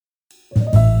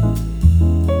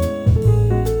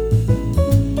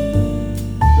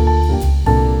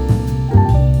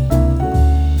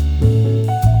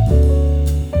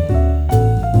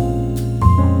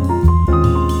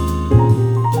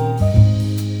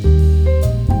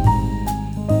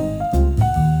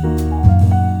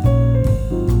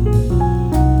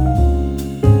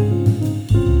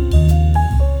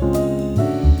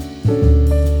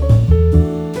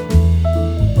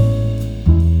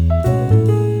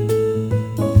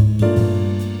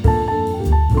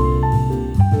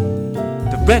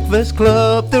Breakfast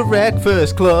Club, the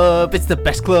Breakfast Club, it's the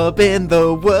best club in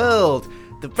the world.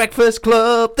 The Breakfast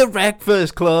Club, the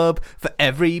Breakfast Club, for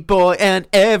every boy and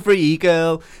every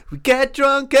girl. We get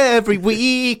drunk every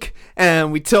week,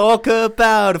 and we talk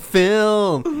about a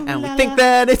film. Ooh, and we think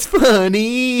that it's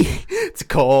funny to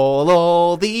call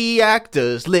all the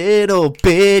actors little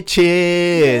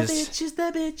bitches.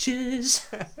 The bitches.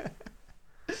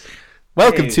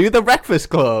 Welcome to the Breakfast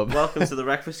Club. Welcome to the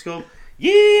Breakfast Club.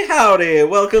 Yee howdy!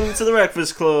 Welcome to the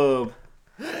Breakfast Club.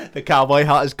 The cowboy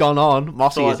hat has gone on.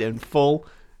 Mossy is in full.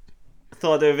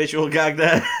 Thought I'd do a visual gag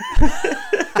there.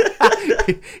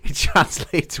 It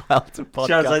translates well to podcast.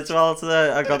 Translates well to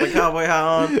the. I got the cowboy hat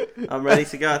on. I'm ready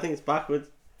to go. I think it's backwards.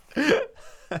 We're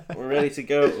ready to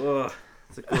go. Oh,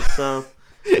 it's a good sound.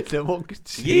 No one can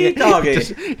see it. Doggy.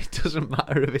 It doesn't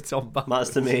matter if it's on backwards. Matters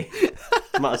to me.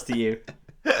 Matters to you.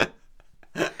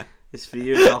 It's for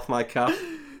you. It's off my cap.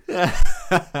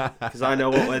 Because I know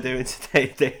what we're doing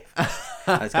today, Dave.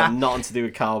 It's got nothing to do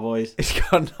with cowboys. It's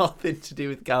got nothing to do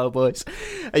with cowboys.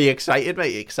 Are you excited, mate? Are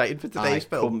you excited for today's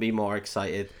film? I couldn't be more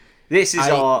excited. This is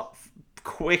our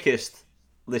quickest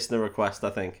listener request,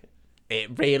 I think.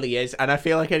 It really is. And I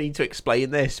feel like I need to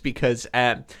explain this because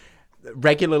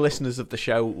regular listeners of the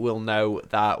show will know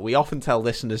that we often tell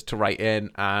listeners to write in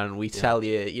and we tell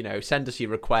you, send us your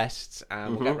requests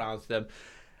and we'll get around to them.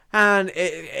 And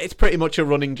it's pretty much a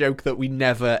running joke that we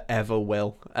never, ever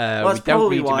will. That's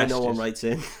probably why no one writes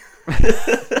in.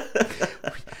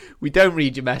 We don't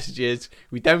read your messages.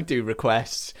 We don't do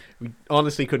requests. We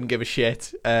honestly couldn't give a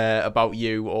shit about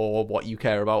you or what you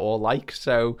care about or like.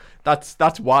 So that's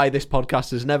why this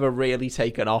podcast has never really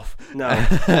taken off. No.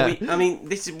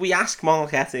 We ask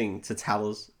Mark Etting to tell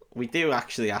us. We do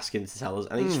actually ask him to tell us.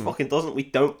 And he just fucking doesn't. We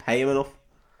don't pay him enough.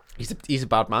 He's a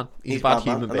bad man. He's a bad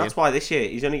human being. And that's why this year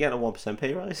he's only getting a 1%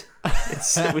 pay rise.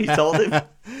 We told him.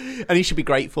 And he should be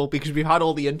grateful because we've had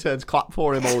all the interns clap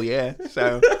for him all year.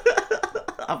 So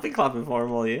I've been clapping for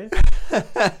him all year.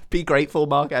 Be grateful,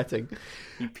 Mark Etting.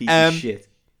 You piece of shit.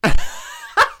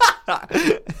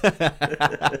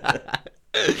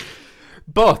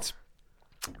 But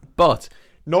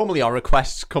normally our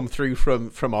requests come through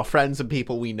from our friends and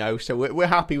people we know, so we're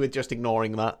happy with just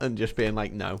ignoring that and just being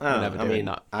like, no, we're never doing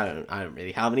that. I don't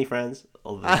really have any friends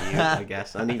other than you, I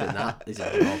guess, and even that is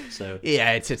a job. So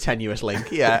yeah, it's a tenuous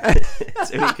link. Yeah,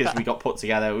 it's because we got put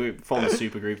together, we formed a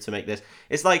super group to make this.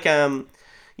 It's like when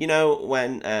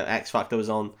X Factor was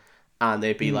on, and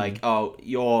they'd be like, "Oh,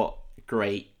 you're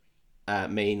great."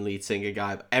 Main lead singer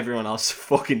guy, but everyone else is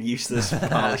fucking useless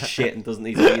pile of shit and doesn't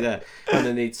need to be there. And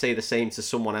then they'd say the same to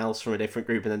someone else from a different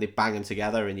group, and then they bang them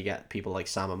together, and you get people like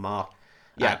Sam and Mark.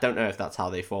 I don't know if that's how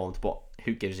they formed, but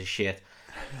who gives a shit?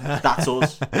 That's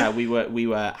us. We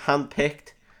were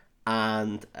handpicked,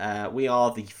 and we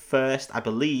are the first, I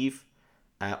believe,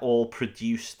 all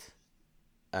produced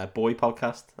boy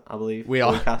podcast. I believe we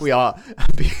are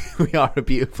a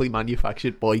beautifully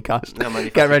manufactured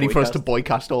boycast. Get ready for us to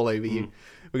boycast all over you.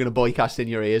 We're gonna boycast in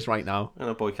your ears right now. I'm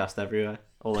gonna boycast everywhere,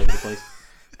 all over the place.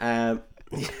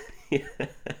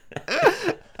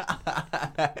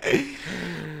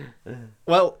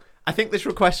 Well, I think this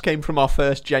request came from our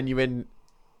first genuine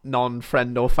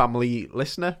non-friend or family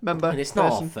listener member. And it's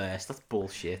not our first. That's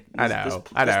bullshit. I know.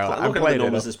 Look at the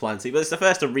numbers. There's plenty, but it's the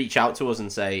first to reach out to us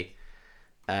and say,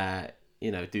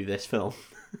 do this film.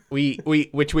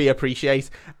 which we appreciate.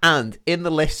 And in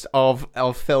the list of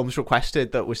films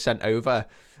requested that was sent over,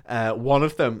 one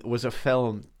of them was a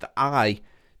film that I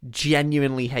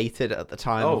genuinely hated at the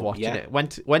time of watching it.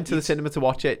 Went to the cinema to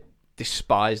watch it,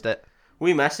 despised it.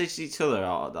 We messaged each other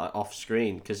off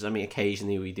screen because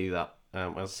occasionally we do that.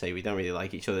 I'll say we don't really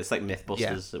like each other. It's like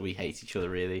Mythbusters that we hate each other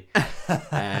really.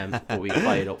 But we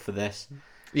played up for this.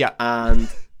 Yeah, and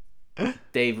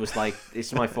Dave was like, "This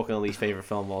is my fucking least favourite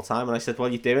film of all time," and I said, "Well,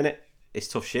 you're doing it. It's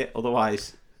tough shit.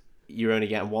 Otherwise, you're only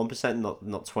getting 1%,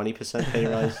 not 20% pay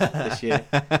rise this year."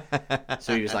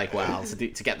 So he was like, "Well, to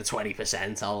get the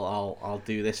 20%, I'll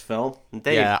do this film." And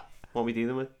Dave, what are we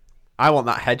dealing with? I want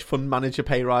that hedge fund manager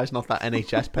pay rise, not that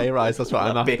NHS pay rise. That's what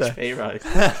I'm after. Bitch pay rise.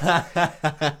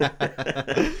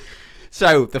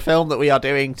 So the film that we are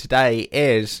doing today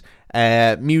is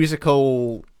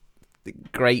musical.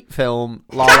 Great film,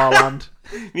 La La Land.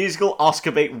 Musical Oscar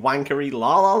bait wankery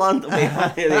La La Land.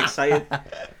 I'm really excited.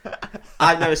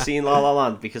 I've never seen La La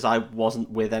Land because I wasn't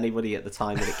with anybody at the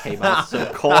time that it came out, so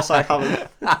of course I haven't.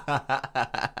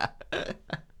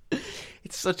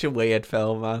 It's such a weird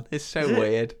film, man. It's so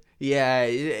weird. Yeah,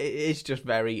 it's just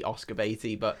very Oscar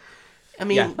baity, but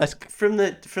from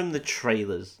the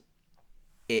trailers,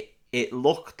 it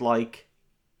looked like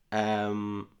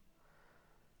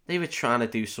They were trying to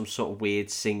do some sort of weird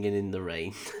singing in the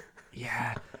rain.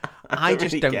 Yeah, I I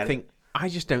just really don't get it. think. I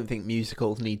just don't think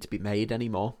musicals need to be made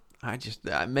anymore. I just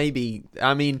maybe.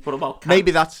 I mean, What about Cats?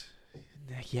 maybe that's.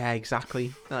 Yeah,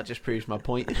 exactly. That just proves my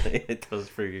point. It does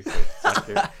prove it's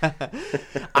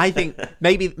accurate. I think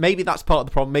maybe that's part of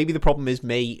the problem. Maybe the problem is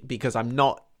me because I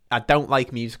don't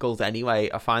like musicals anyway.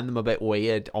 I find them a bit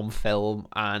weird on film,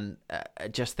 and I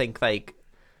just think like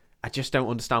I just don't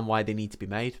understand why they need to be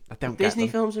made. I don't get Disney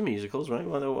them. films and musicals, right?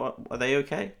 Are they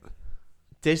okay?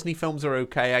 Disney films are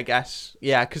okay, I guess.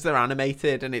 Yeah, because they're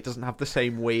animated and it doesn't have the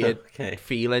same weird Okay.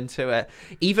 feeling to it.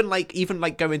 Even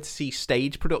like going to see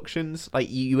stage productions, like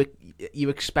you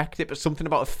expect it, but something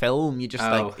about a film, you just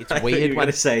like it's I thought weird you were when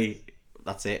gonna say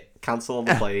that's it. Cancel all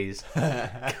the plays.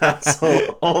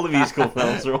 Cancel all the musical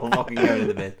films. Are all fucking going in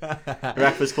the bin.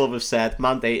 Breakfast Club have said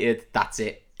mandated. That's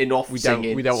it. Enough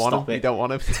singing. we don't want Stop to it. we don't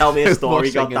want to Tell me a more story,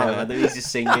 singing goddamn it. in I don't need to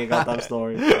sing me a goddamn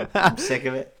story. I'm sick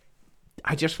of it.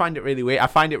 I just find it really weird. I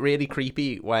find it really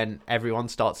creepy when everyone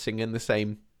starts singing the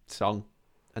same song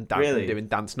and Really? doing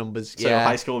dance numbers. So yeah.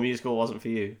 High School Musical wasn't for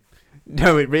you.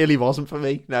 No, it really wasn't for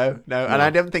me. No. And I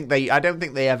don't think they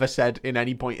ever said in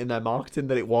any point in their marketing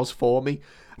that it was for me.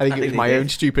 I think it was they my did. own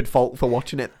stupid fault for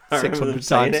watching it I remember them 600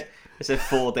 saying times. it. It said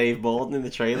for Dave Borden in the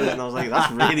trailer, and I was like,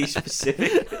 that's really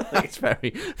specific. Like, That's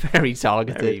very, very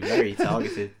targeted. very, very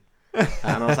targeted. And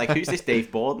I was like, who's this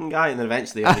Dave Borden guy? And then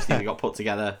eventually, obviously, we got put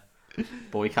together,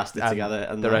 boy-casted together,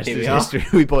 and The rest here is we are. history.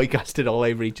 We boycasted all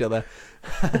over each other,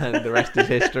 and the rest is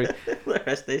history. The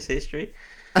rest is history.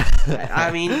 I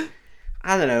mean,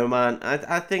 I don't know, man.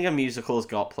 I think a musical's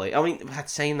got play. I mean,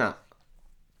 saying that,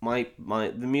 the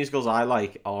musicals I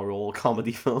like are all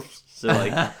comedy films. So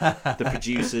like, The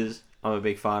Producers, I'm a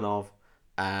big fan of.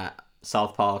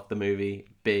 South Park, the movie,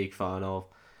 big fan of.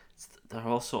 They're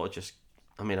all sort of just.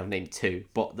 I mean, I've named two,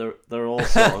 but they're all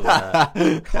sort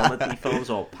of comedy films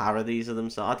or parodies of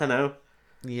themselves. I don't know.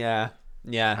 Yeah.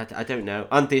 I don't know.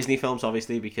 And Disney films,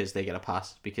 obviously, because they get a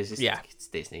pass because it's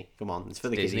Disney. Come on, it's for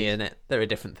the Disney, kiddies. isn't it? They're a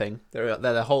different thing. They're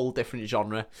a whole different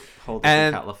genre. Whole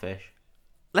different kettle of fish.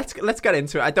 Let's get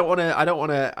into it. I don't want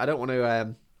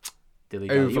to. Dilly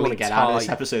dally. You want to overly get out of this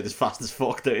tight. episode as fast as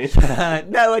fuck, don't you?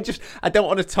 No, I don't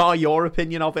want to tar your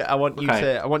opinion of it. I want you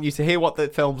Okay. I want you to hear what the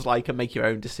film's like and make your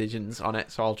own decisions on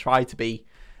it. So I'll try to be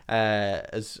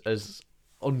as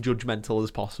unjudgmental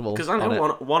as possible. Because I on know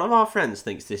it. one of our friends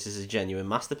thinks this is a genuine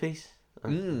masterpiece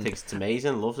and thinks it's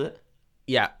amazing, loves it.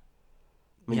 Yeah.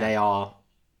 I mean, Yeah. they are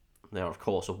of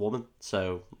course a woman,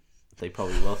 so they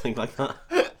probably will think like that.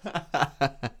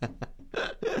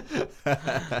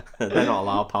 They're not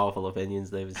allowed powerful opinions.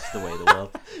 They're just the way of the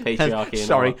world. Patriarchy. And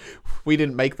Sorry, all that. we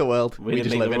didn't make the world. We didn't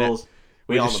just make live the in rules. it.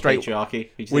 We We're are just the straight- patriarchy.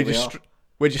 Who do you We're think we just are?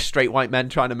 we're just straight white men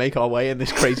trying to make our way in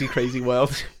this crazy, crazy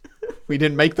world. We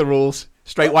didn't make the rules.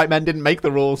 Straight white men didn't make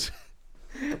the rules.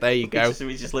 But there you go.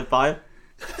 We just live by them.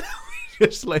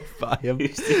 Just live by them. Who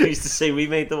used to say we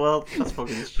made the world? That's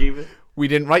fucking stupid. We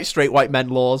didn't write straight white men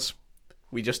laws.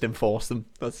 We just enforce them.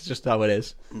 That's just how it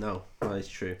is. No, that is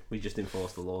true. We just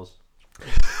enforce the laws.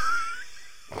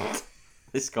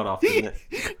 This got off, didn't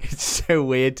it? It's so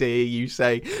weird to hear you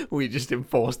say we just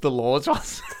enforce the laws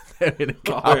whilst they're in a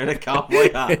We're in a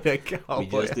cowboy hat. in a We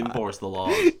cowboy just hat. enforce the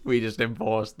laws. We just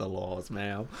enforce the laws,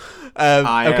 man.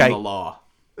 I Okay. am the law.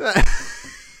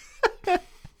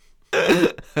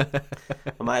 I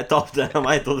might adopt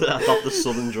the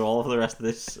southern drawl for the rest of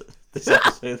this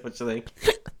episode. What do you think?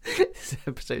 This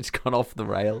episode's gone off the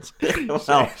rails. Well,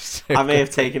 So I may have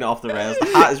taken it off the rails. The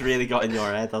hat has really got in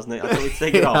your head, hasn't it? I don't need to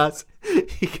take it off.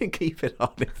 You can keep it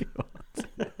on if you want.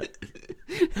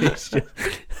 It's just,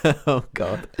 oh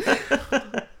god.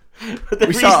 But the We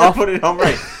reason start I off- put it on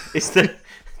right is that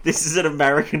this is an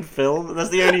American film, and that's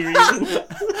the only reason.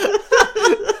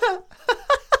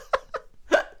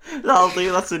 That'll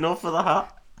do. That's enough for the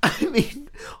hat. I mean,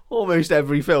 almost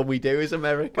every film we do is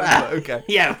American. But okay.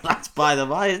 Yeah, that's by the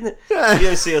by, isn't it? You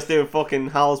don't see us doing fucking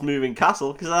Howl's Moving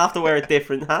Castle because I have to wear a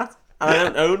different hat, and I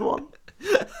don't own one.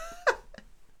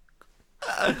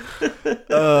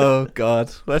 Oh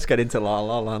god. Let's get into La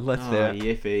La Land. Let's do Oh, it.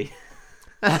 yippee.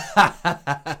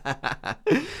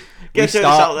 Get this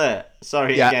out there.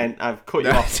 Sorry, Yeah. again, I've cut you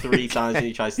off 3 times when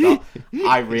you try to start.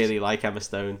 I really like Emma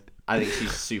Stone. I think she's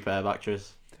a superb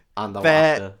actress. And the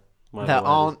actor.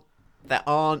 There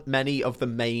aren't many of the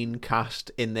main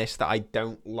cast in this that I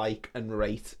don't like and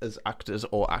rate as actors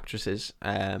or actresses.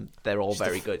 They're all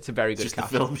very good. It's a very good Just the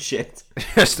cast. film shit.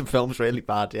 Just the film's really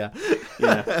bad, yeah.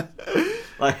 Yeah.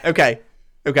 Like, Okay.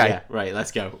 yeah, right,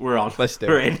 let's go. We're on. Let's do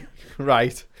We're it. in.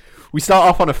 Right. We start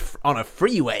off on a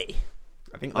freeway.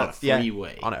 I think On a that's yeah,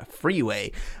 freeway. on a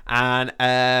freeway, and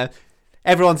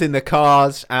everyone's in their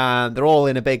cars and they're all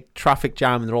in a big traffic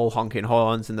jam and they're all honking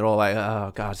horns and they're all like,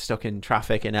 oh god, stuck in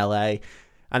traffic in LA.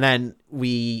 And then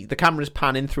the camera's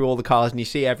panning through all the cars and you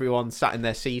see everyone sat in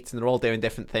their seats and they're all doing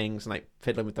different things and like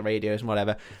fiddling with the radios and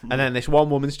whatever. And then this one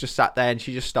woman's just sat there and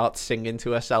she just starts singing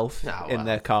to herself in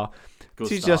their car. Good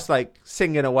She's start. just like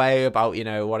singing away about,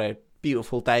 what a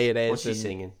beautiful day it is. What's she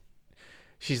singing?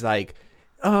 She's like,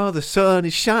 oh, the sun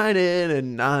is shining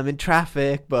and I'm in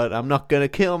traffic, but I'm not going to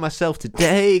kill myself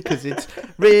today because it's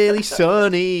really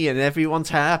sunny and everyone's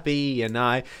happy and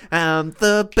I am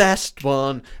the best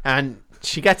one. And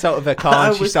she gets out of her car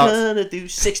and she starts... I was gonna do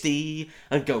 60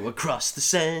 and go across the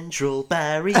central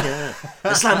barrier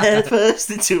and slam head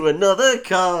first into another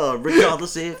car,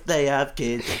 regardless if they have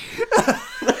kids.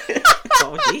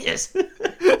 Oh, Jesus.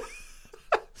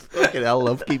 Fucking hell,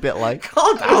 love, keep it like...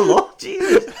 God, how long?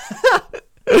 Jesus.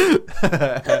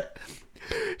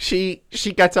 She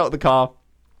gets out of the car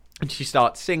and she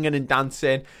starts singing and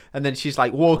dancing, and then she's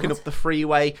like walking up the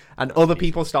freeway and other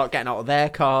people start getting out of their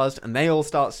cars and they all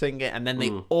start singing, and then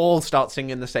they all start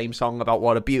singing the same song about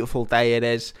what a beautiful day it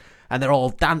is, and they're all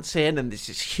dancing, and there's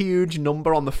this huge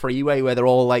number on the freeway where they're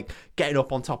all like getting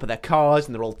up on top of their cars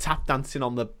and they're all tap dancing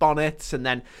on the bonnets, and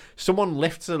then someone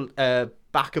lifts a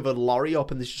back of a lorry up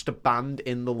and there's just a band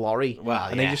in the lorry. Well,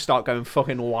 and they just start going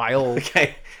fucking wild.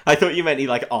 Okay, I thought you meant he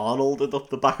like Arnolded up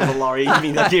the back of a lorry. You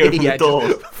mean like he opened the door?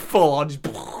 Full on.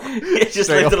 Just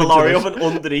lifted a lorry up and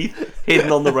underneath, hidden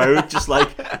on the road, just like,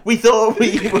 we thought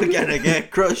we were gonna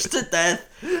get crushed to death.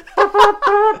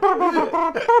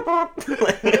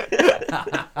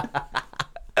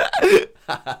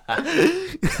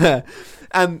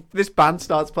 And this band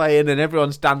starts playing and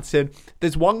everyone's dancing.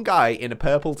 There's one guy in a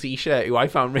purple t-shirt who I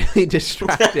found really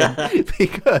distracting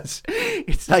because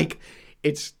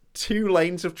it's two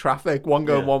lanes of traffic, one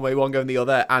going one way, one going the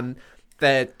other, and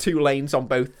they're two lanes on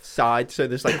both sides, so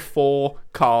there's like 4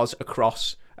 cars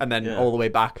across and then all the way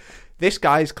back. This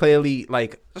guy's clearly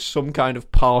like some kind of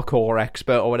parkour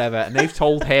expert or whatever, and they've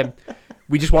told him,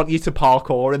 we just want you to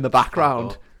parkour in the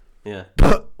background. Yeah.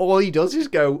 But all he does is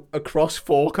go across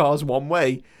 4 cars one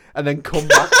way and then come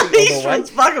back the other way.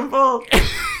 Runs back and forth.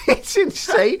 It's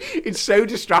insane. It's so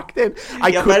distracting.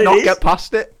 I could not get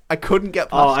past it. I couldn't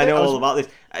get past it. Oh, I know all about this.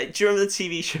 Do you remember the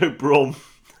TV show Brum?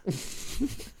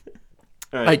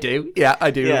 Right. I do. Yeah,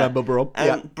 I do remember Brum.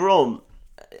 Brum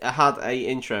had a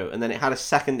intro and then it had a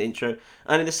second intro.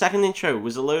 And in the second intro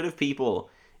was a load of people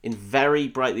in very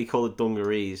brightly coloured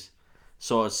dungarees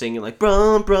sort of singing like,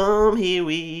 Brum, Brum, here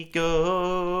we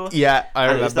go. Yeah, I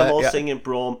remember. And it was them all singing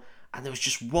Brum. And there was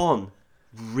just one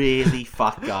really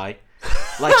fat guy.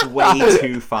 Like, way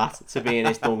too fat to be in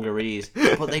his dungarees.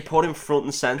 But they put him front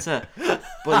and centre.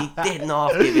 But he did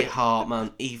not give it heart, man.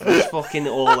 He was fucking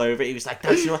all over it. He was like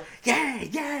dancing around,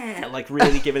 yeah. Like,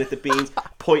 really giving it the beans.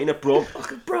 Pointing at Brum.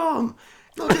 Look at Brum.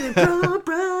 Look at it, Brum,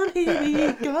 Brum, here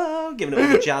we go. Giving it all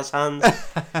the jazz hands.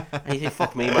 And you think,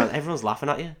 fuck me, man. Everyone's laughing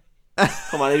at you.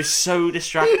 Come on, it was so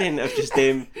distracting of just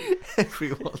him.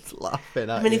 Everyone's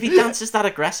laughing at I mean, you. if he dances that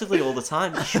aggressively all the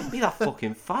time, he shouldn't be that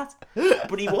fucking fat.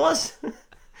 But he was.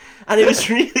 And it was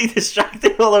really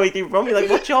distracting all the way through from me.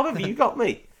 Like, what job have you got,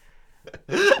 mate?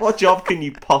 What job can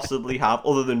you possibly have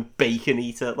other than bacon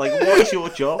eater? Like, what is your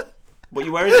job? But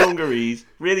you're wearing dungarees,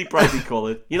 really brightly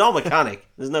coloured. You're not a mechanic.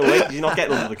 There's no way, because you're not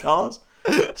getting under the cars.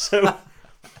 So...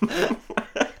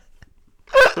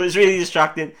 But it's really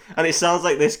distracting, and it sounds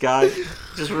like this guy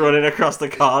just running across the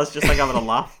cars, just like having a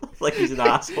laugh, like he's an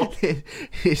asshole.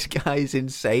 This guy's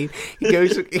insane. He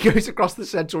goes across the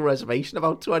Central Reservation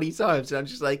about 20 times, and I'm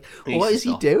just like, what is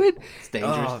he doing? It's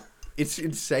dangerous. Oh, it's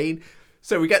insane.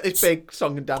 So we get this big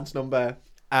song and dance number,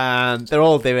 and they're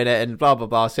all doing it and blah blah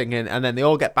blah, singing, and then they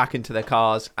all get back into their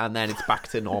cars, and then it's back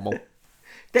to normal.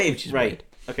 Dave, right? Weird.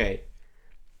 Okay,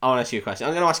 I want to ask you a question.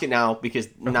 I'm going to ask it now because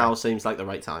now seems like the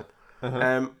right time.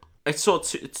 It's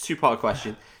sort of it's a 2-part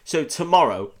question. So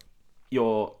tomorrow,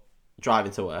 you're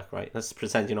driving to work, right? Let's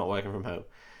pretend you're not working from home.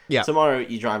 Yeah. Tomorrow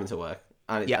you're driving to work,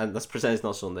 and let's pretend it's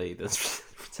not Sunday. Let's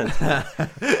pretend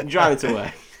you're driving to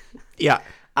work. Yeah.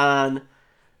 And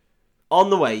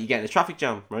on the way, you get in a traffic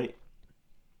jam, right?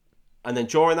 And then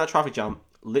during that traffic jam,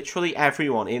 literally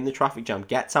everyone in the traffic jam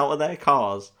gets out of their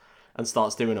cars and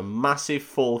starts doing a massive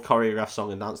full choreographed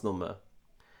song and dance number.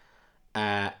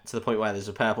 To the point where there's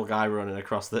a purple guy running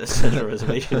across the Central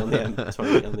Reservation on the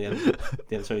M20, on the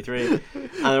M23,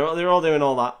 and they're all doing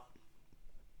all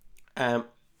that.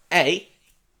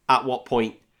 At what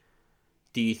point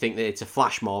do you think that it's a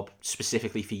flash mob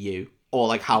specifically for you, or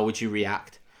like how would you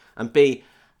react? And B,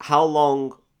 how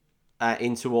long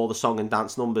into all the song and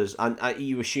dance numbers, and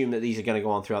you assume that these are going to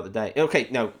go on throughout the day? Okay,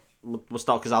 no, we'll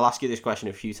start because I'll ask you this question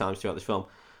a few times throughout this film.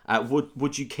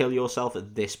 Would you kill yourself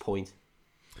at this point?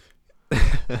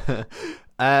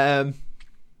 I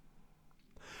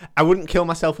wouldn't kill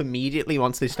myself immediately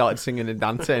once they started singing and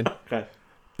dancing. Okay.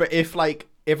 But if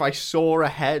I saw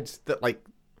ahead that like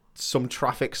some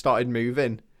traffic started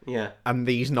moving, Yeah. and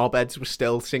these knobheads were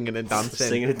still singing and dancing,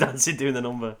 Singing and dancing, doing the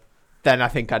number. then I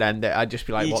think I'd end it. I'd just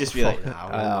be like, You'd what just the be fuck? like, no,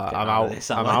 I'm I'm not getting out. out of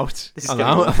this, am I'm I? out. This is I'm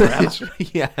gonna go out. forever.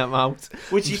 Yeah, I'm out.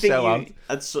 Would you I'm think so you out.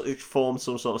 had sort of formed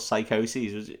some sort of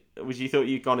psychosis? Would you thought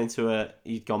you'd gone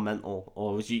mental,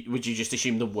 or would you just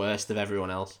assume the worst of everyone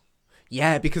else?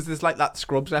 Yeah, because there's like that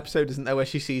Scrubs episode, isn't there, where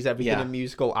she sees everything Yeah. in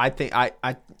musical. I think I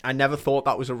never thought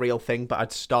that was a real thing, but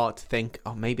I'd start to think,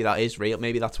 oh, maybe that is real.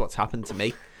 Maybe that's what's happened to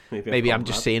me. Maybe I'm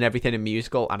just seeing everything in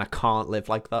musical, and I can't live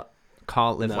like that.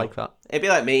 Can't live like that. It'd be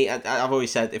like me. I've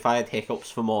always said if I had hiccups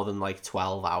for more than like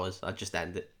 12 hours, I'd just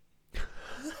end it.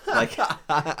 Like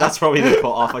that's probably the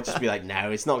cut off. I'd just be like,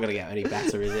 no, it's not gonna get any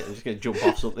better, is it? I'm just gonna jump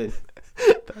off something.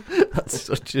 That's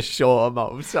such a short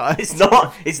amount of time. It's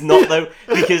not though,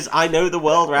 because I know the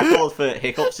world record for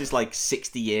hiccups is like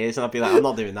 60 years, and I'd be like, I'm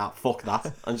not doing that. Fuck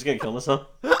that. I'm just gonna kill myself.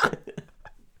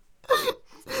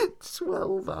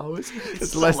 12 hours.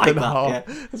 It's something less like than that, half.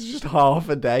 yeah. It's just half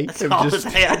a day.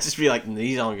 I'd just be like,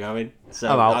 these aren't going. So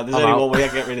I'm out, there's I'm only out. one way I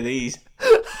can get rid of these.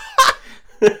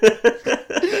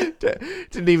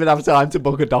 Didn't even have time to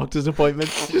book a doctor's appointment.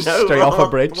 Just straight off a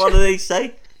bridge. What do they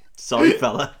say? Sorry,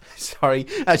 fella. Sorry,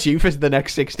 that's you for the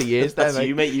next 60 years there, That's mate.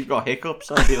 you, mate. You've got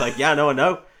hiccups. I'd be like, yeah, no, I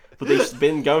know. But they've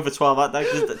been going for 12 hours.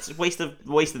 That's a waste of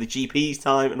the GP's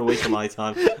time and a waste of my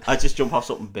time. I'd just jump off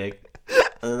something big,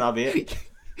 and then that'd be it.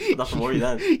 Not to worry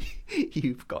then.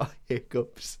 You've got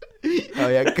hiccups. Oh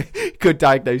yeah, good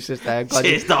diagnosis there. I'm glad,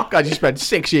 Cheers, Doc. glad you spent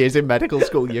 6 years in medical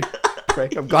school, you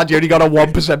prick. I'm glad you only got a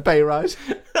 1% pay rise.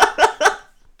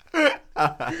 And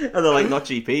they're like, not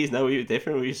GPs. No, we were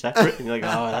different. We were separate. And you're like,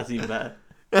 oh, that's even better.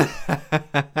 I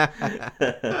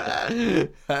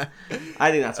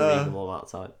think that's a reasonable amount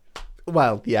of time.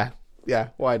 Well, yeah,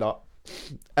 why not?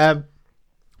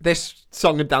 This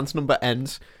song and dance number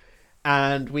ends,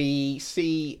 and we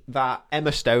see that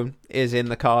Emma Stone is in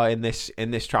the car in this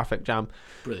traffic jam.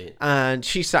 Brilliant. And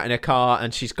she's sat in her car,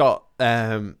 and she's got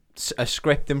a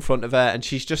script in front of her, and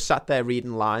she's just sat there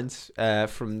reading lines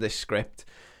from this script.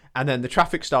 And then the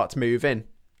traffic starts moving,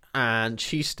 and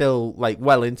she's still like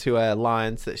well into her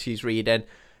lines that she's reading,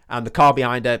 and the car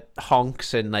behind her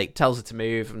honks and like tells her to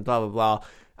move and blah blah blah,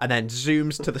 and then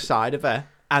zooms to the side of her,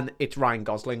 and it's Ryan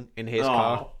Gosling in his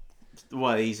car.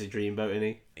 Well, he's a dreamboat, isn't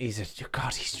he? He's a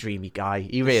dreamy guy.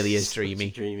 He really is dreamy.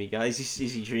 Such a dreamy guy. Is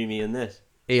he dreamy in this?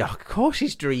 Yeah, of course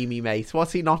he's dreamy, mate.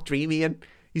 What's he not dreamy in?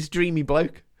 He's a dreamy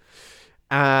bloke.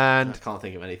 And I can't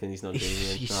think of anything he's not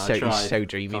dreamy in. he's No, so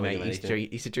dreamy, Can't mate. think of anything.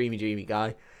 He's a dreamy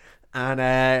guy.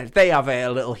 And they have a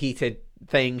little heated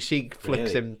thing. She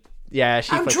flicks Really? him. Yeah,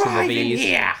 she flicks him the V's.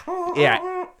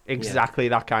 Yeah, exactly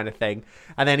that kind of thing.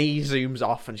 And then he zooms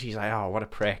off, and she's like, "Oh, what a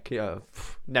prick!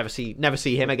 Never see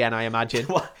him again." I imagine.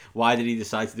 Why did he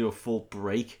decide to do a full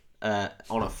break on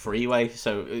a freeway?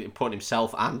 So putting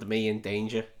himself and me in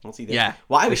danger. What's he doing? Yeah,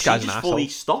 Why was this she guy's just an fully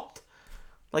asshole. stopped?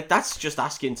 Like that's just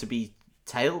asking to be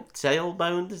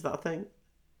tailboned. Is that a thing?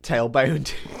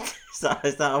 Tailboned,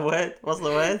 Is that a word? What's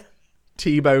the word?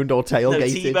 T-boned or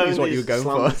tailgating T-boned is what you were going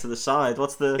slammed for. to the side.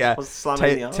 What's the slamming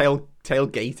in the arm?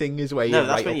 Tailgating is where you No,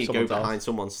 that's right when up you go someone's arse. behind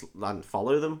someone and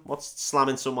follow them. What's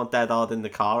slamming someone dead hard in the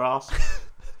car arse?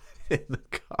 in the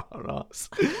car arse.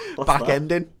 What's Back that?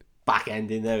 ending. Back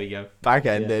ending. There we go. Back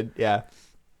ending. Yeah.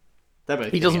 They're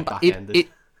both He doesn't. back ended.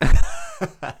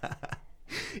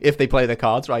 If they play their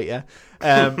cards right, yeah.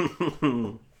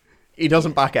 He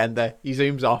doesn't back end her. He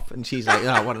zooms off, and she's like,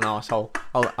 "Oh, what an arsehole.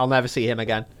 I'll never see him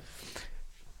again."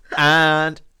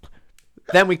 And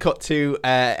then we cut to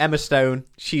Emma Stone.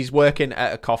 She's working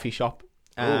at a coffee shop,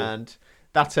 and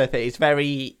that's her thing. It's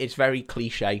very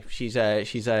cliche. She's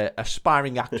a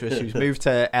aspiring actress who's moved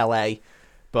to LA,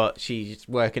 but she's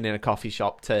working in a coffee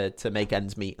shop to make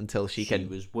ends meet until she can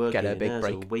get her big as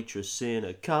break. a waitress in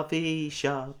a coffee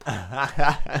shop.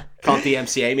 Can't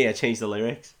DMCA me. I changed the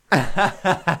lyrics.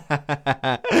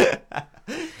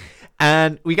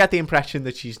 And we get the impression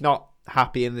that she's not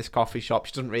happy in this coffee shop.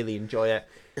 She doesn't really enjoy it.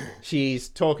 She's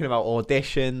talking about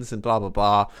auditions and blah blah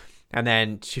blah, and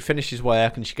then she finishes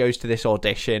work and she goes to this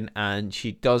audition and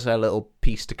she does her little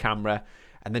piece to camera,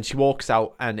 and then she walks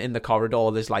out, and in the corridor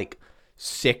there's like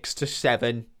 6 to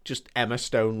 7 just Emma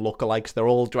Stone lookalikes. They're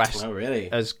all dressed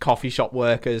as coffee shop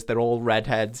workers. They're all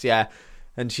redheads, yeah.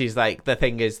 And she's like, the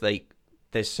thing is, like,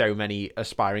 there's so many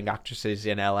aspiring actresses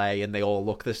in LA, and they all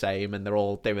look the same, and they're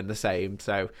all doing the same.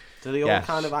 So do they all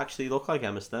kind of actually look like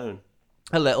Emma Stone?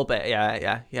 A little bit,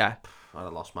 yeah. I'd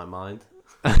have lost my mind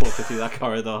walking through that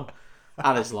corridor.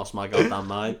 I just lost my goddamn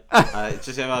mind.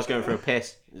 Just if I was going for a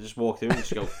piss, just walk through and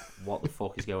just go, what the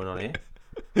fuck is going on here?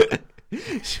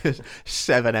 Just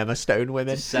 7 Emma Stone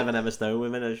women. Just 7 Emma Stone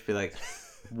women. I'd just be like,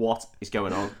 what is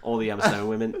going on? All the Emma Stone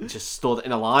women just stood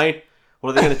in a line.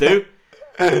 What are they going to do?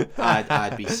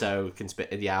 I'd be so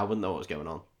conspicuous. Yeah, I wouldn't know what was going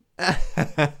on.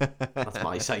 That's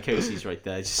my psychosis right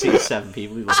there. Just see 7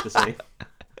 people who look the same.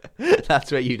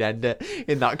 That's where you'd end it,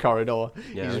 in that corridor.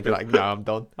 Yeah, You'd just be like, no, I'm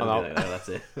done. I'm out. Like, no, that's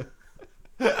it.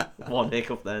 One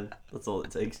hiccup then. That's all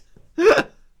it takes.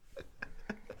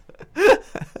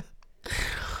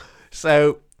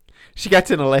 So she gets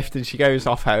in a lift and she goes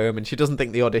off home, and she doesn't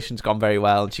think the audition's gone very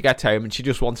well, and she gets home and she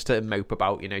just wants to mope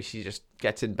about, she just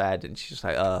gets in bed and she's just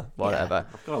like, whatever.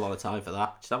 Yeah, I've got a lot of time for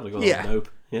that. Just having a go Yeah. mope.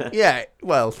 Yeah,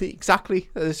 well, exactly.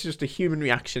 It's just a human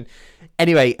reaction.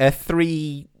 Anyway,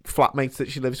 3 flatmates that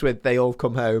she lives with, they all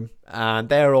come home, and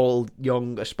they're all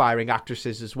young, aspiring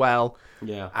actresses as well.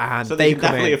 Yeah. And so they come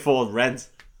can definitely in. afford rent.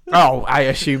 Oh, I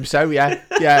assume so, yeah.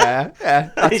 Yeah,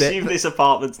 I that's assume it. this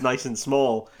apartment's nice and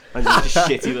small and just a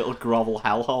shitty little grovel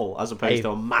hellhole as opposed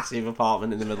to a massive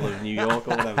apartment in the middle of New York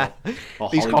or whatever. Or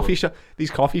These Hollywood. these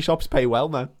coffee shops pay well,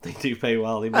 man. They do pay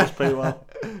well. They must pay well.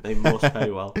 They must pay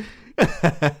well.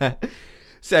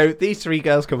 So these 3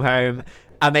 girls come home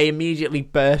and they immediately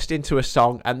burst into a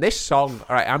song. And this song,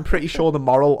 all right, I'm pretty sure the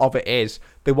moral of it is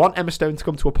they want Emma Stone to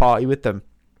come to a party with them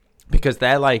because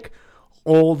they're like,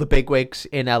 all the bigwigs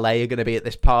in LA are going to be at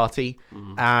this party.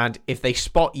 And if they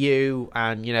spot you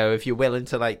and, if you're willing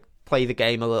to like play the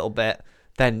game a little bit,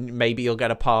 then maybe you'll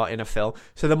get a part in a film.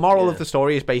 So the moral of the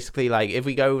story is basically like, if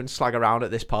we go and slag around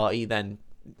at this party, then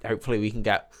hopefully we can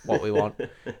get what we want.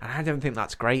 And I don't think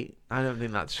that's great. I don't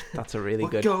think that's a really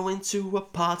good. We're going to a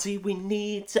party. We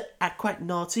need to act quite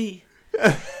naughty.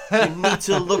 You need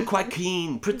to look quite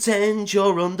keen. Pretend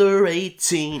you're under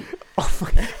 18. Oh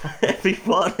my God.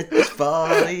 Everyone at this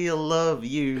party will love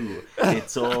you.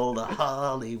 It's all the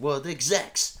Hollywood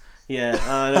execs. Yeah,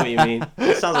 I know what you mean.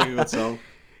 It sounds like a good song.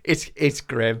 It's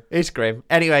grim. It's grim.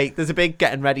 Anyway, there's a big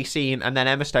getting ready scene, and then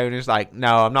Emma Stone is like,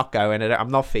 "No, I'm not going. I'm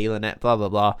not feeling it." Blah blah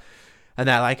blah. And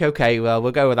they're like, "Okay, well,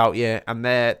 we'll go without you." And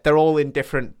they're all in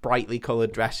different brightly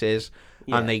coloured dresses,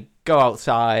 and they go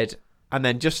outside. And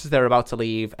then just as they're about to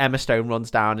leave, Emma Stone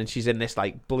runs down, and she's in this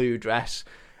like blue dress,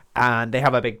 and they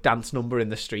have a big dance number in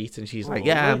the street, and she's like,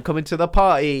 "Yeah, I'm coming to the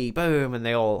party." Boom, and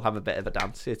they all have a bit of a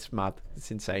dance. It's mad.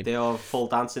 It's insane. They all full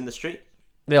dance in the street.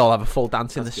 They all have a full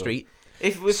dance in the That's good. street.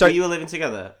 If we were living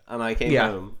together and I came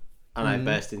home and I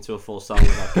burst into a full song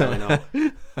without going out,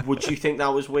 would you think that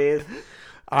was weird?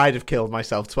 I'd have killed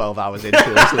myself 12 hours into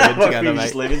us living We together, were mate.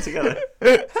 just living together.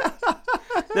 No,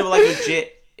 but like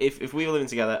legit. If we were living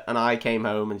together and I came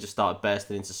home and just started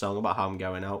bursting into song about how I'm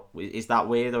going out, is that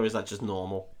weird or is that just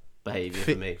normal behaviour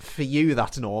for me? For you,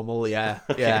 that's normal, yeah.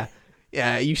 Yeah.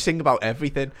 Yeah, you sing about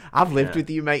everything. I've lived with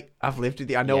you, mate. I've lived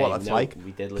with you. I know what that's like.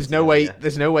 We did live There's together, no way. yeah.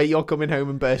 There's no way you're coming home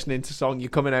and bursting into song. You're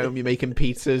coming home, you're making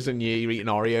pizzas, and you're eating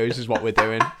Oreos. Is what we're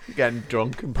doing. Getting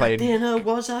drunk and playing. Dinner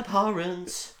was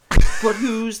abhorrent, but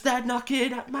who's that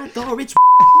knocking at my door? It's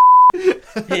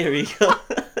here we go.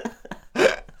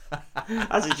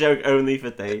 That's a joke only for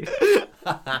Dave.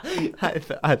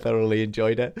 I thoroughly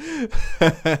enjoyed it.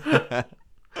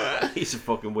 He's a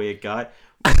fucking weird guy.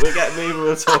 Maybe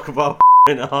we'll talk about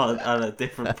on a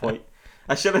different point.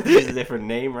 I should have used a different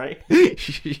name, right?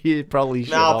 You probably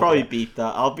should. No, I'll probably beat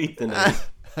that. I'll beat the name.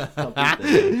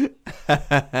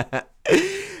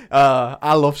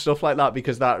 I love stuff like that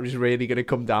because that is really going to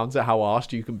come down to how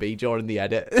arsed you can be during the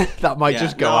edit. That might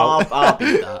just go out. I'll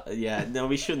beat that. Yeah, no,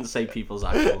 we shouldn't say people's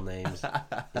actual names.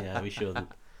 Yeah, we shouldn't.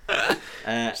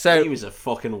 So he was a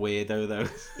fucking weirdo, though.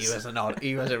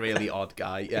 He was a really odd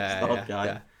guy. Yeah, Odd guy.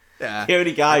 Yeah. Yeah. The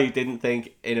only guy who didn't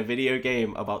think in a video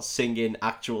game about singing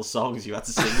actual songs you had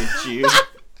to sing in tune.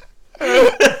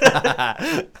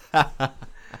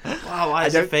 Wow, why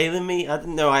is it failing me? I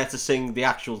didn't know I had to sing the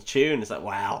actual tune. It's like,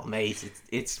 wow, mate,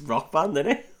 it's Rock Band,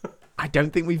 isn't it? I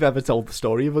don't think we've ever told the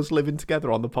story of us living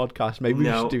together on the podcast. Maybe we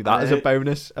should do that as a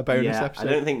bonus episode. I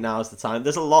don't think now's the time.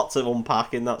 There's a lot to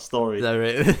unpack in that story.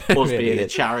 Us being a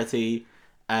charity,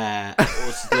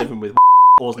 us living with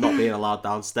us not being allowed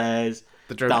downstairs.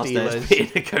 The drug downstairs dealers.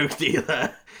 being a coke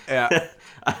dealer. Yeah.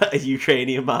 A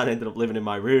Ukrainian man ended up living in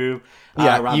my room.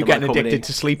 Yeah, you getting addicted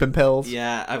to sleeping pills.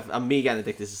 Yeah, and me getting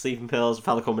addicted to sleeping pills. A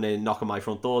fella coming in, knocking my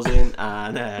front doors in,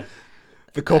 and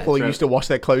the couple who used to wash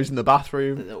their clothes in the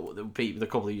bathroom. The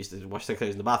couple who used to wash their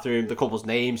clothes in the bathroom. The couple's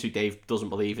names, who Dave doesn't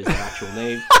believe is their actual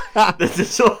name.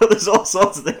 There's all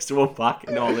sorts of things to unpack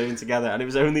in all living together, and it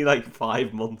was only like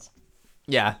 5 months.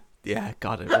 Yeah. Yeah,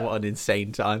 God, what an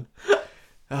insane time.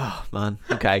 Oh man.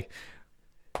 Okay.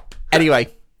 Anyway,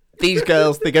 these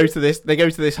girls they go to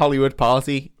this Hollywood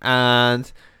party,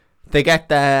 and they get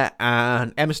there,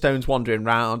 and Emma Stone's wandering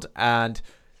around, and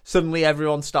suddenly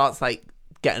everyone starts like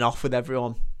getting off with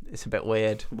everyone. It's a bit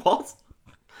weird. What?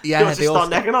 Yeah, they start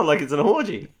necking on like it's an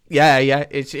orgy. Yeah.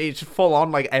 It's full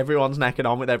on, like everyone's necking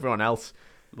on with everyone else.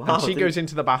 Wow, And she goes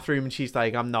into the bathroom and she's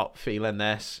like, I'm not feeling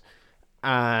this.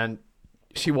 And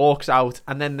she walks out,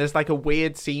 and then there's like a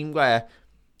weird scene where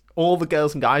all the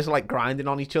girls and guys are like grinding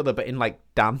on each other, but in like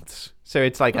dance. So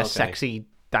it's like a sexy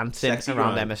dancing around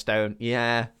grind. Emma Stone.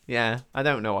 Yeah. I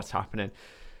don't know what's happening.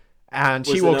 And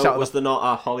she walks out. Was there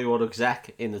not a Hollywood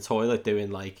exec in the toilet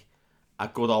doing like a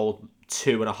good old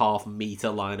 2.5 meter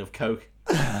line of coke?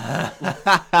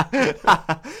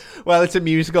 Well, it's a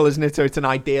musical, isn't it? So it's an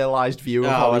idealized view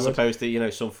of Hollywood. As opposed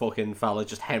to, some fucking fella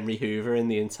just Henry Hoover in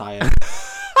the entire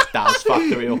dance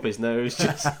factory up his nose.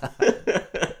 Just...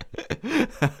 and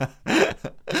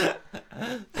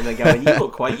then going, you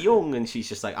look quite young, and she's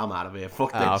just like, I'm out of here.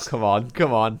 Fuck this. Oh,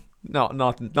 come on. Not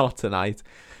tonight. Not tonight.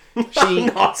 Put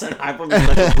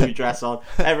like a blue dress on.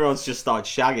 Everyone's just started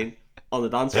shagging on the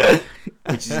dance floor,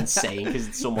 which is insane because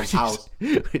it's someone's house.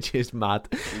 Which is mad.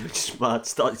 It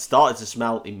started to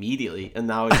smell immediately, and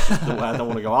now it's just I don't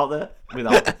want to go out there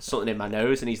without something in my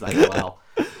nose. And he's like, well,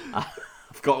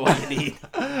 I've got what you need.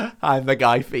 I'm the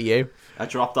guy for you. I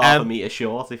dropped off a meter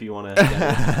short if you want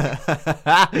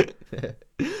to get it.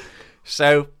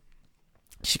 So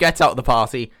she gets out of the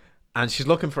party, and she's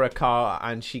looking for a car,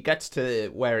 and she gets to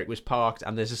where it was parked,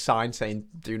 and there's a sign saying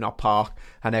do not park,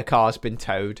 and her car's been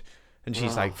towed. And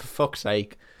she's like, for fuck's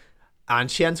sake.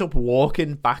 And she ends up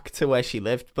walking back to where she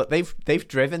lived, but they've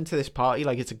driven to this party,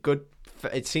 like it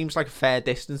seems like a fair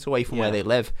distance away from where they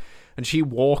live, and she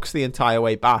walks the entire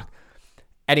way back.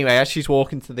 Anyway, as she's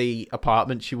walking to the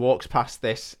apartment, she walks past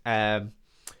this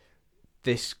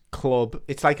this club.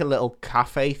 It's like a little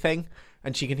cafe thing,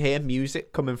 and she can hear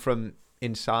music coming from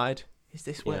inside. Is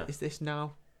this where? Is this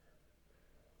now?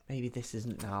 Maybe this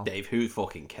isn't now. Dave, who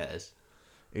fucking cares?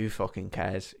 Who fucking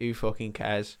cares?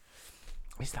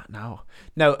 Is that now?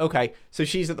 No, okay. So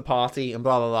she's at the party and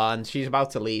blah, blah, blah, and she's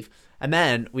about to leave. And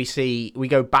then we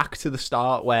go back to the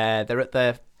start where they're at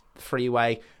the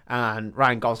freeway, and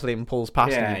Ryan Gosling pulls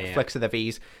past and flicks of the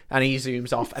V's, and he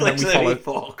zooms off. And then we follow.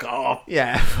 Fuck off.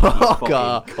 Yeah, fuck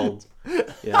off. Cunt.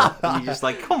 Yeah. And you're just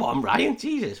like, come on, Ryan.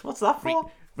 Jesus, what's that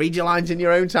for? Read your lines in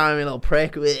your own time, you little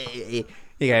prick. He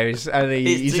goes, and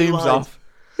he zooms off.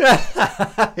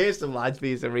 Here's some lines for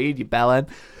you to read, you bellend.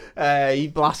 He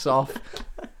blasts off,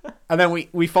 and then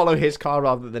we follow his car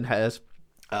rather than hers.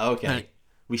 Okay.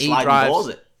 We slide indoors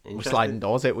it. We slide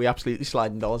indoors it. We absolutely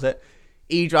slide indoors it.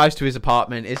 He drives to his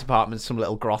apartment. His apartment's some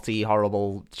little grotty,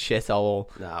 horrible shithole.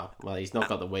 No, well, he's not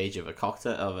got the wage of a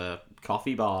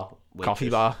coffee bar. Waitress. Coffee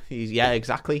bar.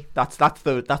 Exactly. That's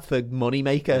the money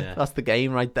maker. Yeah. That's the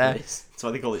game right there. That's why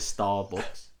they call it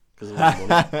Starbucks. Because of the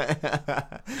money.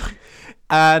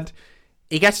 And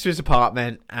he gets to his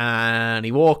apartment, and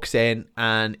he walks in,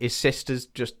 and his sister's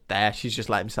just there. She's just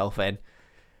let himself in,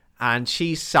 and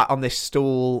she's sat on this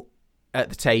stool at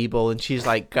the table, and she's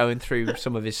like going through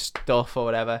some of his stuff or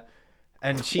whatever.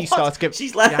 And she starts giving.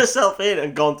 She's let herself in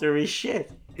and gone through his shit.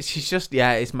 She's just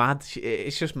it's mad.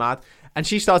 It's just mad. And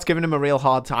she starts giving him a real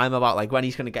hard time about like when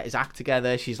he's going to get his act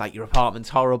together. She's like, your apartment's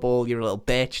horrible. You're a little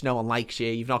bitch. No one likes you.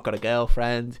 You've not got a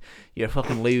girlfriend. You're a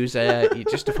fucking loser. You're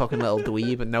just a fucking little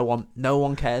dweeb, and no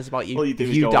one cares about you. All you do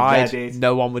if is you go died, on Reddit.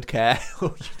 no one would care.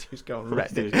 All you do is go on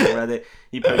Reddit.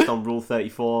 You post on Rule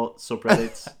 34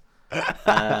 subreddits.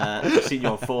 I've seen you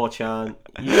on 4chan.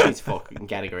 You need to fucking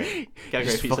get a grip.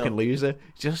 Just a fucking loser.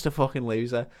 Just a fucking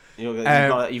loser.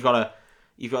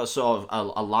 You've got sort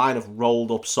of a line of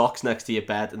rolled up socks next to your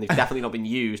bed, and they've definitely not been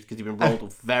used because they've been rolled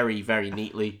up very, very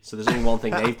neatly. So there's only one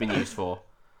thing they've been used for.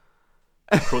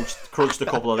 Crunched a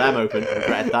couple of them open,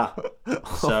 regretted that.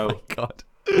 So, oh my God.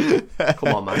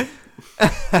 Come on,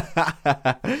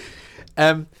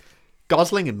 man.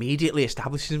 Gosling immediately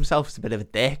establishes himself as a bit of a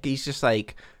dick. He's just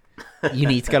like, you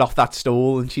need to get off that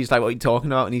stool. And she's like, what are you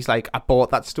talking about? And he's like, I bought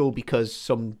that stool because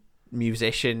some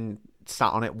musician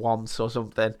sat on it once or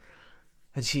something.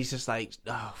 And she's just like,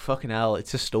 oh, fucking hell,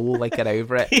 it's a stool, like, get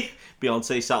over it.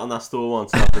 Beyonce sat on that stool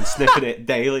once and I've been sniffing it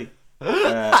daily.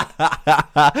 The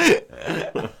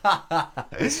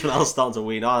smell's starting to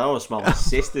wean on. I want to smell my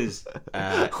sister's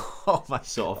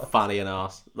sort of fanny and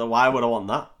arse. Why would I want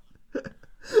that?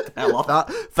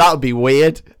 That would be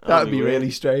weird. That would be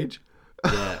really strange.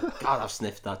 Yeah. God, I've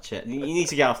sniffed that shit. You need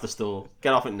to get off the stool.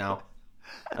 Get off it now.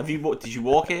 Did you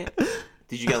walk it?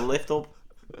 Did you get a lift up?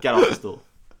 Get off the stool.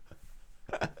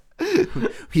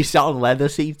 You sat on leather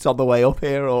seats on the way up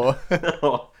here, or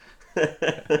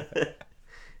If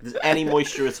there's any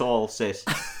moisture at all, sis,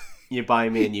 you buy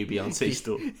me a new Beyonce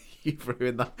stool. you've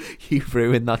ruined that. You've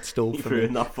ruined that stool You for threw me.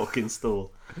 in that fucking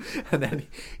stool. And then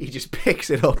he just picks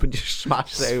it up and just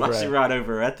smashes it over Smash it her. right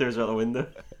over her head, throws it out the window.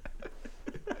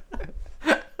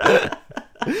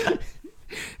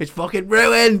 It's fucking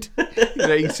ruined.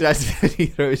 He says, he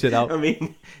throws it out. I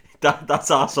mean, that's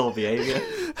arsehole behaviour.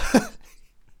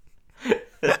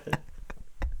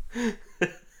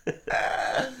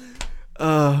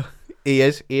 He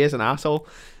is an asshole.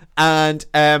 And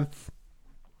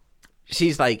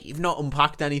she's like, you've not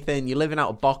unpacked anything, you're living out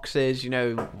of boxes,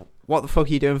 what the fuck are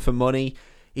you doing for money?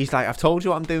 He's like, I've told you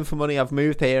what I'm doing for money, I've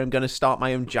moved here, I'm going to start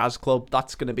my own jazz club,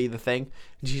 that's going to be the thing.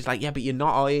 And she's like, yeah, but you're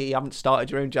not, are you? You haven't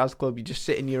started your own jazz club, you just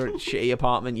sit in your shitty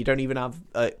apartment, you don't even have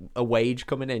a wage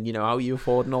coming in, how are you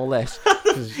affording all this?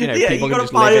 'Cause, Yeah, people you can gotta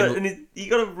just buy live it, you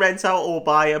gotta rent out or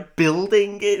buy a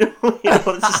building in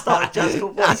order to start a jazz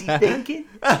club. What is he thinking?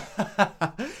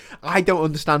 I don't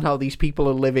understand how these people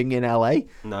are living in LA.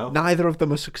 No. Neither of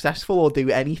them are successful or do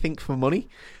anything for money.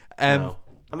 No.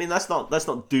 I mean, let's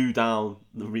not do down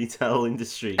the retail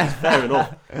industry. It's fair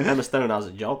enough. Emma Stone has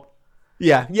a job.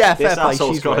 Yeah, This fair play.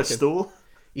 asshole's She's got a working. stool.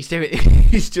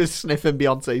 He's just sniffing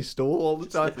Beyonce's stool all the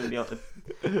time.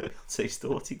 Beyonce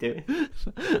stool. What's he doing?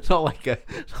 not like a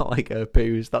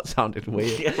poos. That sounded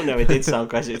weird. Yeah, no, it did sound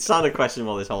questionable. It sounded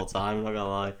questionable this whole time. I'm not gonna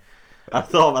lie. I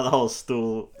thought about the whole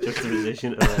stool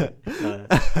juxtaposition of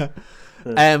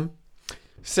it.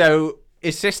 So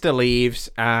his sister leaves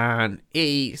and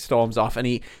he storms off and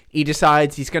he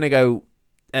decides he's going to go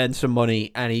earn some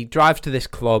money and he drives to this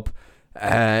club.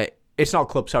 It's not a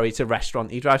club, sorry, it's a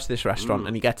restaurant. He drives to this restaurant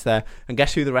and he gets there and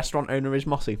guess who the restaurant owner is,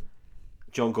 Mossy?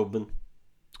 John Goodman.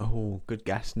 Oh, good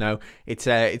guess. No, it's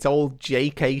old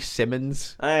J.K.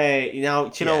 Simmons. Hey, do you know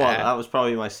what? That was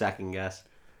probably my second guess.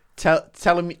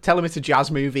 Tell him it's a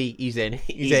jazz movie. He's in.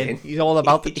 He's in. He's all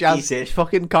about the jazz. He's in. He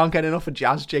fucking can't get enough of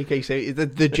jazz. J.K.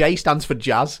 Simmons. The J stands for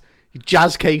jazz.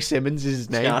 Jazz K. Simmons is his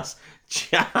name.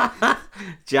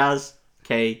 Jazz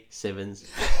K. Simmons.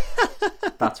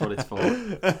 That's what it's for.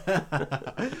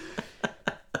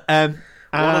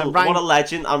 What a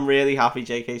legend. I'm really happy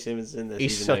J.K. Simmons is in this.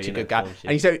 He's such a good guy.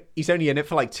 And he's only in it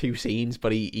for like 2 scenes,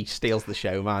 but he steals the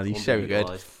show, man. He's so good.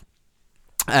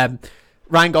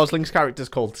 Ryan Gosling's character is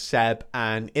called Seb,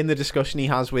 and in the discussion he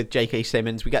has with J.K.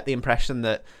 Simmons, we get the impression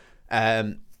that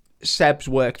Seb's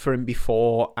worked for him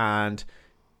before, and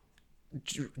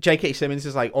J.K. Simmons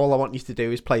is like, all I want you to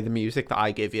do is play the music that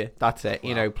I give you. That's it.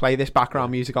 Wow. Play this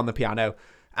background music on the piano.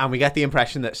 And we get the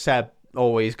impression that Seb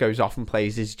always goes off and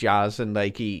plays his jazz, and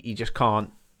like he just can't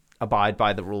abide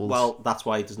by the rules. Well, that's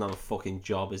why he doesn't have a fucking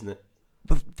job, isn't it?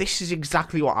 But this is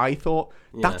exactly what I thought.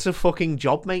 Yeah. That's a fucking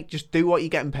job, mate. Just do what you're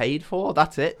getting paid for.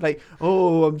 That's it. Like,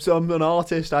 I'm an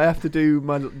artist. I have to do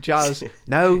my jazz.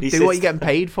 No, do what you're getting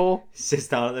paid for. He sits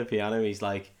down at the piano. He's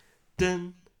like,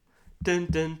 dun, dun,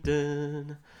 dun,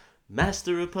 dun.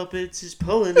 Master of Puppets is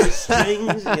pulling the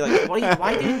strings. And you're like, why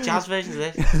are you doing jazz versions of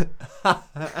this?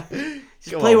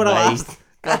 Just play what I asked.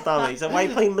 God damn it. He said, why are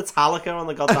you playing Metallica on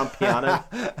the goddamn piano?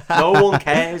 No one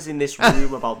cares in this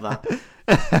room about that.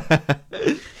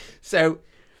 So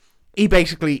he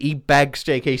begs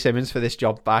J.K. Simmons for this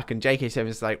job back, and J.K.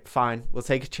 Simmons is like, fine, we'll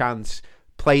take a chance,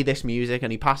 play this music,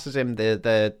 and he passes him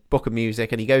the book of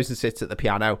music, and he goes and sits at the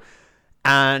piano,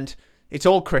 and it's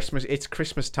all Christmas. It's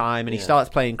Christmas time, and he starts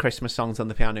playing Christmas songs on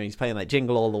the piano, and he's playing like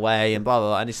Jingle All the Way and blah blah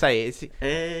blah, and it's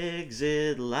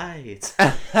Exit Light.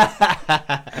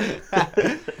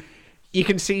 You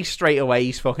can see straight away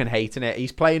he's fucking hating it.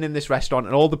 He's playing in this restaurant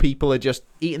and all the people are just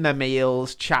eating their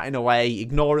meals, chatting away,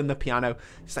 ignoring the piano.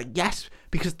 It's like, yes,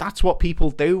 because that's what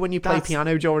people do when you play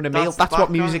piano during a meal. That's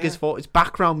what music is for. It's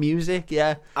background music,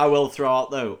 yeah. I will throw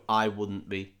out, though, I wouldn't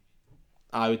be.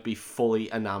 I would be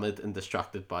fully enamoured and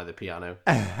distracted by the piano.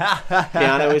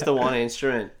 Piano is the one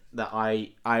instrument that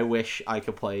I wish I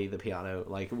could play the piano,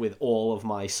 like, with all of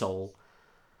my soul.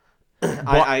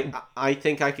 I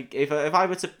think I could if I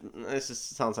were to. This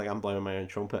sounds like I'm blowing my own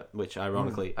trumpet, which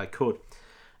ironically I could.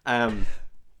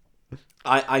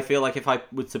 I feel like if I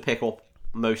were to pick up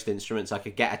most instruments, I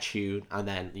could get a tune and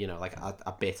then like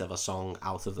a bit of a song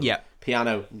out of them. Yeah.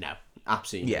 Piano, no,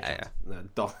 absolutely.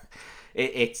 No,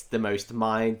 it's the most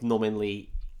mind-numbingly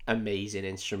amazing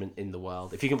instrument in the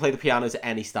world. If you can play the piano to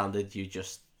any standard,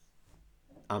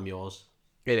 I'm yours.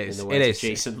 It is. In the words of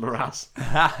Jason Mraz.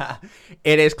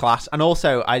 It is class. And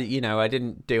also, I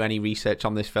didn't do any research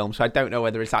on this film, so I don't know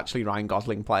whether it's actually Ryan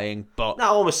Gosling playing. But no,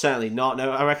 almost certainly not.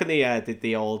 No, I reckon they did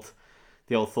the old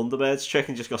Thunderbirds trick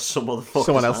and just got some other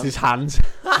someone else's hands.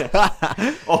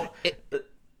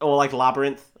 or like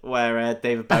Labyrinth, where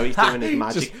David Bowie's doing his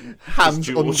magic, Just hands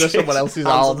jewel under tricks, someone else's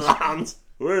hands arms. under hands.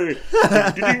 Wait.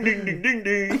 Ding, ding, ding, ding,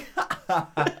 ding.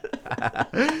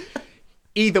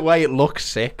 Either way, it looks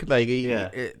sick. Like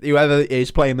whoever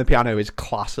is playing the piano is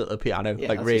class at the piano. Yeah,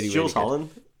 like really, Jules really Holland.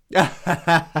 good.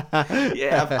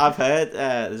 Yeah, I've heard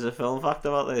there's a film fact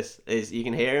about this. Is you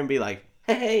can hear him be like,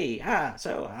 "Hey,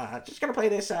 just gonna play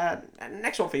this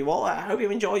next one for you all. I hope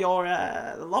you enjoy your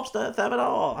lobster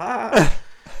thermidor."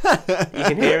 You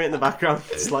can hear it in the background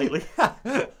slightly.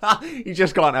 He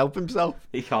just can't help himself.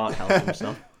 He can't help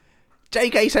himself.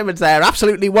 J.K. Simmons there,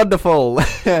 absolutely wonderful.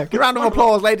 Give a round of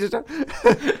applause, ladies and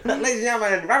gentlemen. Ladies and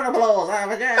gentlemen, round of applause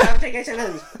for J.K.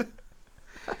 Simmons.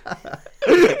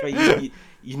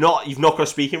 You've not got a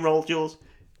speaking role, Jules.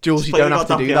 Jules, Just you play don't the have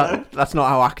to do goddamn that. piano. That's not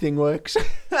how acting works.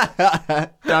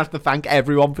 Don't have to thank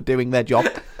everyone for doing their job.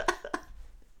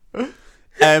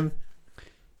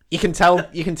 You can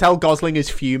tell Gosling is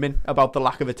fuming about the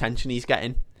lack of attention he's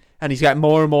getting, and he's getting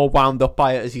more and more wound up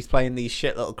by it as he's playing these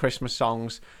shit little Christmas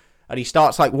songs. And he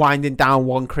starts like winding down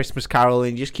One Christmas Carol,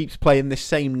 and he just keeps playing this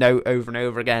same note over and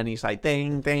over again. He's like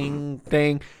ding, ding,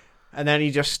 ding, and then he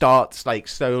just starts like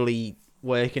slowly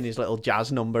working his little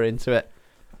jazz number into it.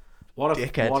 What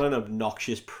Dickhead. an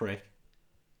obnoxious prick.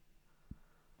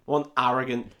 One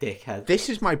arrogant dickhead. This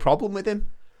is my problem with him.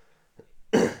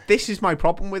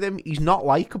 He's not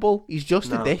likable. He's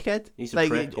just a dickhead. He's a like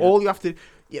prick, yeah. all you have to.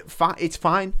 Yeah, it's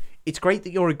fine. It's great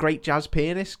that you're a great jazz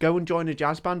pianist. Go and join a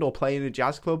jazz band or play in a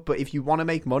jazz club. But if you want to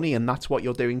make money and that's what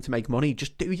you're doing to make money,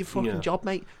 just do your fucking job,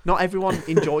 mate. Not everyone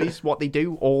enjoys what they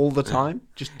do all the time.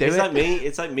 Just do it.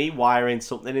 It's like me wiring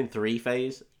something in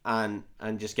 3-phase and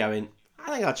just going,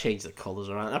 I think I'll change the colours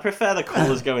around. I prefer the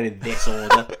colours going in this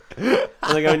order. And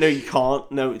they go, no, you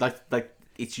can't. No, like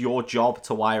it's your job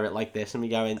to wire it like this. And me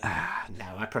going, no,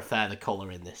 I prefer the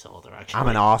colour in this order. Actually, I'm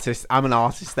an artist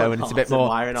though, and it's a bit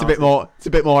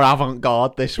artist. more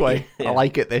avant-garde this way. Yeah. I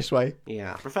like it this way.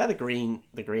 Yeah, I prefer the green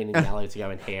and yellow to go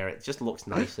in here. It just looks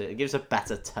nicer. It gives a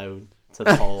better tone to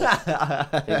the whole.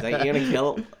 It's like, you're gonna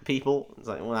kill people. It's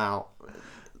like, wow,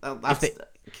 that's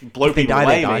blow people die,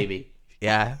 away, they die. maybe.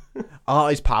 Yeah,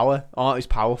 art is power. Art is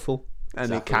powerful,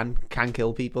 and Exactly. it can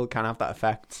kill people. Can have that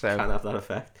effect. So Can have that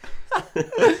effect.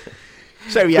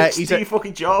 So yeah, Just do your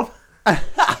fucking job.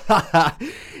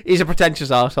 he's a pretentious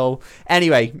arsehole.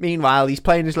 Anyway, meanwhile, he's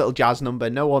playing his little jazz number.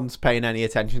 No one's paying any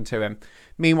attention to him.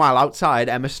 Meanwhile, outside,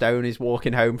 Emma Stone is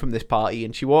walking home from this party,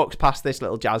 and she walks past this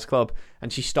little jazz club,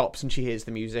 and she stops and she hears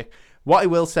the music. What I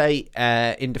will say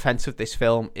in defense of this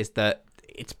film is that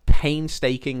it's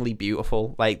painstakingly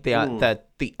beautiful. Like the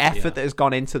effort that has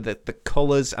gone into the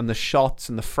colours and the shots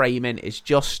and the framing is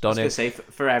just I stunning. was gonna say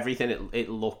for everything, it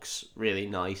looks really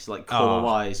nice. Like color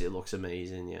wise, it looks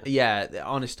amazing. Yeah, Yeah,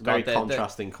 honest to very God,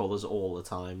 contrasting colors all the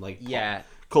time. Like Yeah.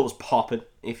 colors popping,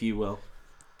 if you will.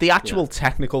 the actual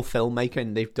technical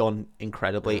filmmaking they've done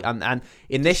incredibly, and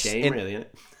in this, Shame, really, isn't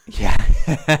it?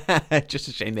 yeah, just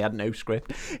a shame they had no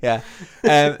script. Yeah,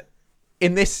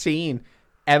 in this scene,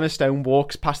 Emma Stone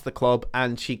walks past the club,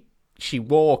 and she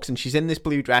walks, and she's in this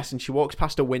blue dress, and she walks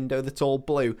past a window that's all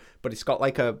blue, but it's got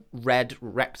like a red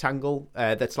rectangle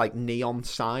that's like neon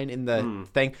sign in the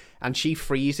thing, and she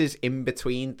freezes in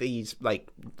between these like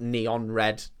neon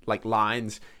red like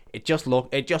lines. It just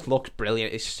looks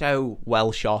brilliant. It's so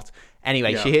well shot.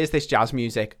 Anyway, she hears this jazz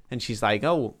music, and she's like,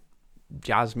 "Oh,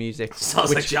 jazz music."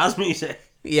 Sounds like jazz music.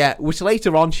 Yeah, which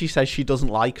later on she says she doesn't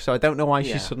like, so I don't know why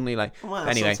she's suddenly like... Well,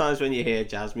 anyway, sometimes when you hear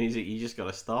jazz music, you just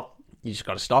gotta stop. you just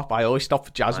got to stop. I always stop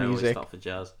for jazz I music. always stop for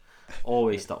jazz.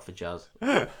 Always stop for jazz.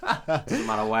 Doesn't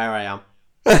matter where I am.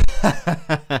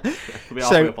 Could be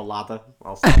halfway up a ladder.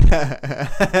 I'll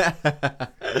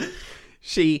stop.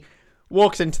 She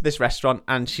walks into this restaurant,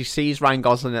 and she sees Ryan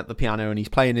Gosling at the piano, and he's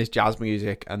playing his jazz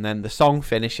music, and then the song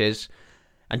finishes,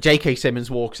 and J.K. Simmons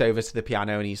walks over to the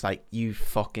piano, and he's like, "You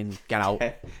fucking get out."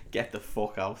 Get the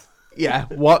fuck out. Yeah,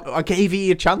 what? I gave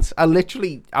you a chance. I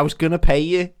was going to pay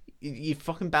you. You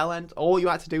fucking bellend. All you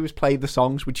had to do was play the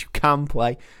songs, which you can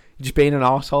play. You're just being an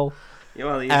arsehole. Yeah,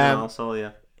 well, he's an arsehole,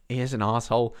 yeah. He is an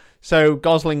arsehole. So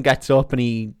Gosling gets up, and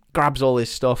he grabs all his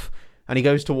stuff, and he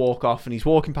goes to walk off, and he's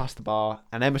walking past the bar,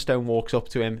 and Emma Stone walks up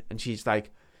to him, and she's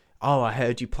like, "Oh, I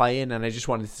heard you playing, and I just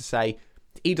wanted to say..."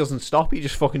 He doesn't stop. He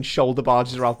just fucking shoulder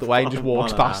barges her out the way and just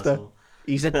walks past her.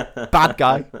 He's a bad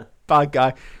guy. Bad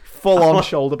guy. Full on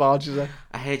shoulder barges her.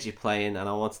 I heard you playing, and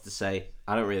I wanted to say,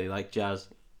 I don't really like jazz.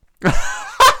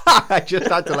 I just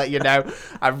had to let you know,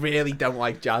 I really don't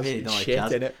like jazz. Really don't like Shit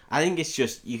jazz. in it. I think it's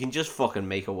just, you can just fucking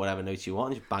make up whatever notes you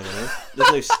want and just bang it in.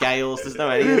 There's no scales, there's no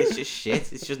anything. It's just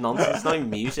shit. It's just nonsense. It's not even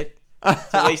music.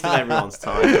 It's a waste of everyone's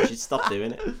time. You should stop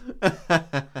doing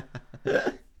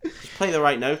it. play the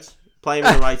right notes. Play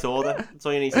them in the right order. That's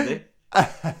all you need to do.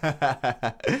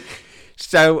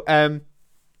 So,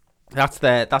 that's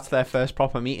their first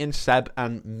proper meeting. Seb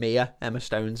and Mia, Emma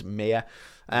Stone's Mia.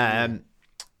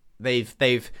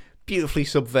 They've beautifully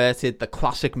subverted the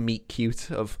classic meet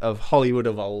cute of Hollywood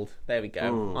of old. There we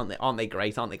go. Aren't they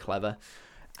great? Aren't they clever?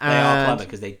 They are clever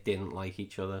because they didn't like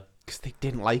each other. Because they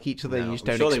didn't like each other. No, You just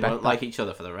I'm don't sure expect they won't that. like each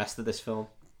other for the rest of this film.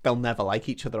 They'll never like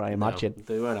each other, I imagine. No,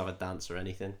 they won't have a dance or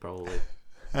anything, probably.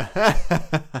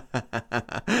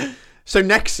 So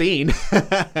next scene.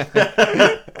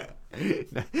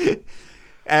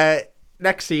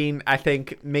 Next scene, I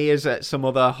think Mia's at some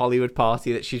other Hollywood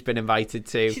party that she's been invited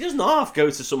to. She does not have to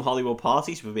go to some Hollywood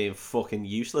parties for being fucking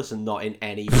useless and not in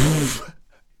any.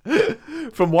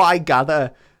 From what I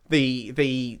gather,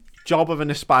 the job of an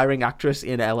aspiring actress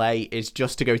in LA is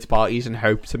just to go to parties and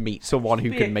hope to meet someone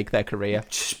who can make their career.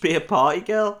 Just be a party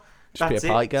girl. That's be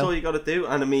a party it. girl. That's all you got to do.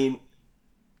 And I mean,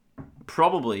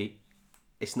 probably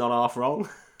it's not half wrong.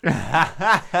 You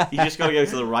just got to go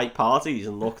to the right parties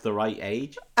and look the right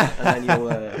age, and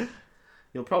then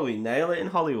you'll probably nail it in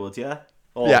Hollywood, yeah.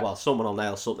 Or well, someone will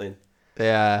nail something.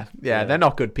 Yeah, they're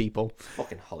not good people.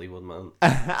 Fucking Hollywood, man.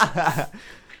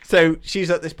 So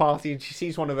she's at this party and she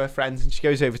sees one of her friends and she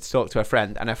goes over to talk to her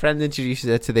friend, and her friend introduces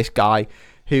her to this guy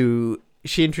who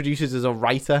she introduces as a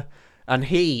writer, and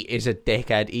he is a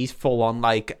dickhead. He's full on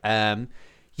like,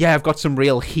 I've got some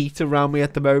real heat around me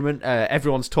at the moment.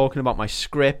 Everyone's talking about my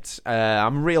script.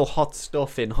 I'm real hot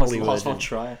stuff in Hollywood. Last one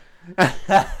try.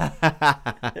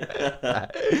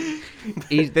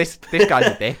 This guy's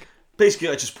a dick. Basically,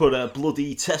 I just put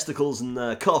bloody testicles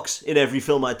and cocks in every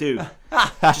film I do.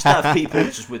 Just have people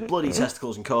just with bloody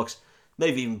testicles and cocks,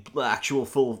 maybe even actual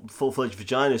full-fledged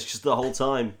vaginas, just the whole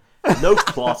time. No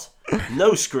plot,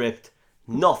 no script,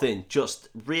 nothing. Just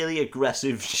really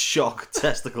aggressive shock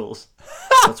testicles.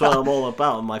 That's what I'm all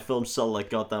about, and my films sell like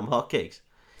goddamn hotcakes.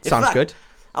 Sounds good.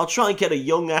 I'll try and get a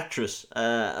young actress,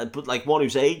 but like one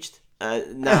who's aged.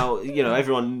 Now,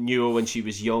 everyone knew her when she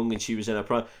was young and she was in her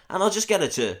prime. And I'll just get her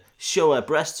to show her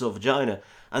breasts or vagina.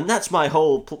 And that's my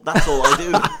whole... That's all I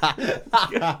do.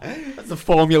 That's the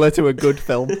formula to a good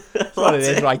film. That's what it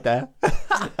is right there.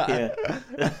 Yeah.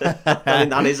 I mean,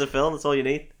 that is a film. That's all you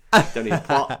need. Don't need a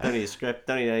plot. Don't need a script.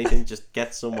 Don't need anything. Just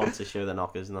get someone to show their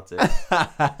knockers and that's it.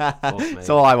 That's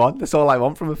all I want. That's all I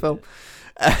want from a film.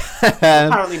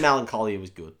 Apparently Melancholia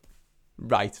was good.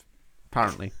 Right.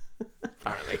 Apparently.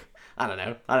 I don't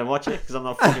know. I don't watch it because I'm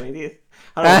not a fucking idiot.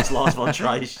 I don't watch Lars von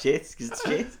Trier's shit because it's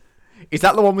shit. Is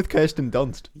that the one with Kirsten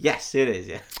Dunst? Yes, it is,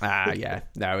 yeah. Yeah.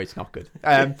 No, it's not good.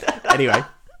 Anyway.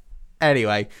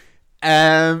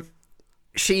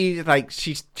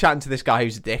 She's chatting to this guy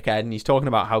who's a dickhead and he's talking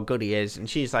about how good he is, and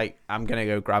she's like, I'm going to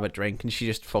go grab a drink, and she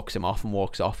just fucks him off and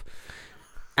walks off.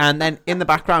 And then in the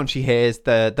background she hears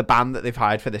the band that they've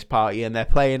hired for this party, and they're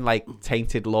playing like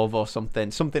Tainted Love or something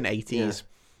 80s. Yeah.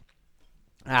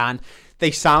 And they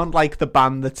sound like the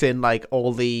band that's in like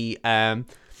all the not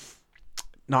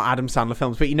Adam Sandler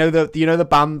films, but you know the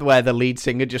band where the lead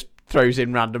singer just throws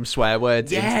in random swear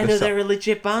words. Yeah, no, they're a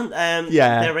legit band.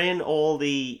 They're in all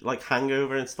the like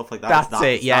Hangover and stuff like that. That's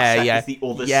it. Yeah. It's the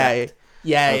other set.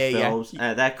 Yeah. Films.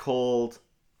 They're called.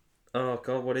 Oh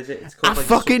god, what is it? It's called. I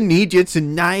fucking need you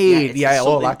tonight. Yeah,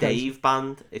 all that Dave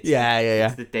band. It's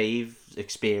It's the Dave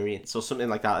Experience or something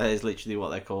like that. That is literally what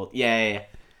they're called. Yeah.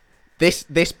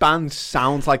 This band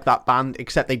sounds like that band,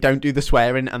 except they don't do the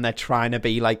swearing and they're trying to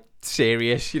be like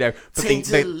serious, But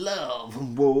tainted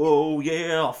love, whoa,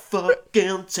 yeah,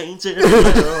 fucking tainted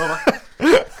love.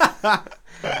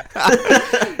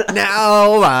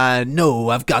 Now I know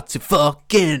I've got to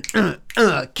fucking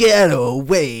get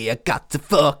away. I got to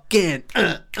fucking.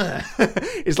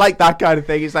 It's like that kind of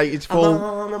thing. It's like it's full.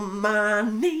 I'm on my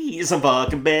knees, I'm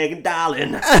fucking begging,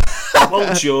 darling.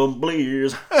 Won't you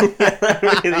please?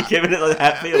 Really giving it like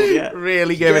Hatfield, yeah.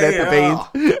 Really giving it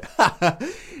the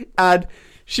beans. And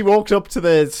she walks up to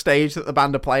the stage that the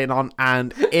band are playing on,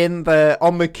 and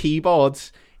on the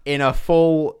keyboards, in a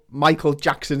full Michael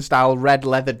Jackson style red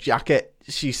leather jacket,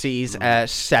 she sees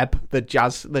Seb, the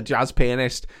jazz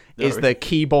pianist, is the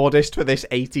keyboardist for this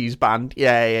 80s band.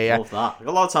 Yeah. Love that. I've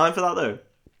got a lot of time for that though.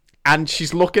 And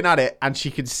she's looking at it, and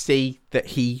she can see that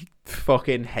he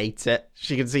fucking hates it.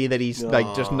 She can see that he's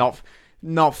like just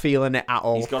not feeling it at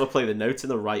all. He's got to play the notes in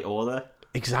the right order.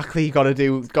 Exactly, you got to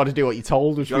do what you're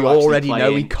told, which we already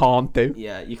know he can't do.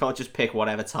 Yeah, you can't just pick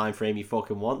whatever time frame you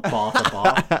fucking want, bar to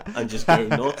bar, and just go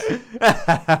nuts. You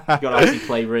got to actually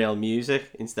play real music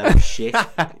instead of shit.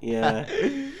 Yeah.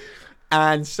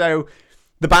 And so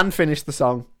the band finished the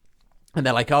song, and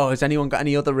they're like, "Oh, has anyone got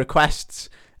any other requests?"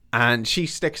 And she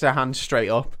sticks her hand straight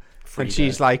up. And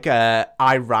she's like,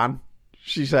 Iran.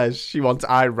 She says she wants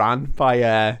Iran by...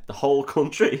 the whole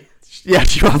country. Yeah,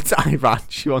 she wants Iran.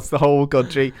 She wants the whole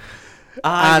country.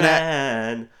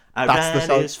 Iran that's the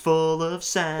song. is full of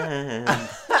sand.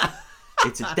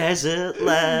 It's a desert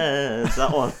land.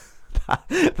 That one.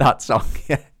 That song,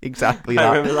 yeah, exactly that.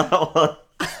 I remember that one.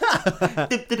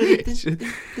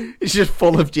 It's just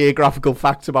full of geographical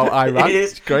facts about Iran. It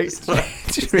is. It's great.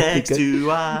 It's really next good.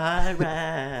 to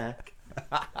Iraq.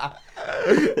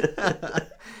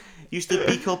 Used to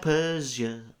be called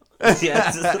Persia.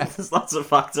 Yeah, there's lots of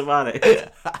facts about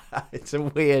it. It's a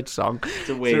weird song. It's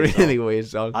a weird It's a really song. weird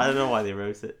song. I don't know why they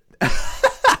wrote it.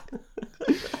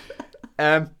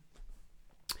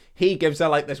 He gives her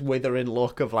like this withering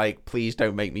look of like, please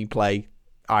don't make me play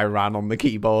Iran on the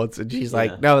keyboards, and she's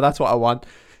like, no, that's what I want.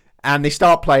 And they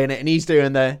start playing it, and he's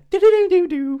doing the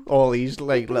do all these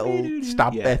like little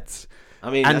stab bits. I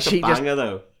mean, And that's she a banger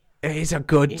though. It is a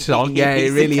good song, yeah, it He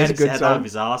really is a gets good head out of song.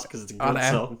 his ass because it's a good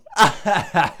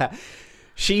song.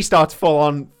 She starts full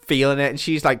on feeling it, and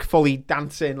she's like fully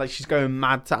dancing, like she's going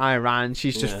mad to Iran.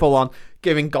 She's just full on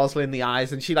giving Gosling the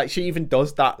eyes, and she even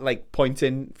does that, like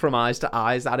pointing from eyes to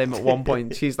eyes at him at one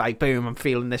point. She's like, boom, I'm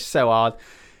feeling this so hard.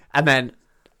 And then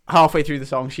halfway through the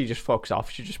song, she just fucks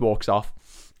off. She just walks off.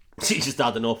 She's just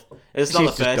had enough. It's not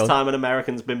She's the just first done. time an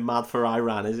American's been mad for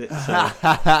Iran, is it? So,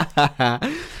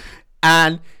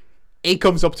 And he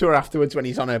comes up to her afterwards when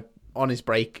he's on his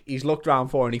break. He's looked around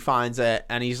for her and he finds her,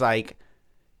 and he's like,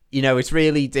 you know, it's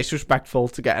really disrespectful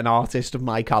to get an artist of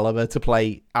my caliber to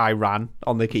play Iran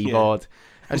on the keyboard.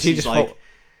 And she she's just like,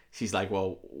 she's like,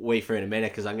 well, wait for it in a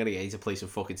minute because I'm gonna get you to play some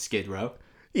fucking Skid Row.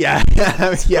 yeah,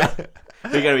 yeah.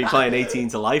 We're gonna be playing 18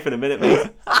 to Life in a minute, mate.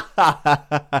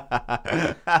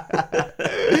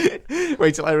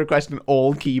 Wait till I request an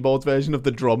all keyboard version of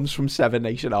the drums from Seven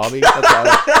Nation Army. That's how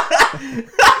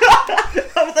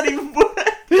How would that even work?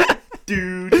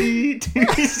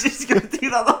 He's just gonna do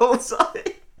that the whole time.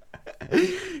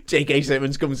 J.K.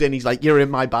 Simmons comes in. He's like, "You're in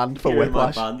my band for You're in my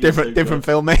Whiplash. band, you're so Different good."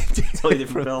 film, mate. Totally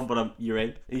different film, but you're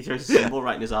in. And he throws a symbol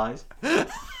right in his eyes.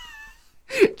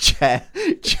 chair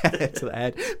to the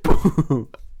head. Boom.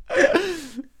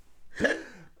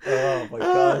 Oh my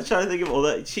god! I'm trying to think of all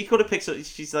that. She could have picked some.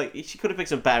 She's like, she could have picked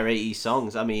some better 80s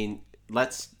songs. I mean,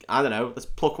 let's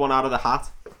pluck one out of the hat.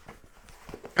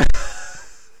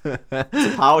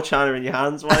 It's a power china in your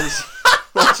hands. Why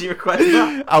did she request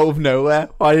that? Out of nowhere.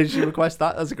 Why did she request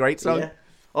that? That's a great song. Yeah.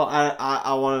 Well,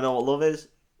 I want to know what love is.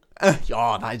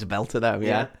 Oh, that is a belter though.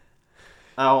 Yeah.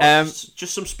 Oh,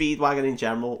 just some Speedwagon in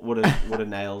general would have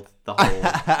nailed the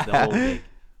whole gig.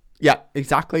 Yeah,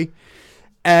 exactly.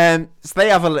 So they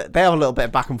have a little bit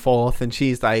of back and forth, and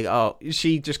she's like, "Oh,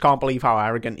 she just can't believe how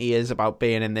arrogant he is about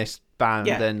being in this band,"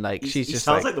 and like he just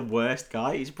sounds like the worst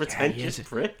guy. He's a pretentious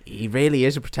prick. He really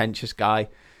is a pretentious guy.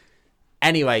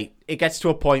 Anyway, it gets to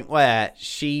a point where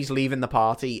she's leaving the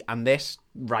party, and this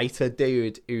writer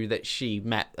dude that she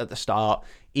met at the start,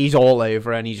 he's all over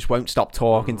her, and he just won't stop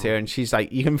talking to her, and she's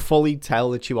like, you can fully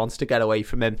tell that she wants to get away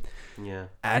from him. Yeah.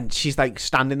 And she's like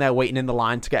standing there waiting in the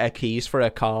line to get her keys for her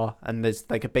car, and there's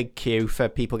like a big queue for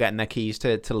people getting their keys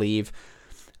to leave.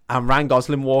 And Ryan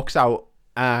Gosling walks out,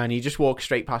 and he just walks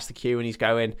straight past the queue, and he's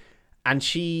going, and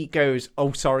she goes,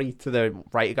 "Oh, sorry," to the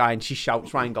writer guy, and she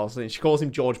shouts Ryan Gosling. She calls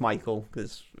him George Michael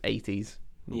because 80s.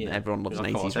 Yeah. Everyone loves an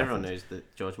 80s reference. Everyone knows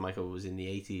that George Michael was in the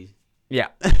 80s. Yeah.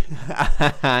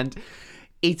 And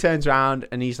he turns around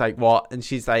and he's like, "What?" And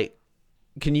she's like,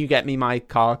 "Can you get me my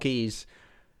car keys?"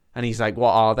 And he's like,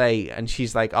 "What are they?" And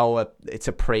she's like, "Oh, it's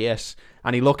a Prius."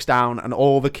 And he looks down, and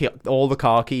all the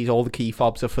car keys, all the key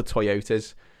fobs are for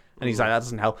Toyotas. And he's like, "That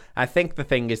doesn't help." I think the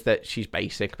thing is that she's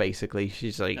basic, basically.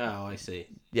 She's like, oh, I see.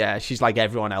 Yeah, she's like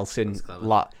everyone else in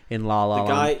La La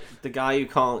Land. The guy who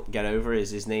can't get over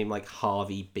is his name like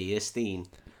Harvey Bierstein.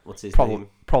 What's his name?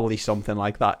 Probably something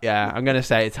like that. Yeah, I'm gonna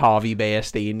say it's Harvey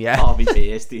Bierstein. Yeah, Harvey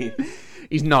Bierstein.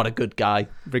 He's not a good guy,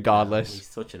 regardless.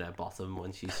 He's touching her bottom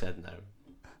when she said no.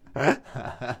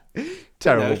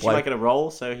 Terrible. She's making a roll,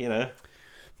 so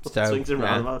swings and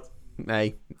roundabouts.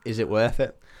 Hey, is it worth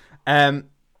it? And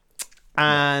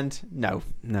no,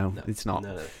 it's not.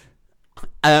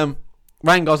 No.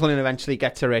 Ryan Gosling eventually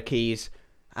gets her keys,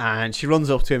 and she runs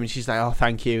up to him, and she's like, "Oh,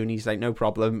 thank you," and he's like, "No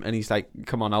problem," and he's like,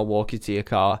 "Come on, I'll walk you to your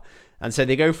car." And so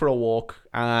they go for a walk,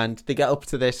 and they get up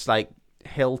to this like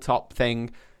hilltop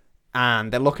thing,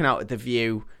 and they're looking out at the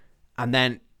view, and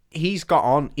then he's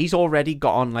already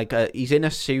got on like he's in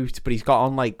a suit, but he's got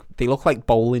on like, they look like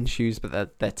bowling shoes,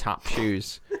 but they're tap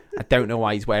shoes. I don't know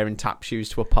why he's wearing tap shoes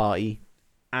to a party.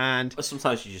 And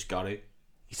sometimes you just got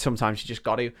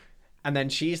to. And then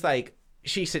she's like,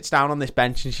 she sits down on this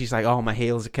bench and she's like, "Oh, my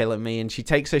heels are killing me." And she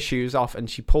takes her shoes off and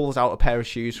she pulls out a pair of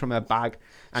shoes from her bag,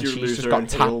 and she's just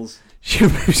got heels. She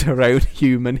removes her own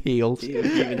human heels.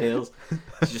 Human heels.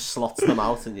 She just slots them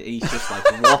out, and he's just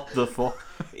like, "What the fuck?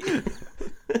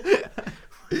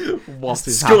 What it's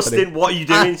is disgusting. happening? What are you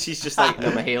doing?" She's just like,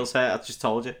 "No, my heels hurt. I just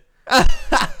told you."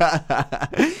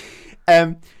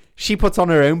 She puts on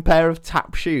her own pair of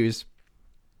tap shoes,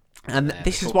 and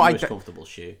this is what comfortable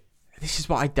shoe. This is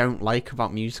what I don't like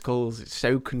about musicals. It's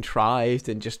so contrived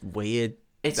and just weird.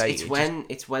 It's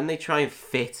when they try and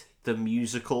fit the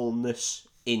musicalness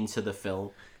into the film.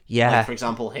 Yeah. Like, for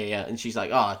example, here, and she's like,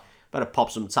 "Oh, better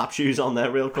pop some tap shoes on there,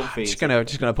 real comfy." Just gonna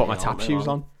put my tap shoes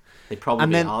on. They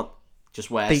probably aren't. Just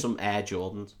wear some Air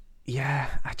Jordans. Yeah,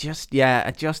 I just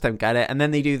don't get it. And then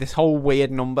they do this whole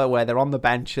weird number where they're on the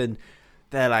bench and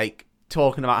they're like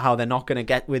talking about how they're not going to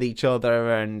get with each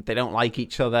other and they don't like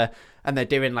each other, and they're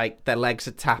doing like their legs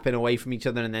are tapping away from each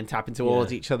other and then tapping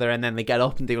towards each other, and then they get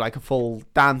up and do like a full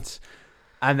dance,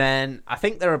 and then I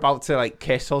think they're about to like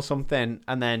kiss or something,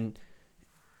 and then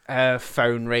her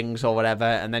phone rings or whatever,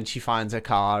 and then she finds her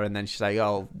car, and then she's like,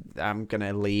 "Oh, I'm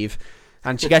gonna leave,"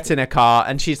 and she gets in her car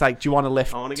and she's like, "Do you want to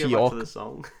lift I want to to go York?" back to the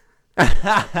song.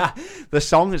 The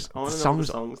song's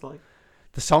like.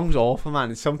 The song's awful, man.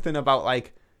 It's something about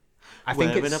like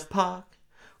We're in a park.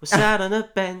 We're sat on a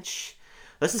bench.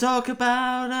 Let's talk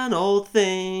about an old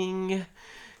thing.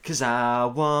 'Cause I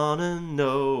wanna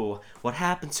know what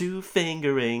happened to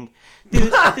fingering.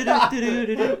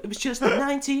 It was just a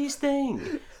 90s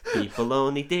thing. People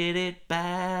only did it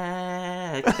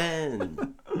back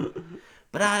then.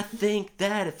 But I think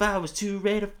that if I was to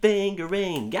rate a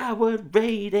fingering, I would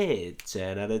rate it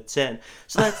 10 out of 10.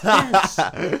 So let's dance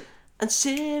and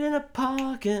sit in a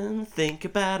park and think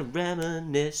about and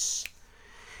reminisce.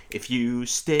 If you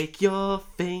stick your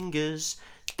fingers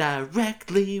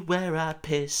directly where I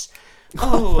piss.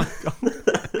 Oh,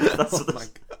 that's is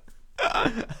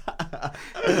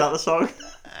that the song?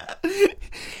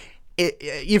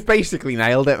 You've basically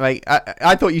nailed it, mate.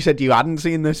 I thought you said you hadn't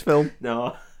seen this film.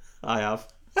 No, I have.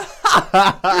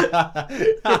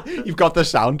 You've got the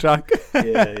soundtrack.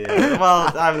 Yeah.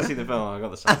 Well, I haven't seen the film. I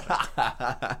got the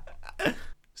soundtrack.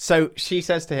 So she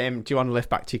says to him, "Do you want to lift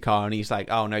back to your car?" And he's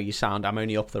like, "Oh no, you sound. I'm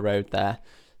only up the road there."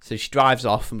 So she drives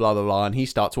off and blah blah blah, and he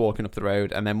starts walking up the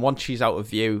road. And then once she's out of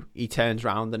view, he turns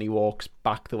around and he walks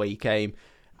back the way he came,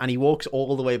 and he walks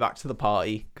all the way back to the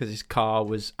party because his car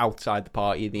was outside the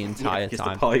party the entire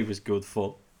time. The party was good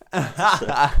fun.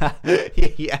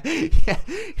 yeah.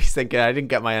 He's thinking, "I didn't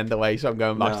get my end away, so I'm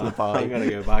going back to the party." I'm gonna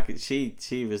go back. She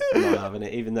was not having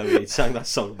it, even though he sang that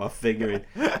song about fingering.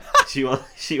 She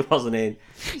wasn't in,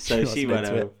 so she went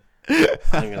home.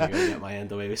 I'm gonna go get my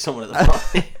end away with someone at the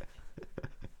party.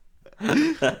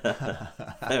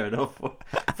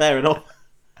 Fair enough.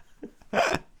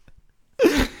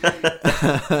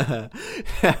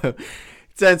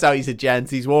 Turns out he's a gent.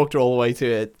 He's walked all the way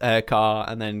to a car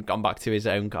and then gone back to his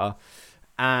own car.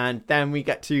 And then we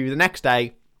get to the next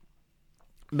day.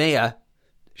 Mia,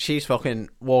 she's fucking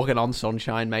walking on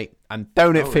sunshine, mate. And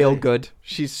don't it feel good?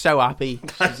 She's so happy.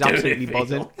 She's absolutely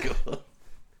buzzing.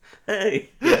 Hey,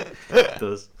 yeah, it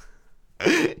does.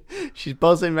 She's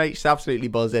buzzing, mate. She's absolutely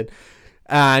buzzing.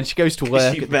 And she goes to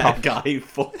work. She met a guy who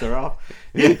fucked her off.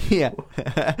 Yeah.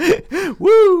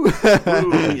 Woo! We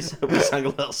sang a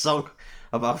little song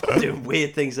about doing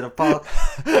weird things in a park.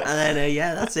 And then,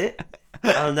 that's it.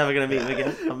 I'm never going to meet him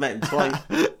again. I've met him twice.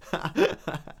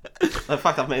 In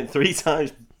fact, I've met him 3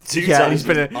 times. 2 times. He's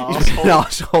been an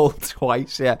arsehole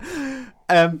twice, yeah.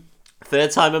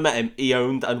 Third time I met him, he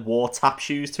owned and wore tap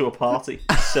shoes to a party.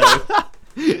 So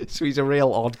he's a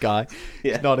real odd guy.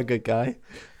 Yeah. He's not a good guy.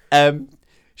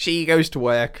 She goes to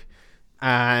work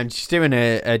and she's doing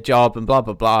a job and blah,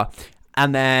 blah, blah.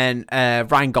 And then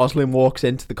Ryan Gosling walks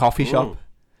into the coffee shop.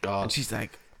 God. And she's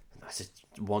like... That's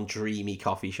one dreamy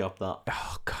coffee shop, that.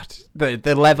 Oh, God.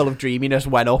 The level of dreaminess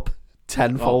went up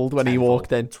tenfold when he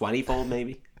walked in. 20-fold,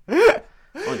 maybe. What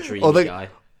a dreamy guy.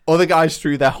 Other guys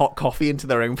threw their hot coffee into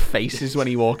their own faces when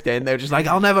he walked in. They were just like,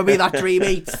 "I'll never be that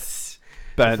dreamy."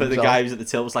 But the guy who's at the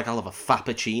till was like, "I'll have a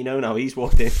Fappuccino." Now he's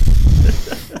walked in.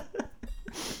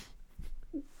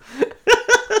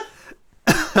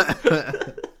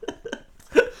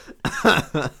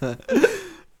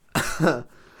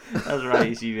 That's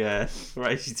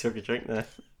right. She took a drink there.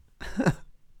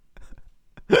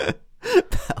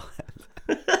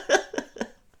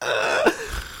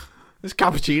 This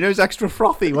cappuccino's extra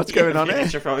frothy. What's going on here?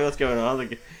 Extra frothy. What's going on?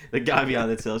 The guy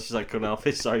behind the till, she's like, "Couldn't help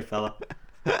it. Sorry, fella.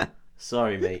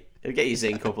 Sorry, mate. It'll get you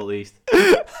zinc up at least."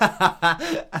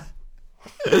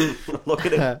 Look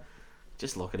at him.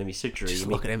 Just look at him. He's so dreamy. Just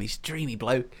look at him. He's a dreamy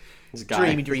bloke. This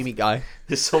guy, Dreamy guy.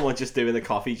 There's someone just doing the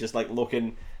coffee, just like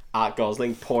looking at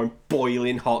Gosling, pouring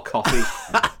boiling hot coffee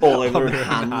all over his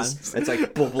hands. It's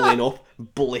like bubbling up,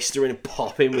 blistering and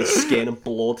popping with skin and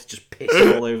blood, just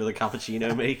pissing all over the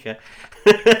cappuccino maker.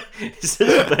 He's just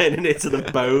burning it to the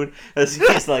bone as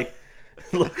he's like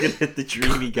looking at the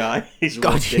dreamy guy. He's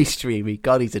he's dreamy.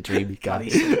 God, he's a dreamy guy.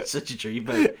 God, he's such a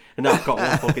dreamer. And I've got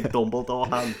one fucking Dumbledore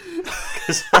hand.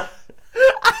 Because I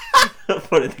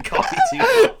put in the coffee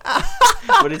too.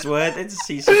 But it's worth it to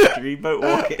see such a dreamboat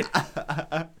walking.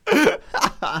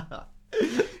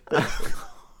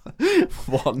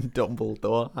 One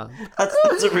Dumbledore hand.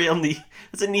 That's a real niche.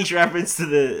 That's a niche reference to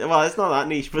the. Well, it's not that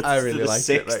niche, but I it's really to the liked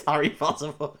sixth it, Harry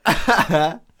Potter book.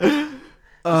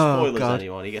 Oh, Spoilers, God.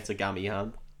 anyone? He gets a gammy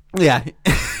hand. Yeah,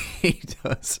 he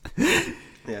does.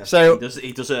 Yeah. So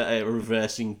he does a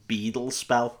reversing Beedle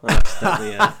spell. And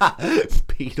accidentally,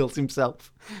 Beatles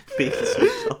himself. Beedles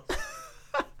himself.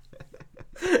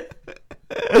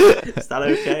 Is that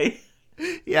okay?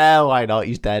 Yeah, why not?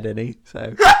 He's dead, isn't he?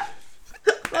 So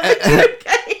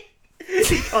Okay.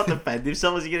 He can't defend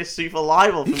himself. Is he going to sue for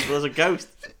libel as a ghost?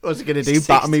 what's he gonna do?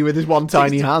 Batter me with his one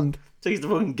tiny hand? So he's the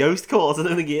fucking ghost court. I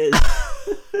don't think he is.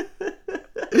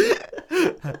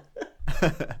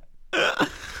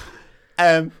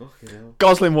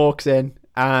 Gosling walks in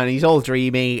and he's all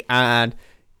dreamy and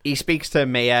he speaks to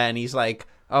Mia and he's like,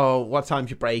 "Oh, what time's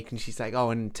your break?" And she's like, "Oh,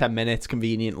 in 10 minutes,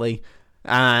 conveniently."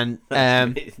 And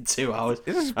in 2 hours.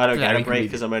 I don't get a break convenient.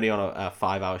 because I'm only on a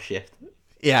 5-hour shift.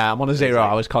 yeah, I'm on a 0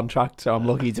 hours contract, so I'm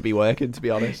lucky to be working, to be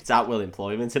honest. It's at will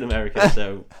employment in America,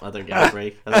 so I don't get a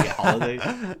break. I don't get holidays.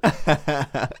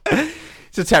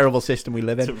 It's a terrible system we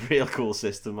live It's in. a real cool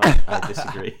system. I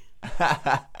disagree.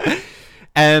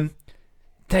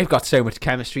 They've got so much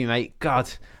chemistry, mate. God,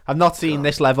 I've not seen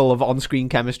this level of on-screen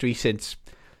chemistry since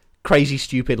Crazy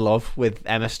Stupid Love with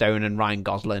Emma Stone and Ryan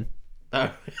Gosling.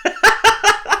 Oh.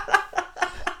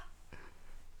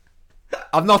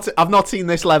 I've not seen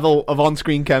this level of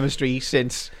on-screen chemistry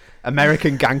since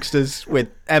American Gangsters with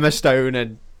Emma Stone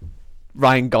and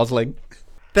Ryan Gosling.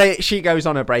 She goes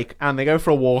on a break and they go for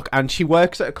a walk, and she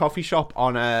works at a coffee shop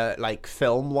on a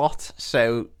film lot.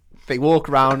 So they walk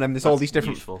around and there's all these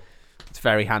different. Useful. It's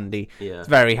very handy. Yeah. It's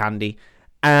very handy.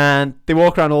 And they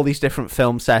walk around all these different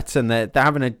film sets and they're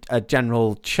having a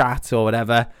general chat or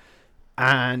whatever.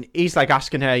 And he's like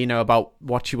asking her, about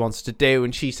what she wants to do.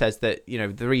 And she says that,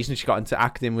 the reason she got into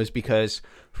acting was because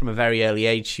from a very early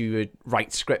age, she would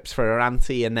write scripts for her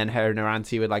auntie, and then her and her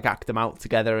auntie would act them out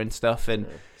together and stuff. And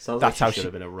Sounds that's like how she should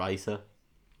have been a writer.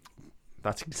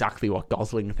 That's exactly what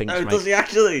Gosling thinks, Oh, mate. does he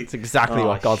actually? It's exactly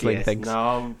what Gosling shit. thinks. No,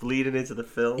 I'm bleeding into the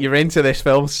film. You're into this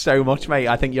film so much, mate.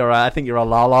 I think you're a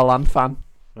La La Land fan.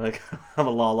 Like, I'm a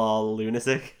la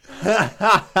lunatic.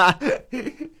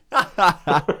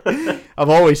 I've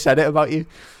always said it about you.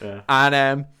 Yeah.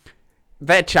 And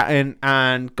they're chatting,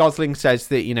 and Gosling says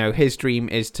that his dream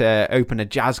is to open a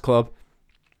jazz club.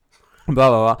 Blah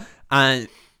blah blah. And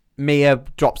Mia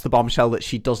drops the bombshell that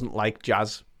she doesn't like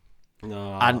jazz.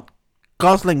 No. And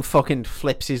Gosling fucking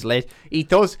flips his lid. He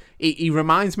does. He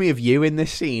reminds me of you in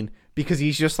this scene because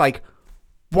he's just like,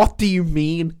 "What do you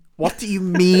mean? What do you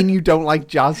mean you don't like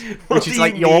jazz?" What do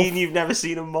you mean you've never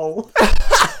seen a mole?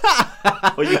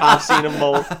 Or you have seen a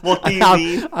mole? What do you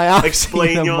mean? I have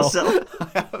Explain seen a mole. yourself.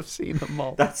 I have seen a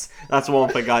mole. That's one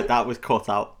thing that was cut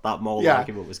out. That mole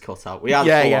argument was cut out. We had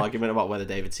a full argument about whether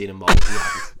David's seen a mole.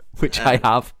 Which I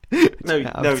have. No,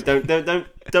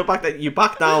 don't back that. You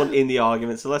back down in the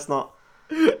argument. So let's not.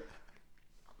 You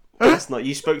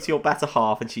spoke to your better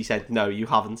half, and she said no, you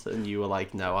haven't, and you were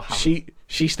like, no, I haven't.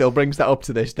 She still brings that up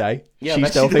to this day. Yeah, she but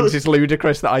still she thinks does. it's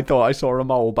ludicrous that I thought I saw a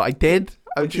mole, but I did.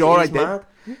 I'm sure I did. Mad.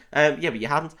 Yeah, but you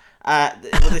hadn't. Well,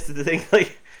 this is the thing.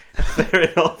 Like, fair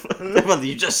enough. Well,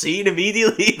 you've just seen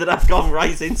immediately that I've gone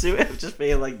right into it. I'm just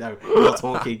being like, no, you're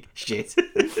talking shit.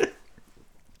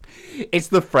 It's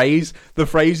the phrase. The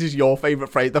phrase is your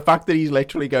favourite phrase. The fact that he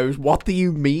literally goes, "What do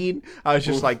you mean?" I was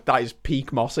just like, that is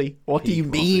peak Mossy. What do you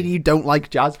mean you don't like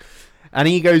jazz? And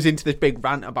he goes into this big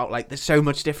rant about there's so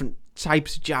much different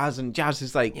types of jazz, and jazz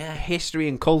is history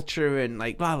and culture and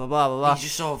blah blah blah blah blah. You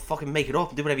just sort of fucking make it up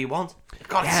and do whatever you want.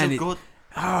 God, Yeah, it's so good.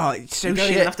 Oh, it's so You don't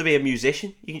shit. even have to be a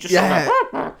musician. You can just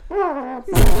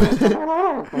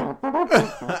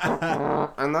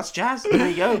and that's jazz. There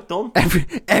you go, done.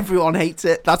 Everyone hates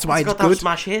it. That's why it's got that good.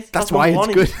 smash hit. That's why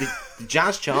number it's one good. in the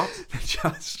jazz chart.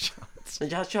 Jazz charts. The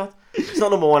jazz chart. It's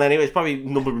not number one anyway. It's probably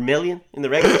number million in the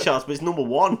regular charts, but it's number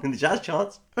one in the jazz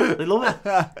charts. They love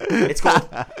it. It's called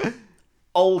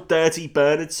Old Dirty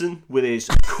Bernardson with his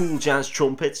cool jazz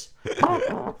trumpets.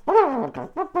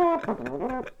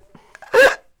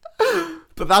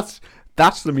 But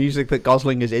that's the music that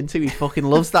Gosling is into. He fucking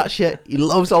loves that shit. He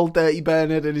loves old Dirty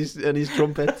Bernard and his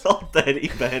trumpets. Old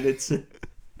Dirty Bernard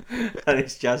and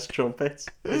his jazz trumpets.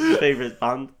 It's his favourite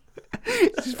band.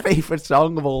 It's his favourite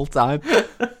song of all time.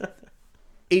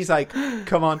 He's like,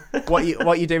 come on, what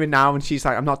you doing now? And she's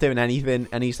like, I'm not doing anything.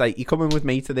 And he's like, you coming with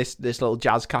me to this little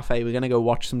jazz cafe? We're gonna go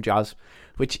watch some jazz.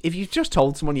 Which, if you just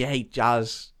told someone you hate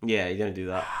jazz, yeah, you don't do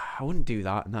that. I wouldn't do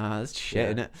that. Nah, that's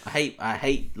shit, innit? I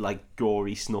hate like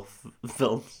gory snuff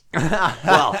films.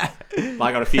 Well,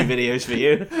 I got a few videos for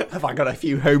you. Have I got a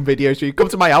few home videos for you? Come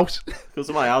to my house. Come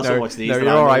to my house and watch these. No, you're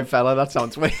all right, fella. That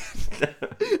sounds weird.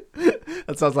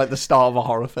 That sounds like the start of a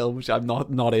horror film, which I'm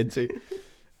not into.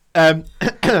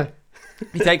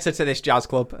 He takes her to this jazz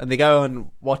club, and they go and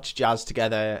watch jazz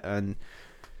together, and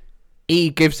he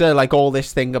gives her like all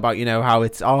this thing about, you know, how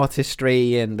it's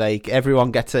artistry and like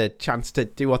everyone gets a chance to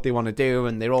do what they want to do,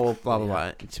 and they're all blah blah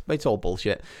blah. It's all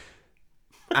bullshit.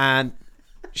 And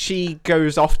she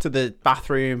goes off to the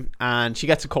bathroom, and she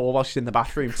gets a call while she's in the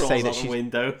bathroom to say that she's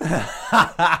window.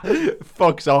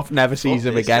 Fucks off, never sees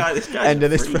him again. This End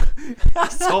of this. He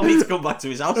told me to come back to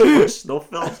his house and watch snuff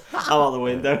films. I'm out the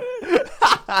window.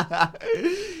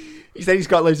 He said he's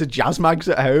got loads of jazz mags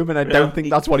at home, and I don't think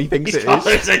that's what he thinks it is.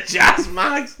 Loads of jazz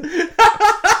mags.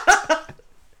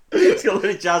 He's got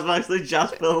loads of jazz mags, loads of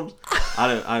jazz films.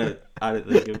 I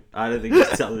don't think he's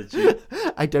telling the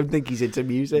truth. I don't think he's into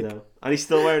music. No. And he's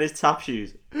still wearing his tap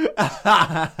shoes.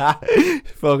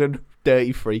 Fucking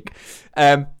dirty freak.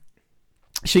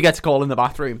 She gets a call in the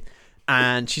bathroom,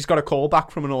 and she's got a call back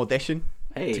from an audition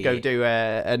to go do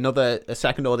a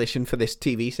second audition for this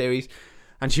TV series.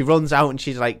 And she runs out and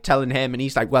she's like telling him, and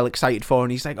he's like well excited for her,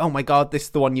 and he's like, oh my god, this is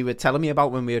the one you were telling me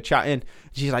about when we were chatting. And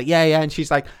she's like, yeah. And she's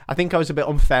like, I think I was a bit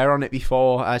unfair on it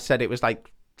before. I said it was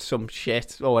like some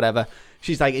shit or whatever.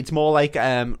 She's like, it's more like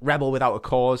Rebel Without a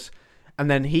Cause. And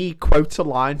then he quotes a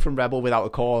line from Rebel Without a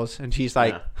Cause, and she's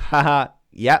like, haha,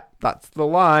 yep, that's the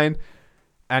line.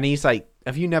 And he's like,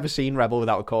 have you never seen Rebel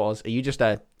Without a Cause? Are you just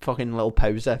a fucking little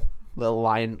poser, little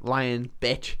lying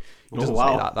bitch? He doesn't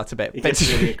say that. That's a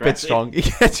bit strong. He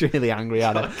gets really angry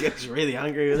at it. He gets really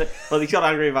angry with it. Well, he got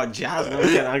angry about jazz. Now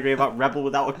he's getting angry about Rebel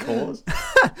Without a Cause.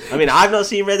 I mean, I've not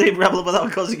seen Rebel Without a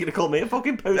Cause. You're going to call me a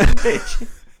fucking posing bitch?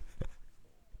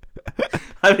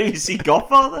 I haven't even seen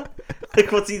Godfather.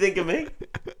 Like, what's he think of me?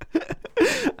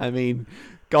 I mean,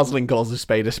 Gosling calls a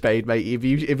spade, mate.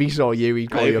 If he saw you,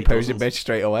 he'd call you a posing bitch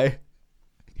straight away.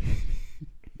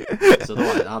 So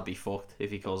otherwise, I'd be fucked if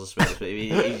he calls a spade. He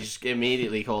just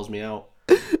immediately calls me out.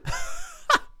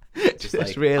 Just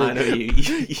like, really... I know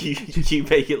you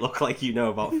make it look like you know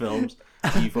about films.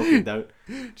 You fucking don't.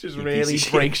 Just really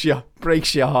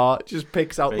breaks your heart. Just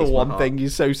picks out the one thing you're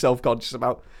so self-conscious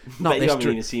about. Not this. You haven't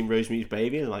even seen Rosemary's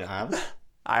Baby, and like, I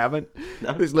haven't.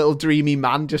 No. This little dreamy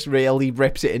man just really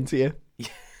rips it into you.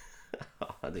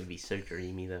 Oh, they'd be so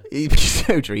dreamy though. He'd be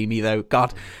so dreamy though.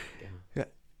 God.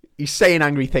 He's saying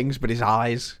angry things, but his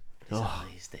eyes...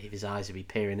 Dave, his eyes would be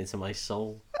peering into my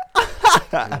soul.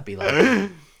 And I'd be like, I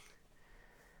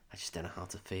just don't know how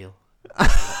to feel.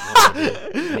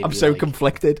 I'm so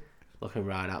conflicted. Looking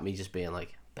right at me, just being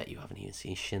like, bet you haven't even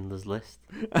seen Schindler's List.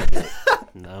 Like,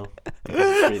 no.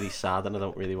 Because it's really sad and I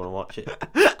don't really want to watch it.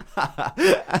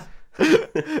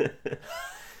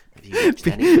 Have you watched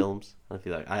any films? I'd be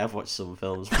like, I have watched some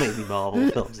films, mainly Marvel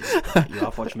films. You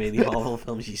have watched mainly Marvel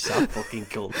films, you sad fucking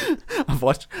cunt. I've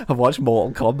watched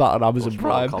Mortal Kombat on Amazon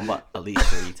Prime. Mortal Kombat at least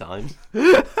 3 times.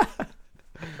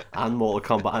 And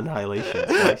Mortal Kombat Annihilation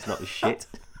twice, not the shit.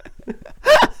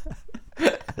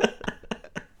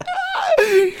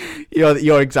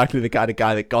 You're exactly the kind of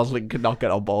guy that Gosling could not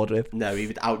get on board with. No, he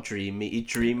would outdream me. He'd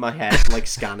dream my head like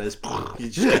scanners. You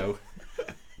just go.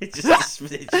 It just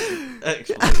explodes.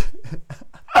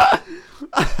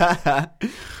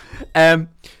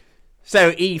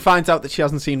 So he finds out that she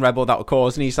hasn't seen Rebel Without a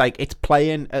Cause, and he's like, it's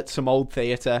playing at some old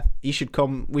theatre. You should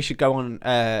come. We should go on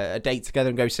a date together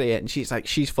and go see it. And she's like,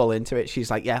 she's full into it. She's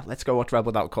like, yeah, let's go watch Rebel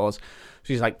Without a Cause.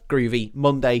 She's like, groovy.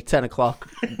 Monday, 10 o'clock.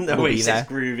 No, he says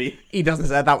groovy. He doesn't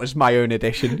say that. Was my own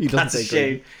addition. He doesn't say groovy.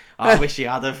 Shame. I wish he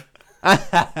had have.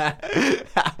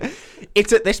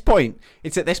 It's at this point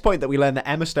that we learn that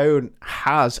Emma Stone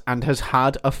has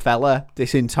had a fella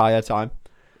this entire time.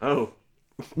 Oh.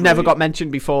 Never got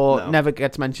mentioned before, no. Never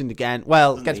gets mentioned again.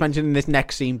 Well, gets mentioned in this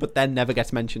next scene, but then never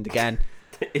gets mentioned again.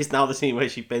 It's now the scene where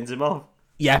she bins him off.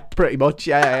 Yeah, pretty much.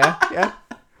 Yeah.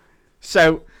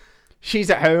 So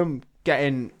she's at home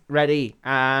getting ready,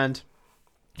 and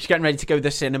she's getting ready to go to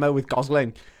the cinema with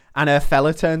Gosling, and her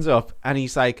fella turns up, and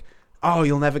he's like, oh,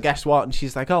 you'll never guess what. And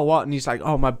she's like, oh, what? And he's like,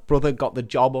 oh, my brother got the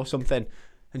job or something.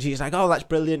 And she's like, oh, that's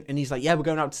brilliant. And he's like, yeah, we're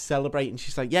going out to celebrate. And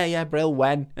she's like, yeah, Brill,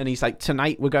 when? And he's like,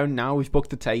 tonight, we're going now. We've booked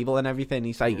the table and everything.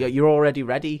 He's like, you're already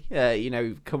ready.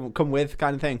 Come with,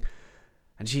 kind of thing.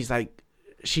 And she's like,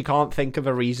 she can't think of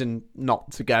a reason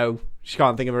not to go. She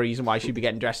can't think of a reason why she'd be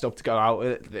getting dressed up to go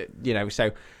out,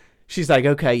 So she's like,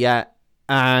 okay, yeah.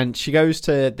 And she goes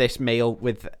to this meal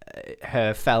with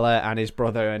her fella and his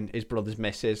brother and his brother's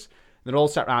missus. They're all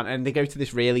sat around and they go to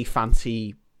this really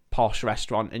fancy posh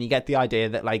restaurant, and you get the idea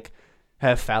that like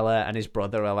her fella and his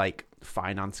brother are like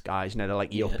finance guys, they're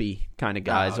like yuppie kind of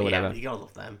guys or whatever. Yeah, you gotta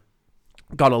love them.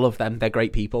 Gotta love them. They're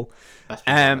great people.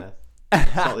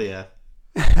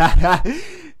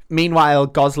 Meanwhile,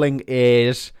 Gosling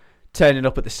is turning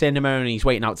up at the cinema and he's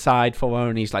waiting outside for her,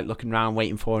 and he's like looking around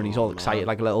waiting for her, and he's all excited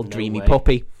like a little dreamy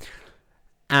puppy.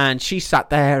 And she's sat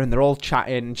there and they're all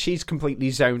chatting, and she's completely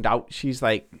zoned out. She's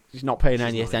like, she's not paying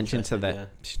any attention to the...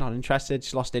 She's not interested.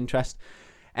 She's lost interest.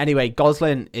 Anyway,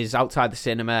 Gosling is outside the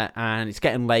cinema and it's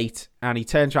getting late, and he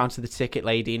turns around to the ticket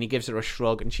lady and he gives her a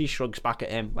shrug, and she shrugs back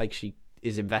at him like she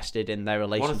is invested in their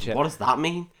relationship. What does that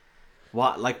mean?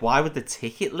 What? Like, why would the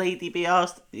ticket lady be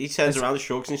asked? He turns around and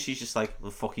shrugs, and she's just like,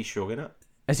 the fuck he's shrugging at?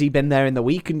 Has he been there in the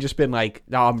week and just been like,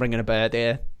 no, I'm bringing a bird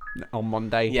here on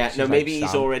Monday? Yeah, she's no, like, maybe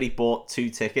he's already bought 2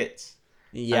 tickets.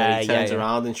 Yeah, and he turns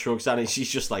around and shrugs at it, and she's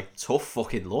just like, tough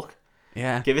fucking luck.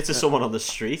 Yeah. Give it to someone on the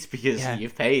street because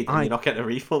you've paid and you're not getting a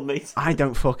refund, mate. I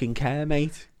don't fucking care,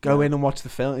 mate. Go in and watch the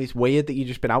film. It's weird that you've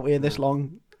just been out here this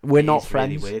long. We're not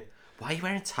friends. Really weird. Why are you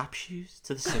wearing tap shoes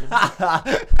to the cinema?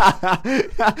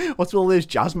 What's all those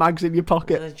jazz mags in your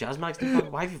pocket? There's jazz mags in your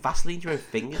pocket. Why have you Vaseline your own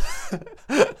fingers?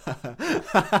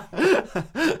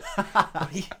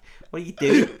 What are you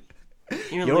doing?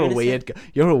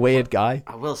 You're a weird guy.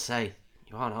 I will say,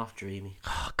 you aren't half dreamy.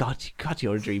 Oh, God,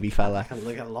 you're a dreamy fella. I can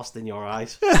look at lost in your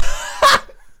eyes.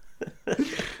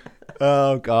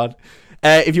 Oh, God.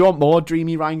 If you want more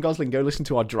dreamy Ryan Gosling, go listen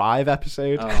to our Drive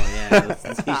episode. Oh, yeah.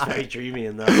 He's very dreamy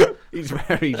in that. He's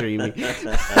very dreamy.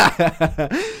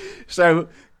 So,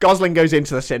 Gosling goes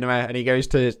into the cinema and he goes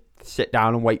to sit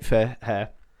down and wait for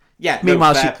her. Yeah,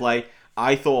 meanwhile, fair play.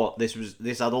 I thought this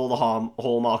had all the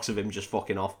hallmarks of him just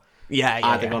fucking off. I'd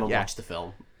have gone and watched the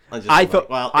film. I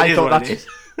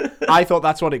thought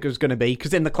that's what it was going to be,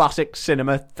 because in the classic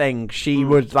cinema thing, she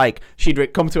would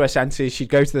she'd come to her senses, she'd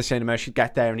go to the cinema, she'd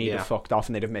get there and he'd have fucked off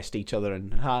and they'd have missed each other,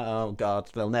 and oh God,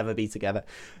 they'll never be together.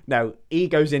 No, he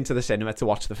goes into the cinema to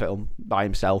watch the film by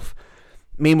himself.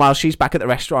 Meanwhile, she's back at the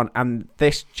restaurant and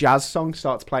this jazz song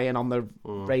starts playing on the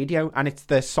radio, and it's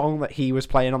the song that he was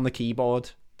playing on the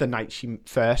keyboard the night she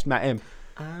first met him.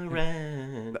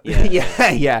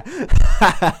 Yeah.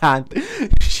 And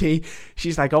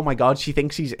she's like, oh my God, she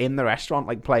thinks he's in the restaurant,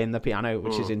 like playing the piano,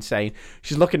 which is insane.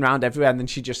 She's looking around everywhere, and then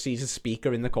she just sees a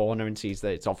speaker in the corner and sees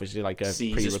that it's obviously like a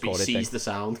pre-recorded thing. Sees the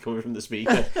sound coming from the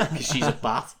speaker because she's a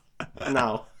bat.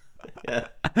 No. Yeah.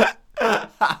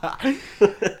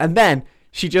 And then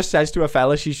she just says to her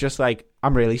fella, she's just like,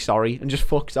 I'm really sorry, and just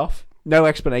fucks off. No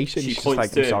explanation. She's just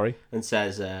like, I'm sorry. And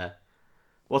says,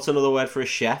 what's another word for a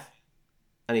chef?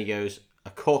 And he goes, a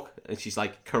cook. And she's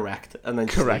like, correct. And then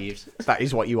she leaves. That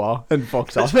is what you are. And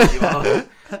fucks off. What you are.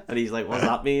 And he's like, what does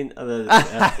that mean? And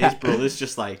then his brother's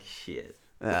just like, shit.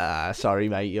 Sorry,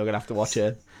 mate. You're going to have to watch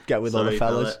it. Get with other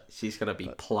fellas. Fella. She's going to be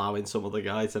ploughing some other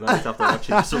guy tonight after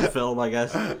watching some film, I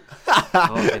guess.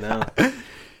 Oh, you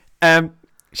know.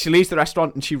 She leaves the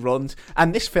restaurant and she runs.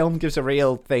 And this film gives a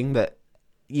real thing that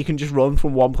you can just run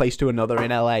from one place to another in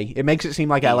LA. It makes it seem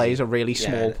like LA is a really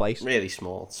small place. Really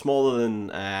small. Smaller than,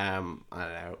 I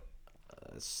don't know,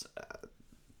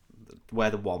 where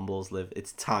the Wombles live.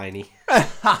 It's tiny.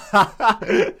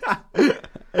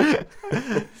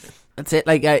 That's it.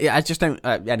 Like, I just don't...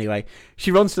 anyway,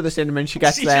 she runs to the cinema and she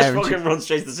gets there. She just fucking runs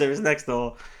straight to the cinema. It's next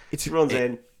door. She runs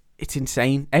in. It's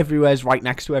insane. Everywhere's right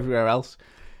next to everywhere else.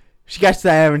 She gets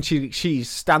there and she's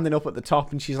standing up at the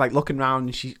top and she's like looking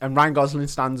around, and Ryan Gosling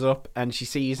stands up and she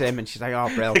sees him and she's like,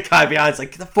 oh, Brill. The guy behind's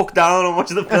like, get the fuck down and watch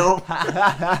the film.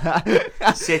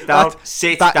 Sit down.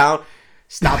 Sit down.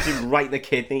 Stabs him right in the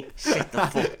kidney. Sit the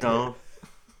fuck down.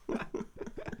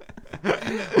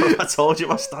 I told you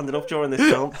I was standing up during this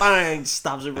film. Bang!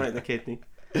 Stabs him right in the kidney.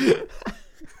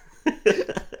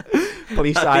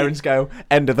 Police sirens go.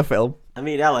 End of the film. I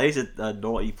mean, LA's a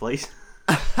naughty place.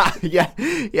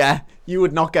 yeah, you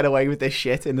would not get away with this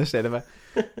shit in the cinema.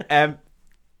 And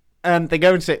they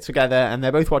go and sit together and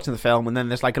they're both watching the film, and then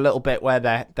there's like a little bit where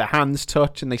their hands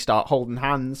touch and they start holding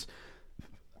hands,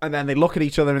 and then they look at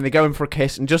each other and they go in for a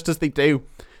kiss, and just as they do,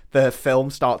 the film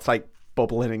starts like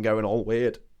bubbling and going all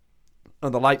weird,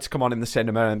 and the lights come on in the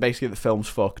cinema and basically the film's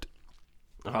fucked.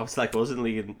 I was like, us in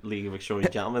League of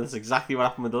Extraordinary Gentlemen. That's exactly what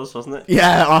happened with us, wasn't it?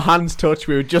 Yeah, our hands touched.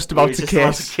 We were just about to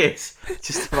kiss.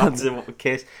 Just about to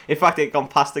kiss. In fact, it gone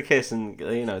past the kiss, and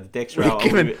the dicks were We're out.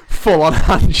 giving full-on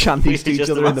hand shandies to we each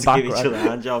just other in the about to give each background. other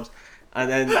hand jobs. And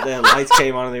then the lights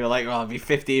came on, and they were like, "Oh, it'll be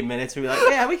 15 minutes." And we were like,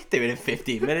 "Yeah, we can do it in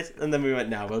 15 minutes." And then we went,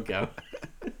 "No, we'll go."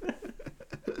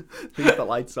 Leave the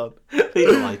lights on. Leave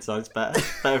the lights on. It's better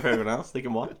for everyone else. They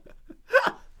can watch.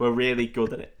 We're really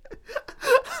good at it.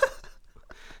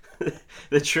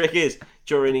 The trick is,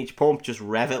 during each pump, just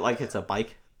rev it like it's a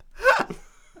bike.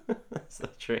 That's the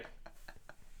trick.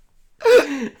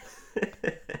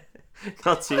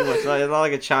 Not too much. Not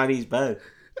like a Chinese bed.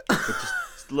 But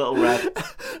just a little rev.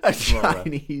 A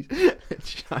Chinese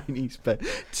bed.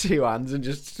 2 hands and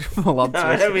just full on No,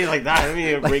 I don't mean like that. I mean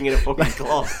you're bringing a fucking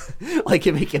cloth. Like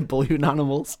you're making balloon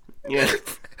animals. Yeah.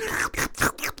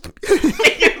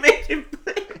 You're making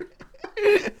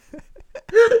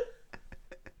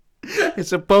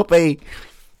It's a puppy.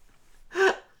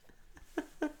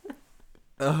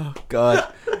 Oh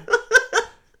God.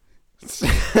 So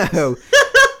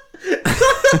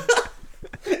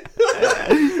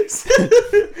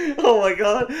oh my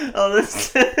god. Oh,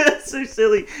 that's so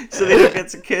silly. So they don't get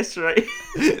to kiss, right?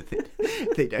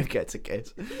 they don't get to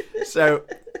kiss. So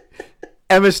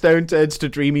Emma Stone turns to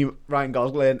dreamy Ryan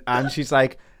Gosling and she's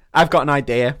like, I've got an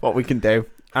idea what we can do.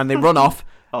 And they run off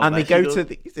and they go to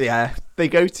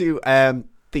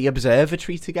the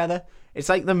observatory together. It's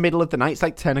like the middle of the night. It's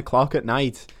like 10 o'clock at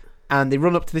night. And they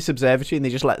run up to this observatory and they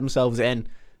just let themselves in.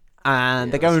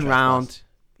 And they're going round.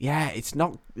 Yeah, it's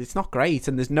not great.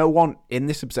 And there's no one in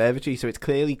this observatory, so it's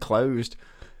clearly closed.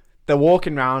 They're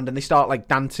walking around and they start like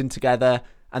dancing together.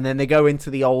 And then they go into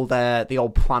the old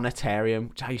planetarium,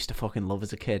 which I used to fucking love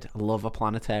as a kid. I love a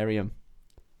planetarium.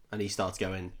 And he starts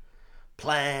going,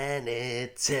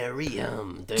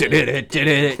 planetarium. Leave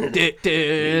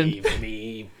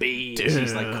me be.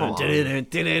 She's like, come on. Cut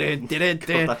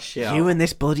that shit out. You and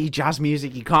this bloody jazz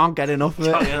music, you can't get enough of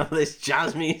it. You know, this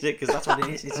jazz music, because that's what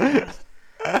it is. It's jazz.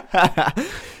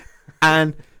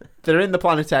 And they're in the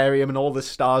planetarium and all the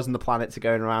stars and the planets are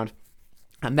going around.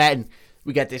 And then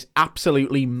we get this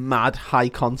absolutely mad high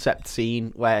concept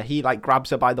scene where he like grabs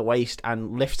her by the waist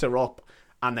and lifts her up.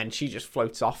 And then she just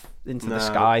floats off into the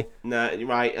sky. No,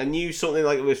 right. I knew something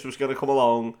like this was going to come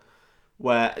along.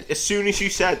 Where as soon as you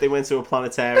said they went to a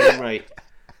planetarium, right,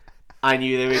 I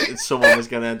knew someone was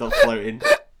going to end up floating,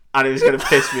 and it was going to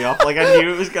piss me off. Like I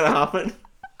knew it was going to happen.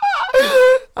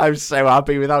 I'm so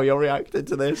happy with how you're reacting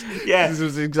to this. Yeah, this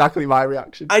was exactly my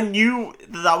reaction. I knew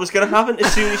that was going to happen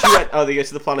as soon as you went. Oh, they go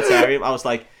to the planetarium. I was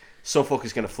like, some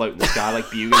fucker's going to float in the sky like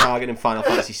Bugenhagen in Final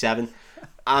Fantasy VII.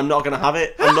 I'm not going to have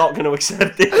it. I'm not going to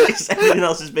accept it because everything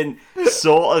else has been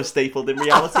sort of stapled in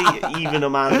reality. Even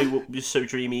a man who was so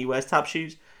dreamy wears tap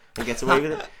shoes and gets away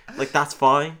with it. Like, that's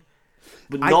fine.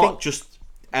 But not just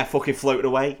fucking floating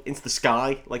away into the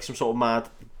sky like some sort of mad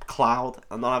cloud.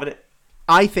 I'm not having it.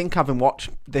 I think having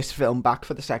watched this film back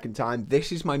for the second time,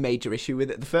 this is my major issue with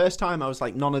it. The first time I was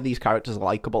like, none of these characters are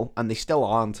likable, and they still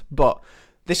aren't. But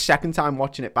this second time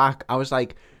watching it back, I was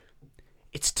like,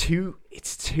 it's too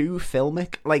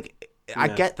filmic. Like, I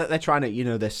get that they're trying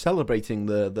to, they're celebrating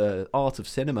the art of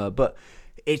cinema, but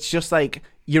it's just like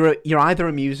you're either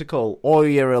a musical or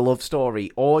you're a love story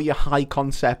or you're high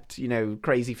concept,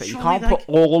 crazy thing. You can't put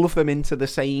all of them into the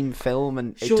same film,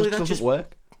 and it just doesn't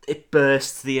work. It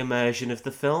bursts the immersion of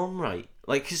the film, right?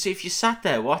 Like, because if you sat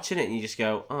there watching it and you just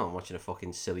go, "Oh, I'm watching a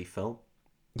fucking silly film."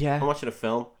 Yeah, I'm watching a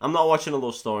film. I'm not watching a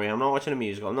love story. I'm not watching a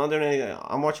musical. I'm not doing anything.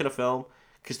 I'm watching a film.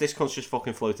 Because this cunt's just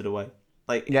fucking floated away.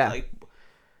 Like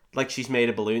she's made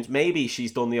of balloons. Maybe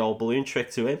she's done the old balloon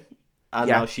trick to him. And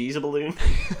now she's a balloon.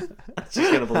 She's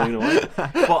going to balloon away.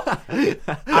 But,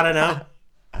 I don't know.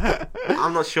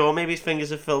 I'm not sure. Maybe his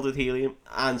fingers are filled with helium.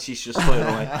 And she's just floating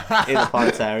away in the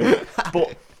planetarium.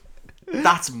 But,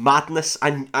 that's madness.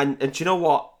 And do you know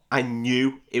what? I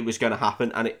knew it was going to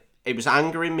happen. And it was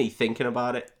angering me thinking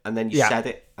about it. And then you said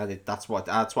it. And that's why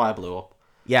I blew up.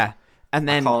 Yeah. And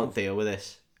then I can't deal with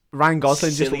this. Ryan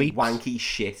Gosling silly, just leaps. wanky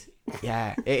shit.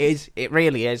 Yeah, it is. It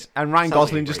really is. And Ryan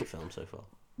Gosling like a great film so far.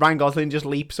 Ryan Gosling just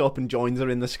leaps up and joins her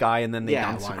in the sky, and then they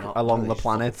dance along the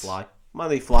planets. Why don't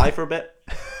they fly for a bit?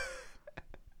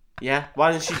 Yeah.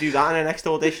 Why didn't she do that in her next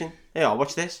audition? Hey,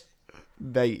 watch this.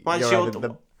 Why you're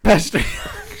the best.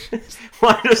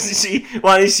 Why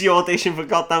doesn't she audition for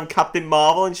goddamn Captain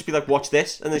Marvel and just be like, watch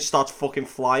this, and then she starts fucking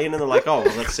flying, and they're like, oh,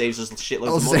 well, that saves us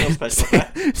shitloads of money on special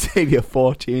effects. Save you a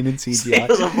fortune in CGI. Save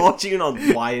us a fortune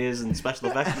on wires and special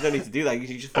effects. You don't need to do that.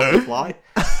 You just fucking fly.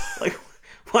 Like,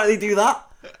 why do they do that?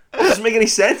 It doesn't make any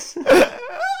sense.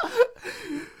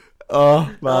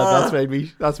 Oh man,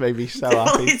 that's made me so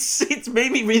happy. It's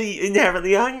made me really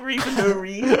inherently angry for no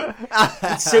reason.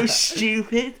 It's so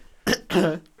stupid.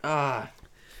 I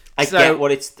get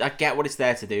what it's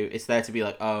there to do. It's there to be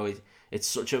like, oh, it's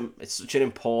such an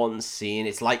important scene.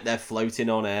 It's like they're floating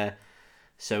on air,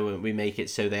 so we make it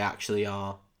so they actually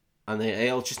are, and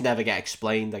it'll just never get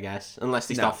explained, I guess, unless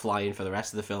they start flying for the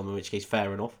rest of the film, in which case,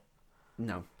 fair enough.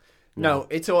 No,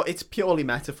 it's purely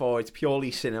metaphor. It's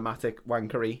purely cinematic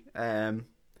wankery, and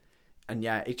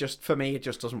yeah, for me, it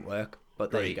just doesn't work.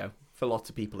 But there you go. For lots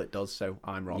of people, it does. So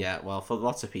I'm wrong. Yeah, well, for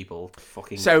lots of people,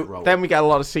 fucking. So then we get a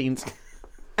lot of scenes.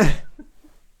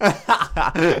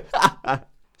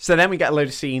 So then we get a load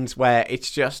of scenes where it's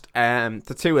just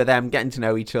the two of them getting to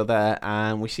know each other,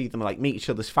 and we see them like meet each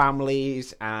other's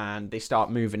families, and they start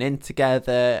moving in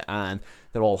together, and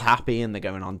they're all happy, and they're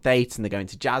going on dates, and they're going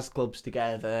to jazz clubs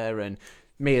together, and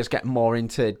Mia's getting more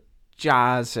into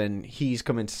jazz, and he's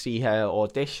coming to see her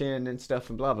audition and stuff,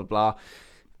 and blah blah blah.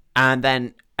 And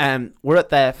then we're at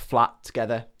their flat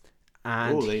together,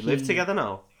 and they live together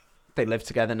now. They live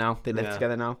together now. Well,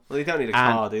 they don't need a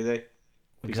car, do they?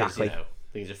 Because, exactly.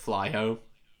 They can just fly home.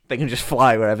 They can just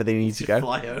fly wherever they need to go.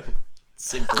 Fly home.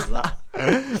 Simple as that.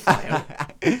 Fly home.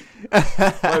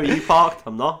 Where are you parked?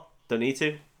 I'm not. Don't need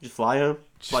to. Just fly home.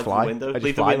 Just fly. fly. Through the window.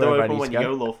 Leave the window open when you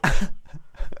go, love.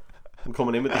 I'm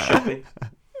coming in with the shopping.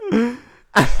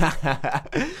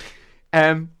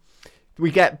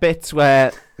 We get bits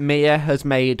where Mia has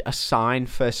made a sign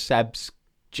for Seb's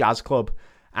jazz club,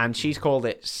 and she's called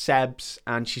it Seb's,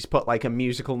 and she's put like a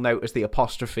musical note as the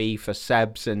apostrophe for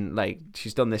Seb's, and like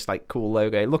she's done this like cool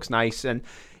logo. It looks nice, and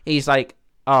he's like,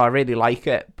 "Oh, I really like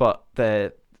it, but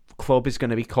the club is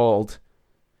going to be called."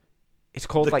 It's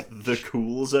called like the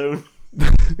Cool Zone.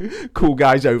 Cool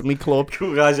Guys Only Club.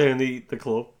 Cool Guys Only the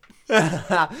club.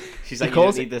 She's like, you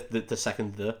don't need the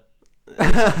second the.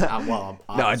 Well,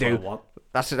 no, I do.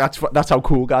 That's how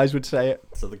cool guys would say it.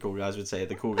 So the cool guys would say it.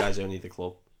 The Cool Guys Only the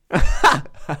club.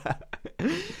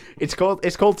 It's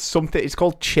called something. It's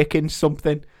called Chicken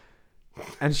something.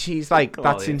 And she's like,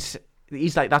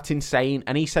 he's like, that's insane.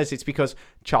 And he says it's because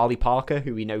Charlie Parker,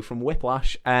 who we know from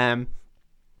Whiplash,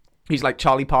 he's like,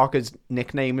 Charlie Parker's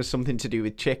nickname is something to do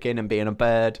with chicken and being a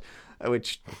bird,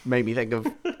 which made me think of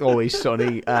Always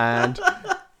Sunny. And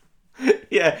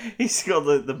yeah, he's got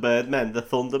the Birdmen, the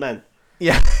Thundermen.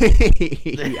 Yeah.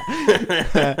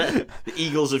 The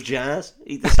Eagles of Jazz.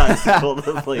 He decides to call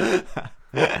the place.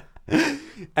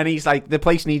 And he's like, the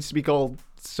place needs to be called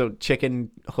Chicken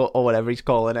Hut or whatever he's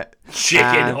calling it.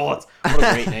 Chicken Hut. What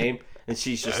a great name. And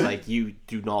she's just like, you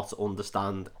do not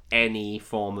understand any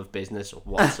form of business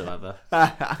whatsoever.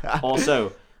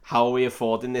 Also, how are we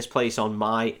affording this place on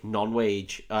my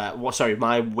non-wage?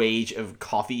 My wage of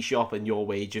coffee shop and your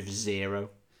wage of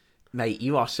 0? Mate,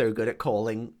 you are so good at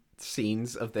calling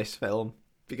scenes of this film,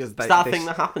 because it's that thing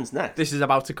that happens next. This is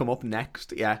about to come up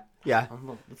next. Yeah.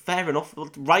 Fair enough.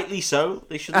 Rightly so.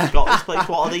 They should have got this place.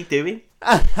 What are they doing?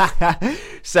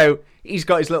 So he's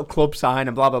got his little club sign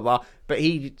and blah blah blah. But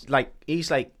he's like,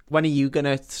 when are you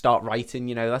gonna start writing?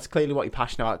 You know, that's clearly what you're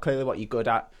passionate about. Clearly what you're good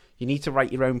at. You need to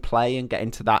write your own play and get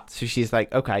into that. So she's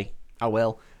like, okay, I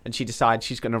will. And she decides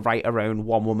she's gonna write her own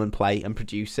one-woman play and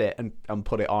produce it and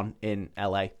put it on in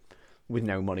LA. With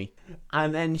no money.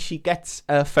 And then she gets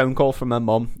a phone call from her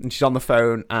mum, and she's on the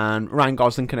phone, and Ryan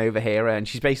Gosling can overhear her, and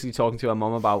she's basically talking to her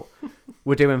mum about,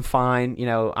 we're doing fine, you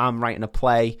know, I'm writing a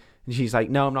play. And she's like,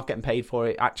 no, I'm not getting paid for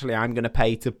it. Actually, I'm going to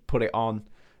pay to put it on.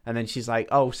 And then she's like,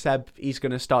 oh, Seb, he's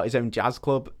going to start his own jazz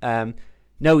club.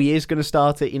 No, he is going to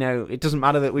start it. You know, it doesn't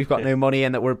matter that we've got no money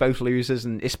and that we're both losers,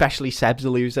 and especially Seb's a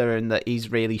loser and that he's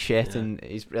really shit and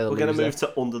he's really We're going to move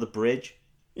to Under the Bridge.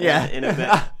 Yeah. In a bit.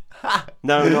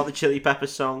 No, not the Chili Pepper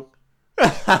song.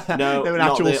 No, an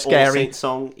not actual the scary All Saints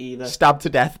song either. Stabbed to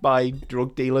death by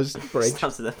drug dealers bridge.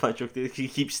 Stabbed to death by drug dealers. You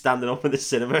keep standing up in the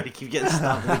cinema and you keep getting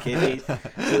stabbed in the kidneys.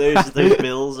 So those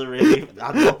bills are really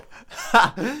adding up.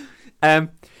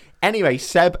 Anyway,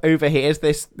 Seb overhears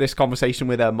this conversation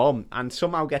with her mum and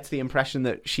somehow gets the impression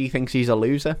that she thinks he's a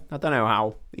loser. I don't know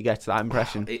how he gets that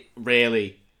impression.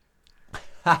 Really?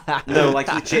 No,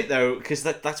 like legit though, because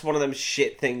that's one of them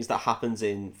shit things that happens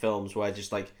in films where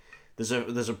just like there's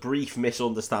a brief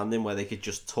misunderstanding where they could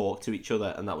just talk to each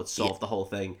other and that would solve the whole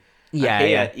thing.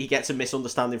 Yeah, he gets a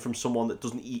misunderstanding from someone that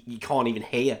you can't even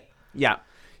hear. Yeah.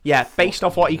 Based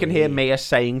off what you can hear Mia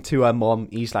saying to her mum,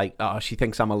 he's like, "Oh, she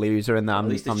thinks I'm a loser and that I'm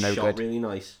no good." Really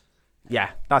nice.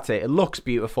 Yeah, that's it. It looks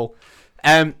beautiful.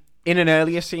 In an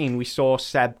earlier scene, we saw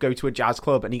Seb go to a jazz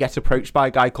club and he gets approached by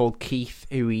a guy called Keith,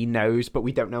 who he knows, but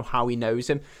we don't know how he knows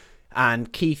him.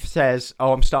 And Keith says,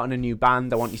 oh, I'm starting a new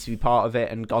band. I want you to be part of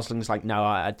it. And Gosling's like, no,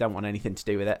 I don't want anything to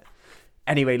do with it.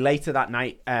 Anyway, later that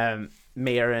night,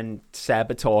 Mia and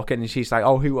Seb are talking, and she's like,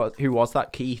 "Oh, who was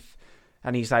that, Keith?"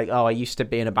 And he's like, "Oh, I used to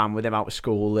be in a band with him out of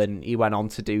school, and he went on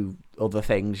to do other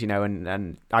things,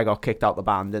 and I got kicked out the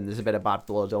band, and there's a bit of bad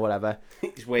blood or whatever."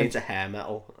 He's way into hair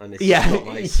metal, and it's Yeah. not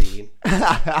my scene.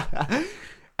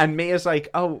 And Mia's like,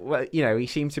 "Oh, well, he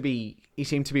seemed to be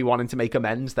wanting to make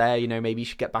amends there. Maybe you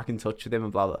should get back in touch with him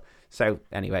and blah blah." So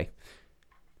anyway,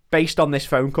 based on this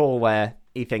phone call where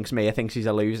Mia thinks he's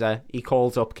a loser, he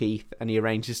calls up Keith and he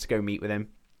arranges to go meet with him,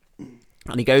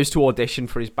 and he goes to audition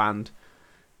for his band.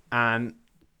 And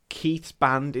Keith's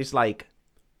band is like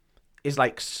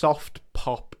soft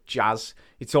pop jazz.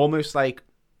 It's almost like,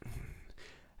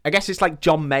 I guess it's like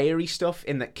John Mayer-y stuff,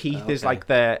 in that Keith is like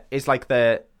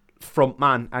the front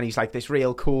man, and he's like this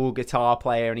real cool guitar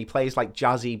player, and he plays like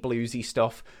jazzy bluesy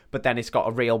stuff, but then it's got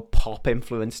a real pop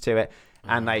influence to it.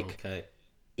 And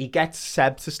he gets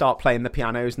Seb to start playing the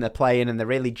pianos, and they're playing and they're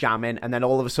really jamming, and then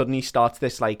all of a sudden he starts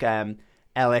this like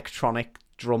electronic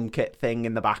drum kit thing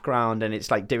in the background, and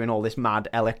it's like doing all this mad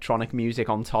electronic music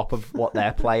on top of what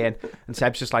they're playing, and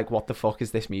Seb's just like, "What the fuck is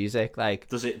this music?" Like,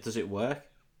 does it work?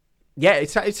 Yeah,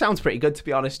 it sounds pretty good, to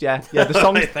be honest. Yeah.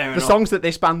 The songs that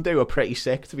this band do are pretty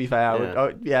sick, to be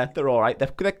fair. Yeah, they're all right.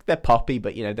 They're poppy,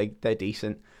 but they're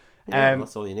decent.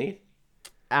 That's all you need.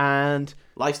 And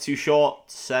life's too short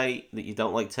to say that you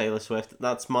don't like Taylor Swift.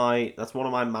 That's one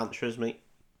of my mantras, mate.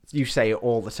 You say it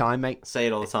all the time, mate. Say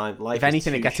it all the time. Life if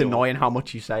anything, it gets short. Annoying how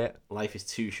much you say it. Life is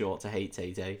too short to hate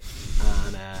Tay-Tay.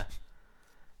 And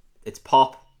it's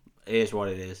pop. It is what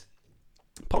it is.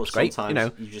 Pop's great.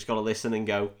 Sometimes you just got to listen and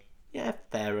go, yeah,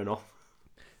 fair enough.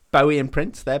 Bowie and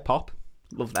Prince, they're pop.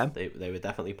 Love them. They were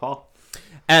definitely pop.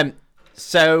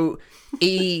 So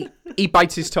he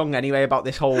bites his tongue anyway about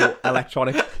this whole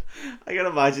electronic. I can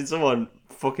imagine someone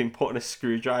fucking putting a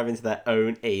screwdriver into their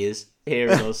own ears,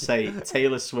 hearing us say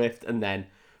Taylor Swift and then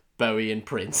Bowie and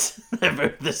Prince. They're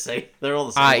both the same. They're all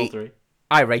the same. All three.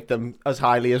 I rate them as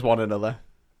highly as one another.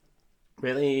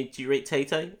 Really? Do you rate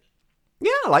Tay-Tay?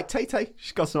 Yeah, I like Tay-Tay.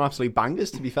 She's got some absolute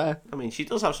bangers, to be fair. I mean, she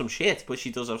does have some shit, but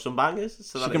she does have some bangers,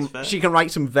 so that is fair. She can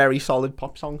write some very solid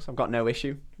pop songs. I've got no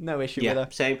issue. No issue with her.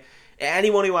 Same.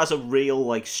 Anyone who has a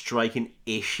real, striking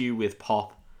issue with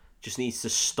pop just needs to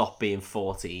stop being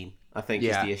 14, I think,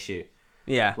 is the issue.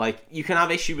 Yeah. You can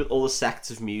have issue with all the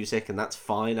sects of music, and that's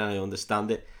fine, and I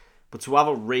understand it. But to have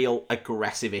a real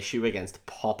aggressive issue against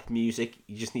pop music,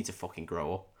 you just need to fucking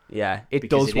grow up. Yeah, it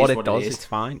does what it does. It's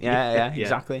fine. Yeah,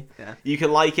 exactly. Yeah. You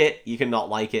can like it, you can not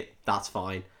like it, that's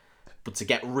fine. But to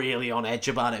get really on edge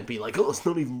about it and be like, oh, it's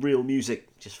not even real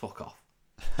music, just fuck off.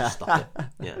 Just stop it.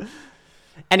 Yeah.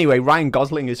 Anyway, Ryan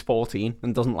Gosling is 14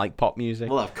 and doesn't like pop music.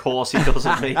 Well, of course he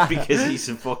doesn't, mate, because he's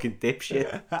a fucking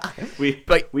dipshit.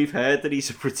 We've heard that he's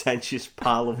a pretentious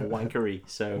pile of wankery,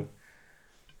 so...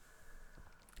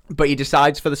 But he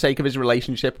decides, for the sake of his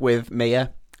relationship with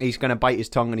Mia, he's going to bite his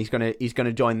tongue and he's going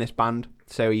to join this band.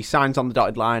 So he signs on the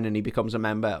dotted line and he becomes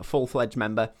a full-fledged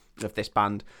member of this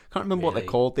band. Can't remember what they're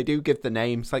called. They do give the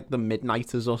names, like the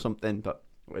Midnighters or something, but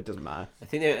it doesn't matter. I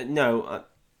think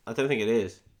I don't think it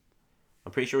is.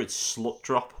 I'm pretty sure it's Slut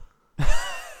Drop.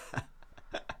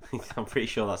 I'm pretty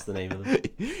sure that's the name of them.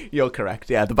 You're correct.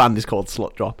 Yeah, the band is called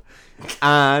Slut Drop.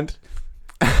 And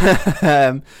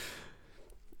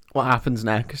what happens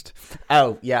next?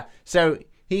 Oh, yeah. So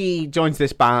he joins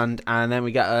this band, and then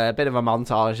we get a bit of a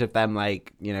montage of them,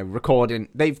 recording.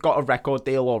 They've got a record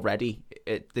deal already.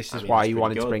 This is why you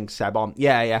wanted to bring Seb on.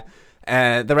 Yeah.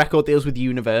 The record deal's with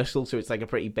Universal, so it's like a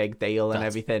pretty big deal and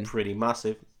everything. Pretty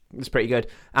massive. It's pretty good.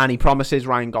 And he promises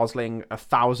Ryan Gosling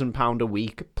 £1,000 a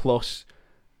week plus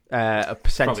a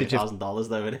percentage of $1,000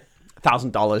 though, isn't it?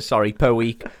 $1,000, per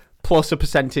week, plus a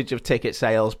percentage of ticket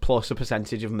sales, plus a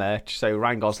percentage of merch. So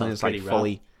Ryan Gosling is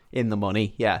fully in the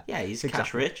money. Yeah. Yeah, he's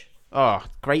cash rich. Oh,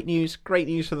 great news! Great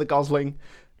news for the Gosling.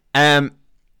 And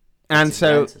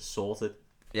so sorted.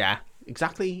 Yeah,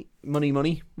 exactly.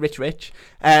 Money, rich.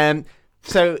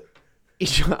 So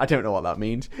I don't know what that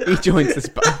means. He joins this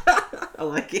band. I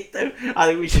like it though. I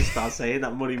think we should start saying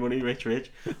that. Money, rich.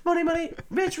 Money,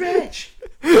 rich.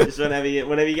 Just whenever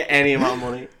you get any amount of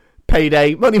money.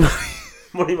 Payday, money.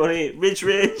 Money, rich.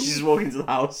 Just walk into the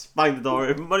house, bang the door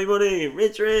open. Money,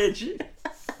 rich.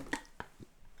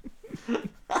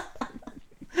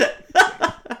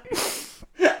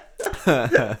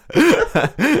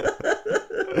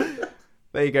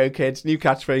 There you go, kids. New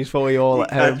catchphrase for you all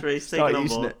at home. Start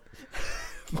using it.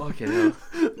 Fucking hell.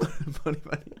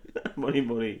 Money,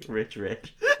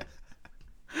 rich.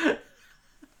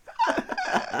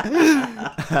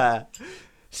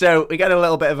 So we get a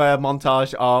little bit of a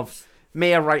montage of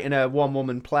Mia writing a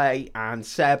one-woman play and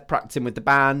Seb practicing with the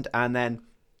band, and then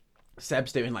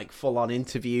Seb's doing like full on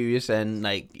interviews and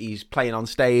like he's playing on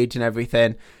stage and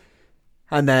everything.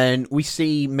 And then we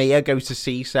see Mia go to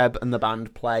see Seb and the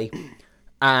band play.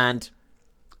 And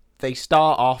they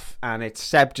start off and it's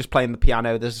Seb just playing the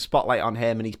piano. There's a spotlight on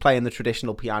him and he's playing the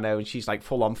traditional piano and she's like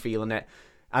full on feeling it.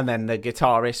 And then the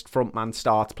guitarist frontman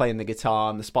starts playing the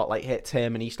guitar and the spotlight hits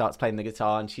him and he starts playing the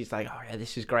guitar and she's like, oh yeah,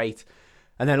 this is great.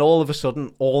 And then all of a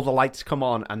sudden, all the lights come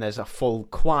on and there's a full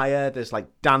choir. There's like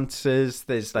dancers.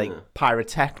 There's like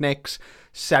pyrotechnics.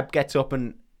 Seb gets up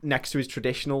and next to his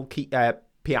traditional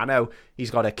piano, he's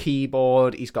got a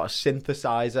keyboard. He's got a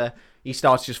synthesizer. He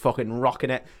starts just fucking rocking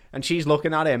it. And she's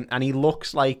looking at him and he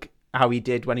looks like how he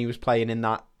did when he was playing in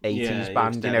that 80s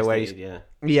band, you know, where he's...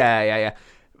 Yeah.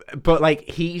 But like,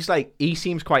 he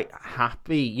seems quite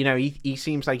happy. You know, he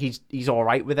seems like he's all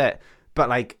right with it. But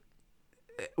like,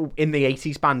 in the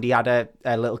 80s band, he had a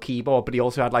little keyboard, but he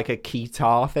also had like a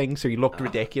guitar thing, so he looked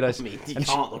ridiculous. I mean, you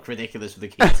can't look ridiculous with a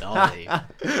guitar, Dave.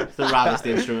 It's the raddest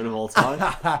instrument of all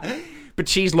time. But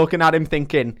she's looking at him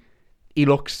thinking, he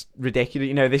looks ridiculous.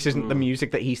 You know, this isn't the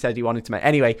music that he said he wanted to make.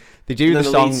 Anyway, they do the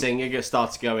song. The lead singer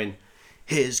starts going,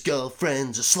 his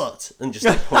girlfriend's a slut, and just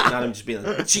like pointing at him, just being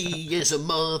like, she is a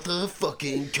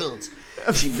motherfucking cunt.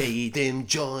 She made him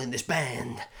join this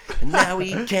band, and now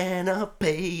he cannot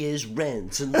pay his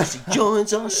rent unless he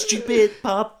joins our stupid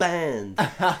pop band.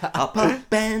 Our pop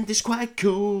band is quite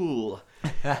cool,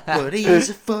 but he's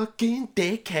a fucking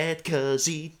dickhead cause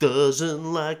he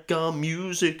doesn't like our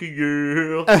music,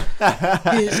 yeah.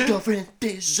 His girlfriend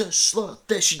is a slut,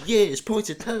 there she is,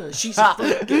 points at her, she's a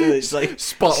fucking... It's like...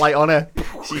 Spotlight on her.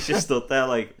 She's just stood there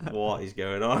like, what is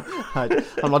going on?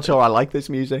 I'm not sure I like this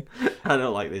music. I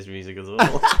don't like this music at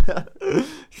all.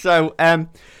 So,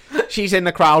 she's in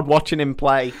the crowd watching him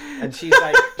play, and she's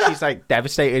like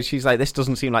devastated. She's like, this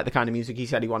doesn't seem like the kind of music he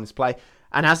said he wanted to play.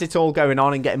 And as it's all going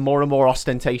on and getting more and more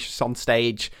ostentatious on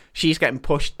stage, she's getting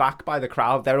pushed back by the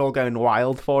crowd. They're all going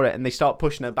wild for it, and they start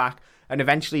pushing her back. And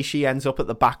eventually she ends up at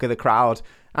the back of the crowd.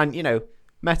 And, you know,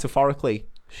 metaphorically,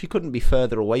 she couldn't be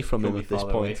further away from him at this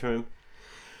point.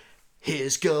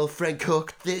 His girlfriend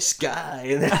cooked this guy,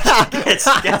 and then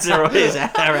she gets her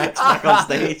ex back on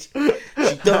stage.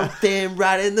 She dumped him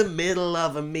right in the middle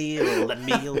of a meal. The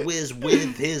meal was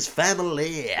with his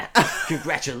family,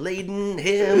 congratulating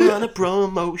him on a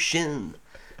promotion.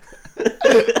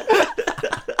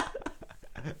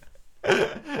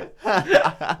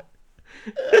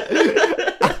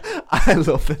 I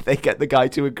love that they get the guy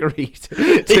to agree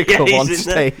to come on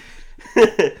stage.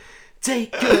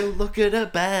 Take a look at her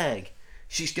bag.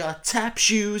 She's got tap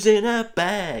shoes in her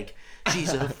bag.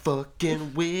 She's a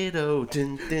fucking widow.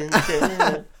 Dun, dun,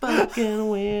 dun. Fucking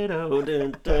widow.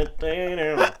 Dun, dun, dun,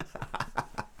 dun.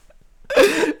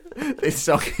 This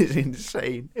song is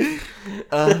insane.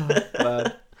 Oh,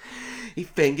 man. He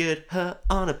fingered her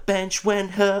on a bench when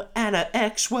her and her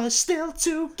ex were still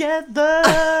together.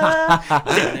 Well,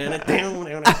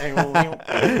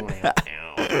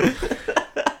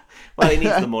 he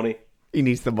needs the money. He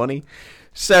needs the money.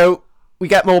 So we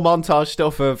get more montage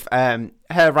stuff of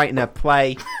her writing a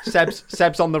play.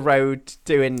 Seb's on the road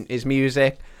doing his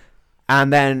music.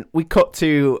 And then we cut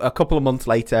to a couple of months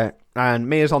later, and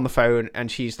Mia's on the phone,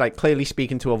 and she's like clearly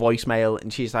speaking to a voicemail,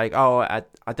 and she's like, oh, I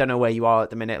don't know where you are at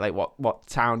the minute, like what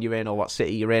town you're in or what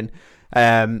city you're in.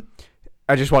 I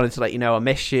just wanted to let you know I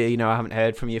miss you. You know, I haven't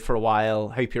heard from you for a while.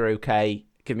 Hope you're okay.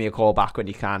 Give me a call back when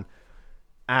you can.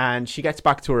 And she gets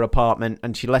back to her apartment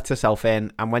and she lets herself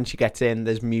in. And when she gets in,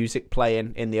 there's music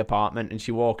playing in the apartment. And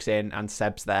she walks in and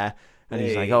Seb's there. And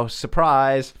he's like, oh,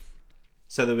 surprise.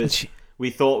 So there was... we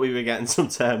thought we were getting some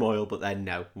turmoil, but then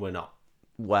no, we're not.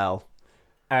 Well.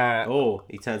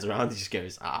 He turns around and just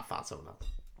goes, I found someone else.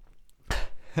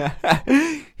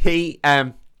 He's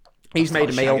made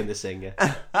a meal. The singer.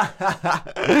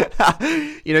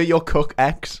 You know, your cook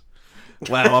ex?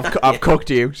 Well, I've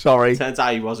cooked you. Sorry. Turns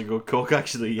out he was a good cook,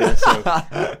 actually. Yeah. So.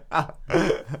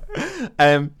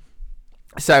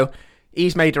 So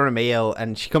he's made her a meal,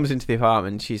 and she comes into the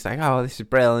apartment. And she's like, "Oh, this is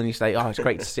brilliant." And he's like, "Oh, it's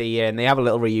great to see you." And they have a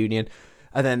little reunion,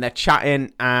 and then they're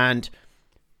chatting, and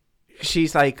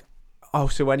she's like, "Oh,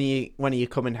 so when are you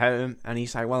coming home?" And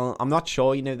he's like, "Well, I'm not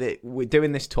sure. You know that we're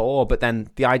doing this tour, but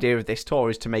then the idea of this tour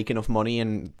is to make enough money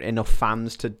and enough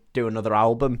fans to do another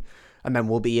album." And then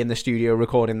we'll be in the studio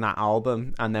recording that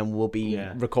album, and then we'll be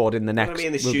recording the next. They're going to be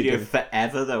in the studio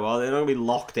forever, though. Are they? They're not going to be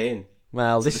locked in.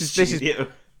 Well, this is.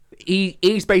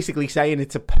 He's basically saying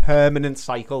it's a permanent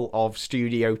cycle of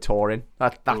studio touring.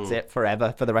 That's it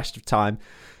forever for the rest of time.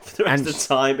 For the rest of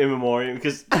time, in memoriam,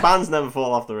 because bands never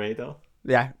fall off the radar.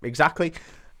 Yeah, exactly.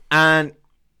 And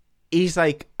he's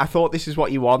like, "I thought this is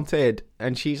what you wanted,"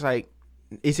 and she's like,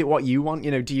 is it what you want?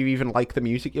 You know, do you even like the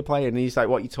music you're playing? And he's like,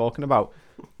 what are you talking about?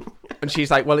 And she's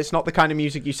like, well, it's not the kind of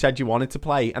music you said you wanted to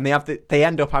play. And they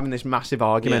end up having this massive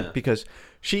argument because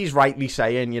she's rightly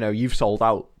saying, you know, you've sold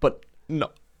out, but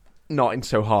not in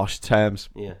so harsh terms.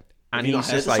 Yeah. And Have you he's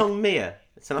not heard just the like, song Mia?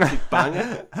 It's an absolute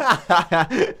banger.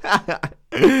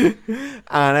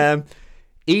 and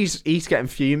he's getting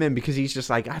fuming because he's just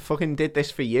like, I fucking did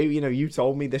this for you. You know, you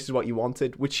told me this is what you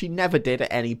wanted, which she never did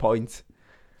at any point.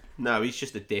 No, he's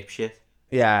just a dipshit.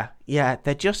 Yeah,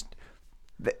 they're just...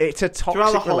 It's a toxic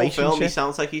Throughout the whole relationship. film, he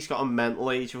sounds like he's got a mental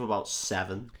age of about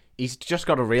 7. He's just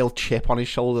got a real chip on his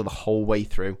shoulder the whole way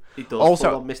through. He does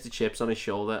also, full on Mr. Chips on his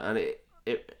shoulder, and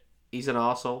he's an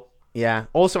arsehole. Yeah.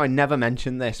 Also, I never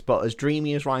mentioned this, but as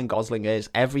dreamy as Ryan Gosling is,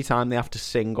 every time they have to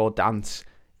sing or dance,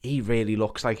 he really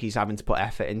looks like he's having to put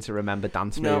effort in to remember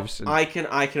dance moves. And... I can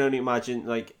only imagine,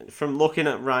 like, from looking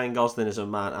at Ryan Gosling as a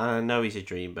man, and I know he's a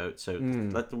dreamboat, so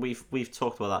we've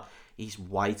talked about that. He's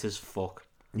white as fuck.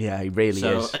 Yeah, he really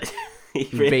is. he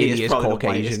really is probably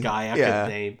Caucasian. The whitest guy I could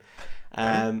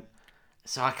name.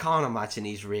 So I can't imagine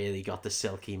he's really got the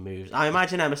silky moves. I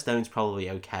imagine Emma Stone's probably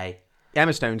okay.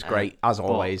 Emma Stone's great, as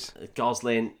always.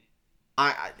 Gosling,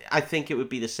 I think it would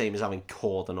be the same as having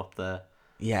Corden up there.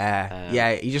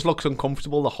 Yeah, he just looks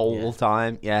uncomfortable the whole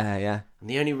time. Yeah. And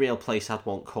the only real place I'd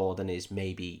want Corden is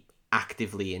maybe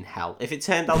actively in hell. If it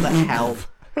turned out that hell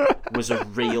was a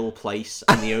real place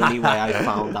and the only way I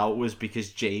found out was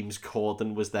because James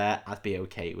Corden was there, I'd be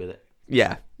okay with it.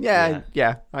 Yeah,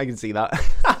 I can see that.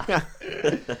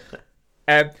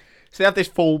 So they have this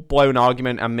full-blown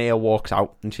argument and Mia walks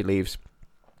out and she leaves.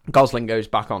 Gosling goes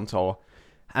back on tour.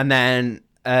 And then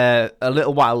a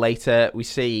little while later, we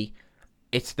see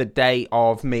it's the day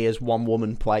of Mia's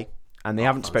one-woman play. And they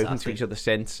haven't spoken to each other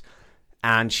since.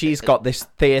 And she's got this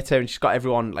theatre and she's got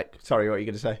everyone like... Sorry, what are you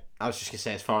going to say? I was just going to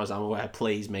say, as far as I'm aware,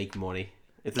 plays make money.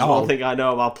 If there's one thing I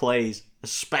know about plays,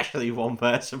 especially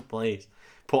one-person plays,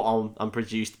 put on and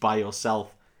produced by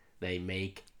yourself, they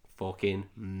make fucking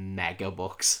mega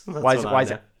bucks. Why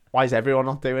is everyone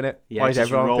not doing it? Yeah, why is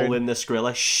just everyone roll in the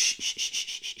Skrilla.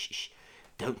 Shh.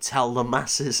 Don't tell the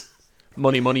masses.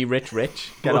 Money, rich.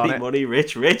 Get on it. Money,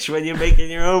 rich. When you're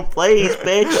making your own plays,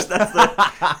 bitch.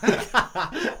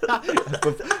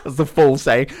 That's the full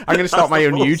saying. I'm going to start my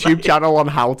own YouTube channel on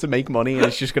how to make money, and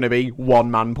it's just going to be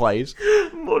one-man plays.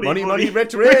 Money,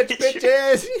 rich,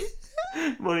 bitches.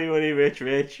 Money,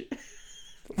 rich.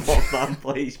 One-man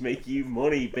plays make you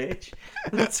money, bitch.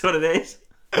 That's what it is.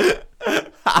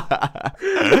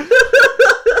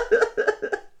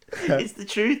 It's the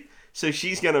truth. So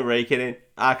she's going to rake it in.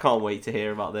 I can't wait to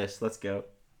hear about this. Let's go.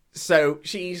 So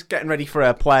she's getting ready for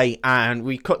her play, and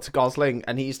we cut to Gosling,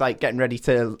 and he's like getting ready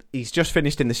to... He's just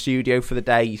finished in the studio for the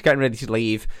day. He's getting ready to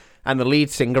leave, and the lead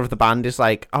singer of the band is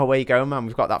like, oh, where you going, man?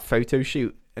 We've got that photo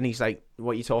shoot. And he's like,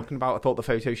 what are you talking about? I thought the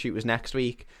photo shoot was next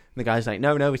week. And the guy's like,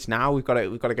 no, it's now. We've got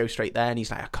to go straight there. And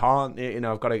he's like, I can't. You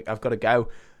know, I've got to go.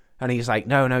 And he's like,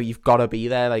 no, you've got to be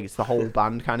there. Like, it's the whole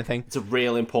band kind of thing. It's a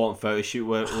real important photo shoot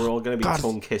where we're all going to be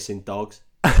tongue-kissing dogs.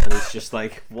 And it's just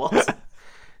like, what?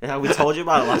 Yeah, we told you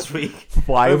about it last week.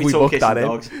 Why have we booked that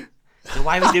in? So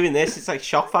why are we doing this? It's like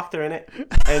Shock Factor, innit?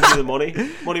 End of the money.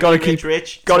 Gotta keep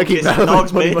rich. Gotta keep that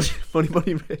dogs, money, bitch.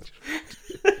 money, rich.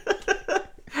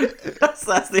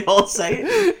 That's the whole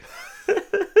saying.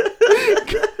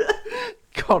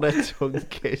 Gotta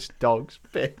tongue-kiss dogs,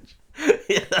 bitch.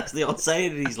 Yeah, that's the old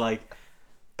saying. And he's like,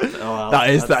 oh, well, that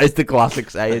is the classic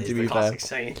saying. To be fair, classic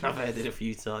saying. I've heard it a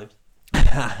few times.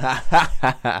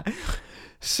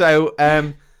 So,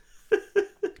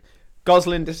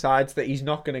 Gosling decides that he's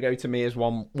not going to go to Mia's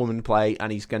one-woman play,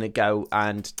 and he's going to go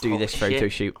and do this photo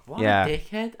shoot. What a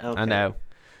dickhead! Okay.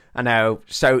 I know.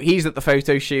 So he's at the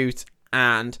photo shoot,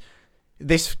 and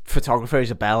this photographer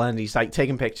is a bell, and he's like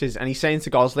taking pictures, and he's saying to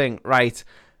Gosling, right,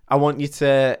 I want you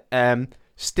to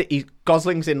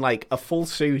Gosling's in like a full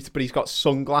suit, but he's got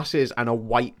sunglasses and a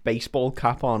white baseball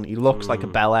cap on. He looks like a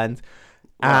bell end.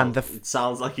 Well, and it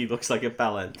sounds like he looks like a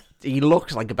bell end. He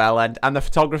looks like a bell end, and the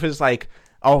photographer's like,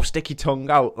 oh, stick your tongue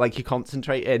out, like you're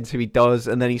concentrating. So he does,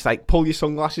 and then he's like, pull your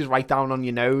sunglasses right down on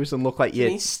your nose and look like you. You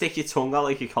mean stick your tongue out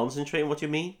like you're concentrating? What do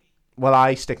you mean? Well,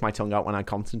 I stick my tongue out when I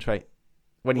concentrate.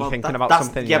 When you're thinking about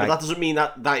something. Yeah, but that doesn't mean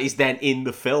that is then in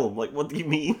the film. Like, what do you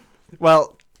mean?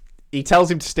 Well, he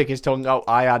tells him to stick his tongue out.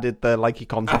 I added the like you're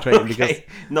concentrating because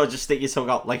no, just stick your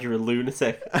tongue out like you're a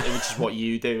lunatic, which is what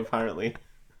you do apparently.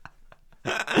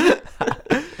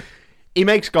 He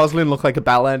makes Gosling look like a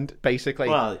bell end, basically.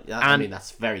 Well, I mean,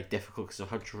 that's very difficult because of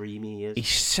how dreamy he is. He's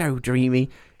so dreamy.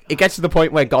 It gets to the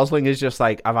point where Gosling is just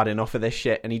like, I've had enough of this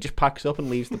shit, and he just packs up and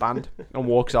leaves the band and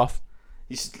walks off.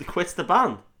 He quits the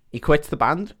band? He quits the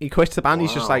band. He's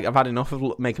just Wow. like, I've had enough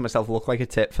of making myself look like a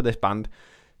tit for this band.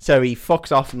 So he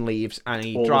fucks off and leaves, and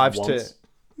he All at drives once.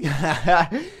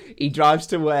 to he drives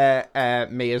to where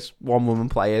Mia's One Woman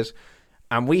Play is,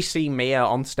 and we see Mia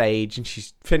on stage, and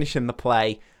she's finishing the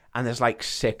play, and there's like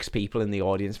 6 people in the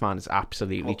audience. Man, it's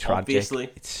absolutely Well, tragic. obviously.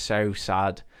 It's so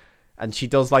sad. And she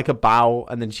does like a bow,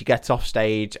 and then she gets off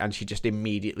stage, and she just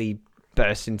immediately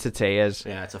bursts into tears.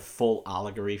 Yeah, it's a full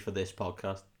allegory for this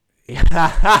podcast.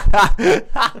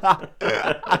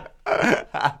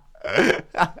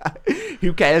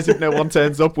 Who cares if no one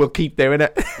turns up? We'll keep doing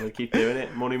it. We'll keep doing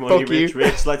it. Money, money, Fuck rich, you.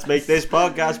 rich. Let's make this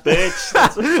podcast,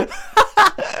 bitch.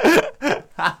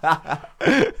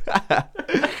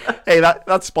 Hey,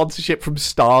 that sponsorship from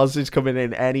Stars is coming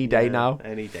in any day now.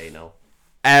 Any day now.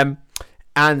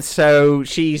 And so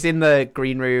she's in the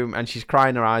green room and she's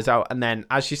crying her eyes out. And then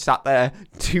as she sat there,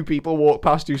 2 people walked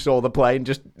past who saw the play and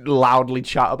just loudly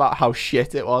chat about how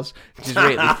shit it was, which is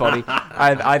really funny.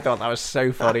 I thought that was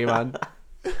so funny, man.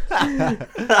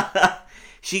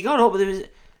 She got up.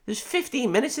 There's 15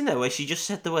 minutes in there where she just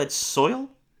said the word soil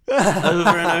over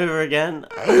and over again.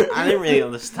 I didn't really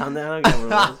understand it. I don't get what it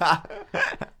was.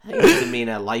 I think it didn't mean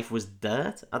her life was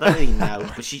dirt. I don't really know,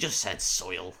 but she just said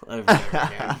soil over and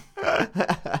over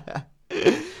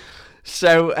again.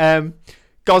 So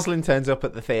Gosling turns up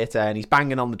at the theatre and he's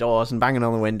banging on the doors and banging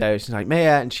on the windows. He's like,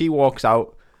 Mia, and she walks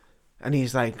out and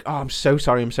he's like, oh, I'm so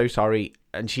sorry.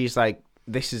 And she's like,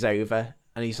 this is over.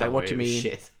 And he's like, what do you mean?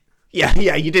 Shit.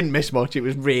 Yeah, you didn't miss much. It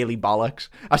was really bollocks.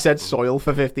 I said soil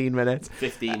for 15 minutes.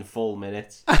 15 full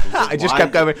minutes. I just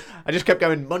kept going,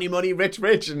 money, money, rich,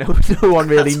 rich, and no one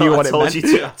really knew what it meant.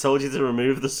 I told you to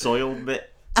remove the soil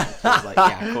bit. I was like,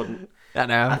 yeah, I couldn't. I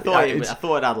know. I thought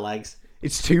it had legs.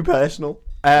 It's too personal.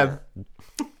 And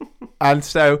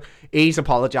so he's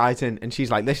apologising, and she's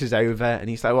like, this is over. And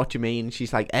he's like, what do you mean?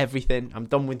 She's like, everything. I'm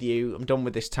done with you. I'm done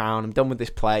with this town. I'm done with this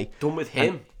play. Done with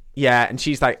him. Yeah, and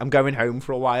she's like, I'm going home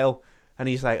for a while. And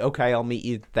he's like, okay, I'll meet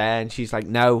you there. And she's like,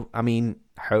 no, I mean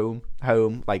home,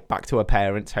 like back to her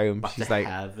parents' home. Back She's to like,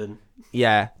 heaven.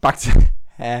 yeah, back to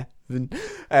heaven.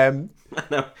 No,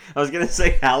 I was going to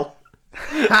say hell.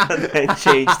 And then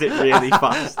changed it really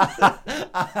fast.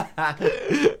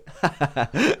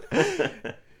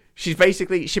 She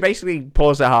basically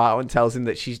pours her heart out and tells him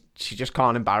that she just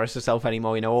can't embarrass herself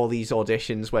anymore. You know, all these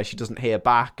auditions where she doesn't hear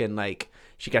back and like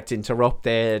she gets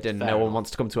interrupted and no one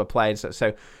wants to come to her play. And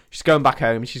so she's going back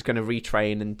home. She's going to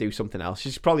retrain and do something else.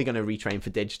 She's probably going to retrain for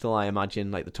digital, I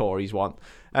imagine, like the Tories want.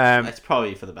 It's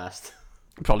probably for the best.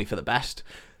 Probably for the best.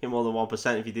 Get more than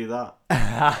 1% if you do that.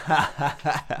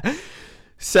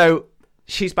 So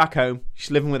she's back home.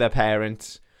 She's living with her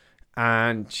parents.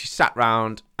 And she sat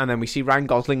round, and then we see Ryan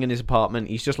Gosling in his apartment.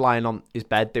 He's just lying on his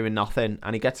bed doing nothing,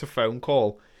 and he gets a phone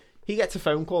call. He gets a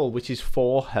phone call, which is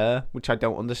for her, which I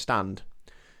don't understand.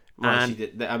 Well,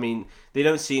 I mean, they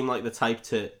don't seem like the type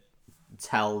to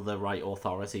tell the right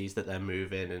authorities that they're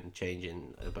moving and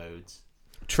changing abodes.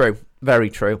 True, very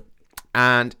true.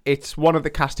 And it's one of the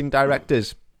casting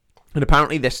directors. And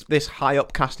apparently this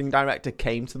high-up casting director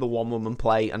came to the One Woman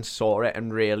Play and saw it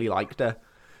and really liked her.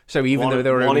 So even though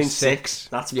there were only 6,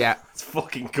 that's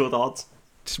fucking good odds.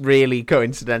 It's really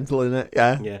coincidental, isn't it?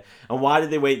 Yeah. Yeah. And why did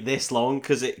they wait this long?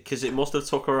 Because it must have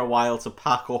took her a while to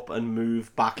pack up and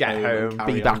move back home,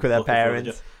 and be back with her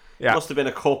parents. Yeah. Must have been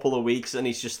a couple of weeks, and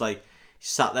he's just like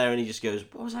sat there and he just goes,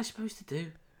 "What was I supposed to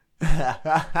do?"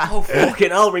 Oh fucking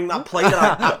hell! Ring that play that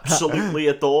I absolutely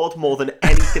adored more than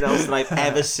anything else that I've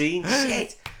ever seen.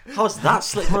 Shit! How's that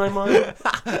slipped my mind?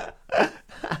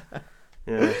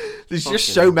 Yeah. There's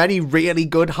just so many really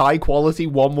good, high-quality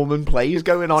one-woman plays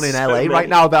going on in LA right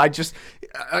now that I just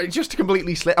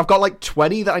completely slip. I've got like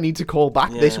 20 that I need to call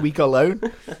back this week alone.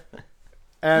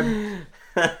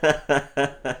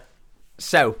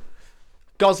 So,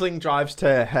 Gosling drives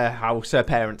to her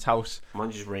parents' house. Might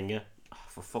just ring her. Oh,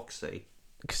 for fuck's sake.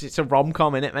 Because it's a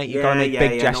rom-com, innit, mate? You've got to make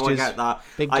big gestures. No, I get that.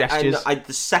 Big gestures.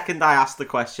 The second I asked the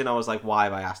question, I was like, why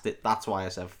have I asked it? That's why I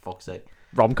said, for fuck's sake.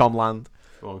 Rom-com land.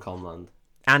 Rom-com land.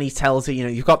 And he tells her,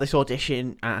 you've got this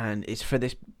audition and it's for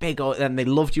this big, and they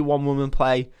loved your one-woman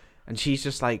play. And she's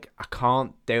just like, I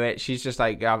can't do it. She's just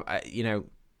like, the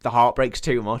heartbreak's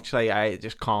too much. Like, I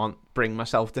just can't bring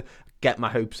myself to get my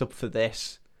hopes up for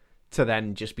this to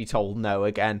then just be told no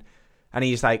again. And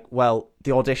he's like, well,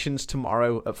 the audition's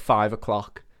tomorrow at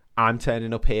 5:00. I'm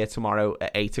turning up here tomorrow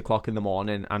at 8:00 in the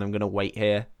morning and I'm going to wait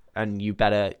here. And you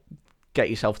better get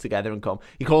yourself together and come.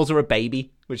 He calls her a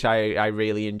baby, which I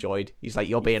really enjoyed. He's like,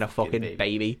 you're being a fucking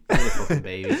baby. You're a fucking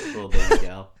baby. Little baby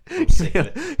girl. I'm sick of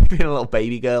it. Being a little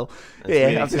baby girl. It's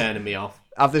really turning me off.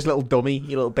 Have this little dummy,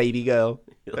 you little baby girl.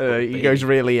 He goes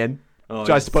really in. Oh,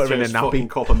 Tries to put her in a throws fucking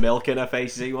nappy. cup of milk in her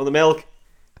face. You want the milk?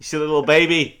 You see the little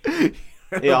baby?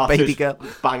 Yeah, Baby girl.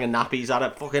 banging nappies at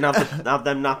it. Fucking have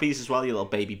them nappies as well, you little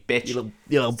baby bitch. You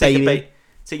little baby.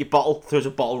 Take your bottle, throws a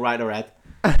bottle right in her head.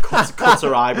 Cuts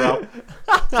her eyebrow.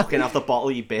 Fucking have the bottle,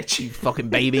 you bitch. You fucking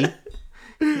baby.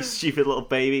 You stupid little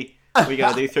baby. What are you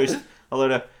going to do? Throw a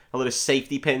load of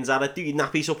safety pins at it. Do your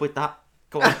nappies up with that.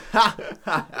 Go on.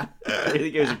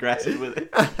 Really goes aggressive with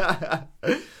it.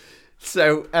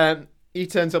 So, he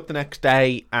turns up the next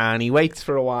day and he waits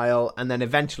for a while, and then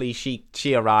eventually she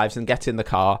arrives and gets in the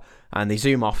car and they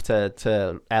zoom off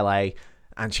to LA,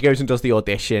 and she goes and does the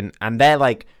audition, and they're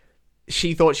like,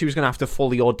 she thought she was going to have to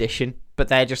fully audition, but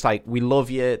they're just like, we love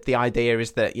you. The idea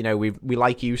is that, you know, we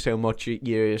like you so much,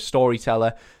 you're a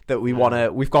storyteller, that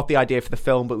we've got the idea for the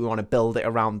film, but we want to build it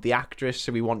around the actress,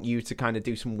 so we want you to kind of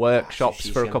do some workshops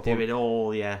for a couple. Do it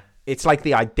all, yeah. It's like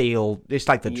the ideal, it's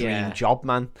like the dream job,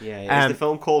 man. Yeah. Is the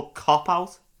film called Cop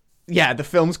Out? Yeah, the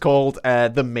film's called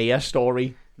The Mia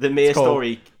Story. The Mia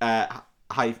Story,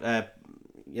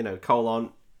 colon,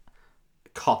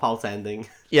 cop out ending.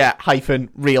 Yeah, hyphen,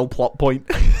 real plot point.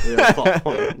 Real plot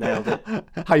point, nailed it.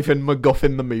 Hyphen,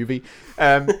 MacGuffin the movie.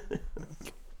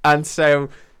 And so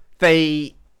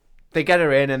they get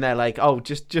her in and they're like, oh,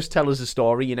 just tell us a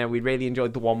story. You know, we really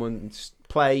enjoyed the woman's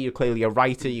play. You're clearly a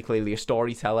writer. You're clearly a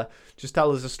storyteller. Just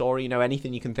tell us a story, you know,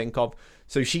 anything you can think of.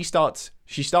 So she starts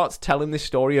telling this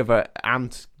story of her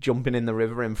aunt jumping in the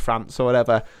river in France or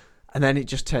whatever. And then it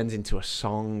just turns into a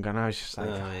song. And I was just like,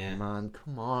 man,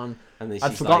 come on.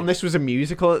 I'd forgotten this was a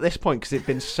musical at this point because it'd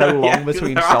been so long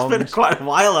between songs. It's been quite a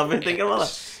while. I've been thinking about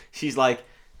that. She's like,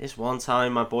 this one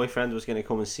time my boyfriend was going to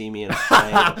come and see me in a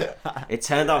play. It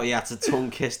turned out he had to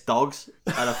tongue-kiss dogs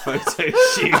at a photo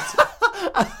shoot.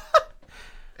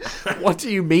 What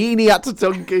do you mean he had to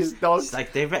tongue kiss dogs? It's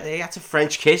like they had to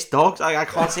French kiss dogs. I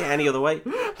can't see it any other way.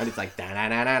 And it's like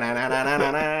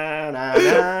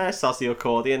starts the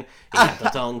accordion. He had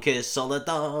to tongue kiss all the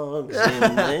dogs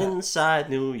inside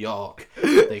New York.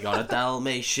 They got a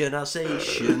Dalmatian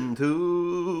Alsatian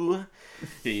too.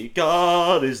 He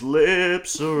got his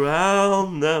lips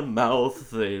around their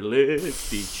mouth. They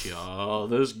licked each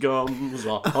other's gums.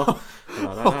 Yeah,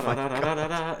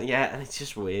 and it's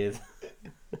just weird.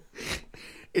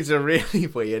 It's a really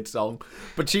weird song,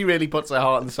 but she really puts her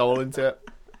heart and soul into it.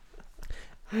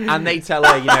 And they tell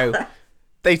her,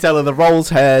 the role's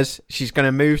hers. She's going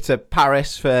to move to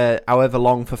Paris for however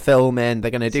long for filming.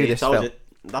 They're going to do this film.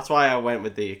 That's why I went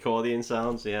with the accordion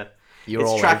sounds, yeah.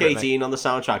 It's track 18 on the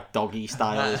soundtrack. Doggy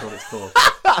Style is what it's called.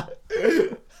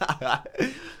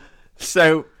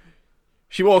 So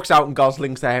she walks out and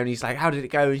Gosling's there and he's like, how did it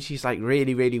go? And she's like,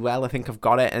 really, really well. I think I've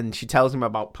got it. And she tells him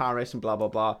about Paris and blah, blah,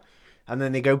 blah. And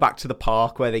then they go back to the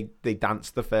park where they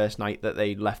danced the first night that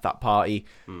they left that party.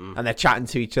 And they're chatting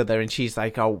to each other. And she's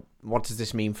like, oh, what does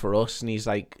this mean for us? And he's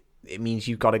like, it means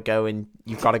you've got to go and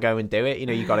do it. You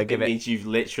know, you've got to give it. It means you've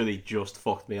literally just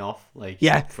fucked me off.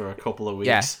 For a couple of weeks.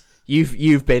 Yeah.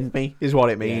 You've binned me, is what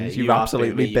it means. Yeah, you've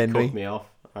absolutely binned me. Cooked me off.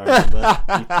 I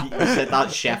remember. you said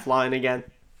that chef line again.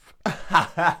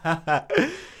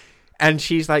 And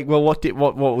she's like, well, what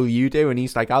will you do? And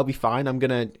he's like, I'll be fine. I'm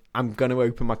gonna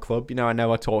open my club. You know, I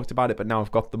know I talked about it, but now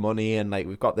I've got the money and like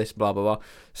we've got this blah blah blah.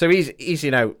 So he's he's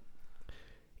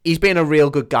being a real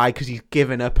good guy because he's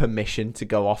given her permission to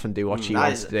go off and do what she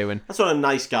wants to do. And that's what a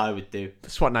nice guy would do.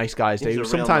 That's what nice guys do. He's a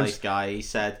Sometimes nice guy. He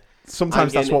said.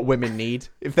 Sometimes that's what women need.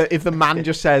 If the man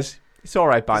just says it's all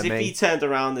right by me. If he turned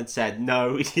around and said,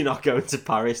 "No, you're not going to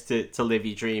Paris to live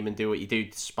your dream and do what you do,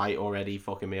 despite already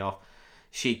fucking me off,"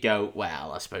 she'd go,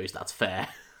 "Well, I suppose that's fair.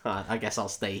 I guess I'll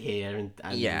stay here and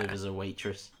live as a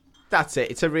waitress." That's it.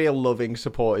 It's a real loving,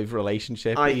 supportive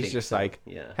relationship. He's just like,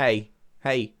 hey,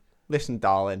 listen,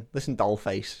 darling, listen,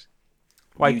 dollface,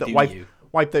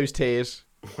 wipe those tears.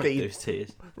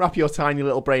 Wrap your tiny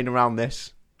little brain around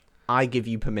this. I give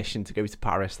you permission to go to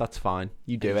Paris. That's fine.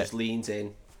 You do it. Just leans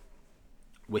in,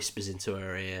 whispers into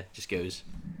her ear, just goes,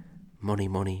 "Money,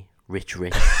 money, rich,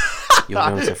 rich. You're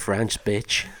going to France,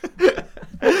 bitch."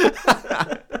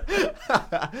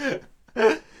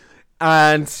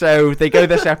 And so they go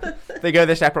their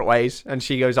separate ways, and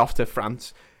she goes off to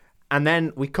France. And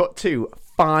then we cut to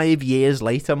 5 years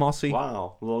later, Mossy.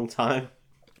 Wow, long time.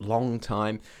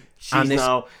 She's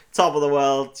now top of the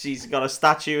world. She's got a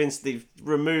statue, and they've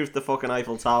removed the fucking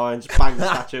Eiffel Tower and just banged the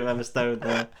statue of Emma Stone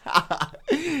there.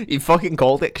 He fucking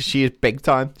called it because she is big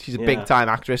time. She's a big time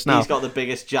actress now. He's got the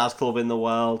biggest jazz club in the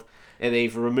world. And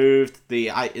they've removed the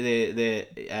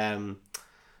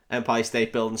Empire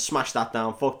State Building, smashed that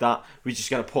down. Fuck that. We're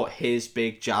just gonna put his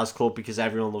big jazz club because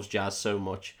everyone loves jazz so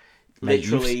much. Mate,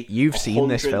 Literally, you've seen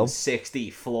this film.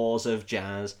 160 floors of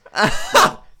jazz.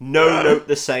 No note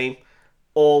the same.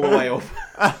 All the way up.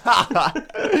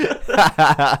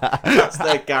 That's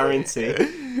their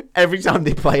guarantee. Every time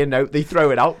they play a note, they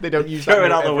throw it out. They don't use Throw that it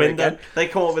note out the ever window. again. They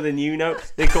come up with a new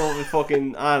note. They come up with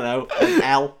fucking, I don't know, an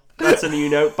L. That's a new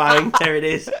note. Bang, there it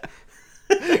is.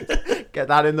 Get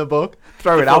that in the book.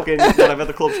 Throw it out. Fucking, whatever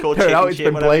the club's called, Throw it out, chicken it's shit,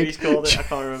 been whatever played. he's called it. I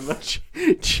can't remember.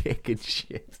 Chicken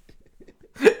shit.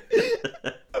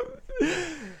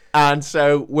 And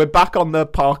so we're back on the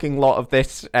parking lot of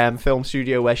this film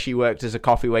studio where she worked as a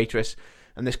coffee waitress.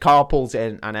 And this car pulls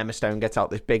in and Emma Stone gets out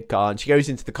this big car and she goes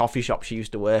into the coffee shop she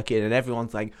used to work in and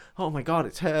everyone's like, oh my God,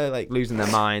 it's her, like losing their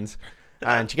minds.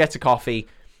 And she gets a coffee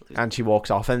and she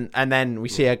walks off. And then we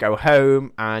see her go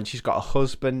home and she's got a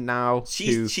husband now.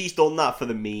 She's done that for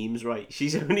the memes, right?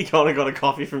 She's only got a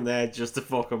coffee from there just to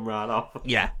fuck them right off.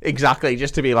 Yeah, exactly.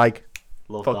 Just to be like,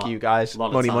 Love fuck that. you guys. Lot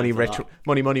of Money, time money, for rich. that.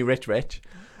 Money, money, rich, rich.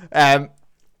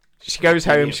 She goes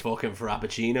Give me home. a fucking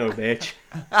frappuccino, bitch.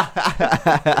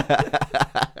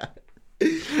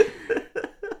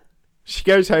 She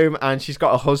goes home and she's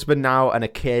got a husband now and a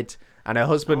kid. And her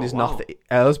husband is wow. nothing.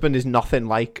 Her husband is nothing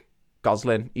like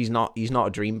Gosling. He's not a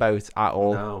dreamboat at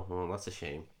all. No, well, that's a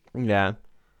shame. Yeah.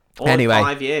 All Anyway. in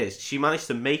 5 years, she managed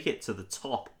to make it to the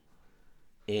top.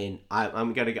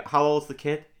 I'm gonna get. How old's the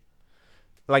kid?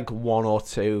 Like 1 or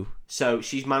 2. So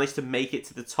she's managed to make it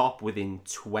to the top within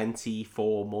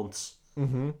 24 months.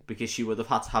 Mm-hmm. Because she would have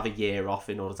had to have a year off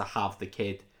in order to have the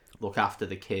kid, look after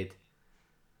the kid.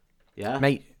 Yeah,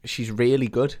 Mate, she's really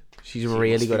good. She's a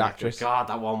really good actress. God,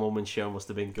 that one woman show must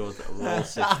have been good. All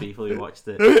 6 people who watched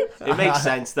it. It makes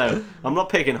sense though. I'm not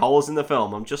picking holes in the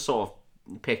film. I'm just sort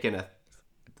of picking a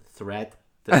thread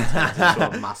that turns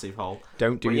into a massive hole.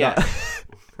 Don't do But that.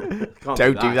 yeah. Can't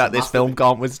Don't do that. It's a This film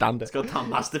can't withstand It's it. got that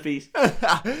masterpiece.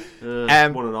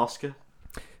 Won an Oscar.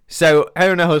 So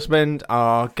her and her husband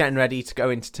are getting ready to go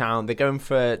into town. They're going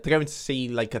to see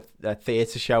like a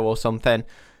theatre show or something.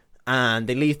 And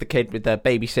they leave the kid with their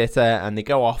babysitter and they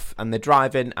go off and they're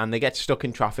driving and they get stuck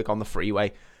in traffic on the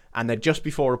freeway. And they're just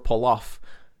before a pull off.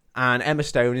 And Emma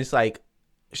Stone is like,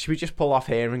 should we just pull off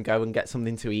here and go and get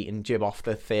something to eat and jib off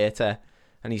the theatre?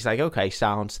 And he's like, okay,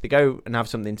 sounds. They go and have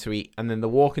something to eat. And then they're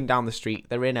walking down the street.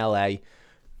 They're in LA.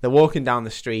 They're walking down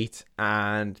the street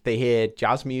and they hear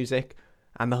jazz music.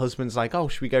 And the husband's like, oh,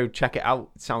 should we go check it out?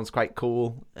 It sounds quite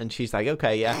cool. And she's like,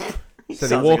 okay, yeah. So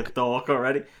they Sounds walk. like a dork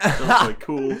already. Sounds quite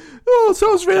cool. Oh, it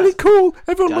sounds really cool.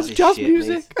 Everyone loves Jazzy jazz shit,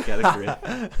 music. mate. Get a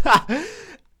grip.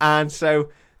 And so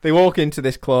they walk into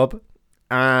this club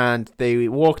and they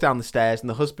walk down the stairs and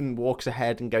the husband walks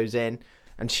ahead and goes in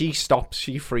and she stops,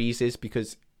 she freezes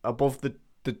because above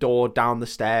the door down the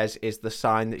stairs is the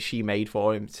sign that she made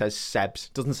for him. It says Sebs.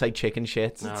 It doesn't say chicken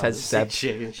shit. No, It says it doesn't Sebs. say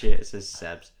chicken shit. It says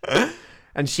Sebs.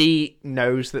 And she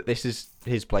knows that this is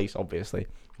his place, obviously.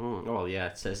 Oh, well, yeah,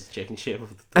 it says chicken shit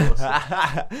with the door.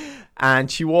 So. And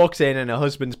she walks in and her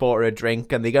husband's bought her a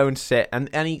drink and they go and sit and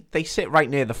they sit right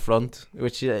near the front,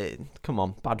 which come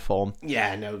on, bad form.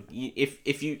 Yeah, no.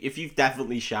 If you've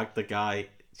definitely shagged the guy,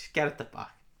 just get at the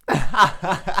back.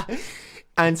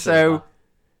 And so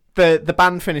the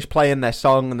band finish playing their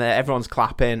song and everyone's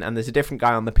clapping and there's a different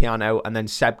guy on the piano and then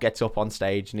Seb gets up on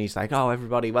stage and he's like, oh,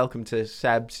 everybody, welcome to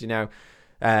Seb's,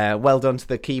 well done to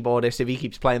the keyboardist. If he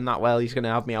keeps playing that well, he's going to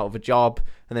have me out of a job.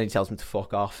 And then he tells him to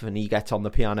fuck off and he gets on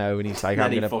the piano and he's like, I'm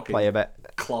going to play a bit.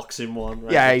 Clocks him one.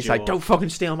 Right, Yeah, he's like, don't fucking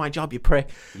steal my job, you prick.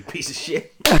 You piece of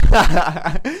shit.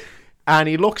 And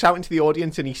he looks out into the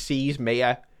audience and he sees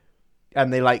Mia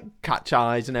and they like catch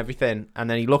eyes and everything. And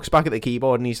then he looks back at the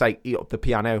keyboard and he's like, up the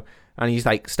piano and he's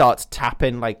like, starts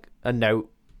tapping like a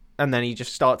note. And then he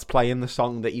just starts playing the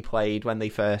song that he played when they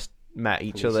first met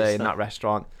each other in that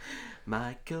restaurant.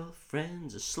 My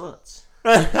girlfriend's a slut.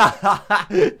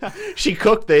 She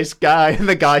cooked this guy and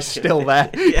the guy's still there.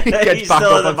 Yeah, He gets he's back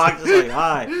still up in the on- back just like,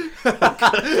 hi.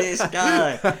 This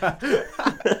guy.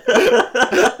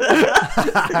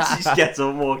 She just gets up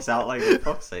and walks out like, for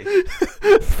fuck's sake.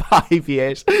 5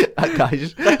 years. That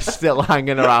guy's still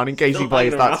hanging around in case he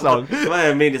plays that song. Well,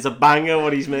 I mean, it's a banger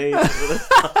what he's made.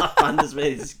 Man has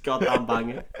made this goddamn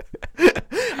banger.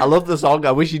 I love the song.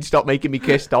 I wish he'd stop making me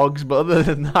kiss dogs, but other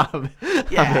than that,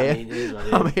 Yeah, I'm here. I mean, it is what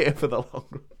it I'm is. here for the long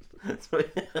run.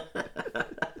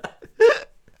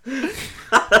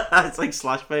 It's like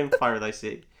Slash Bane, Paradise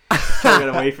City. Can't get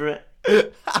away from it.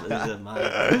 There's a my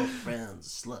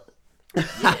girlfriend's slut.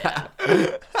 Yeah.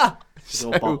 It's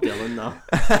all Bob Dylan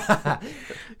now.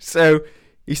 So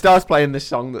he starts playing this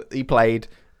song that he played,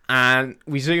 and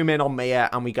we zoom in on Mia,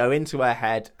 and we go into her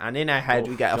head, and in her head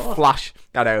we get a flash.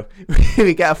 I know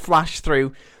we get a flash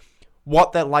through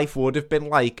what their life would have been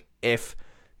like if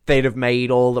they'd have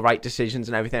made all the right decisions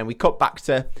and everything. We cut back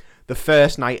to the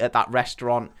first night at that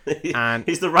restaurant, and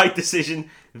it's the right decision.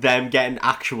 Them getting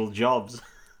actual jobs.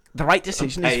 The right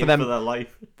decision is for them. For their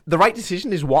life. The right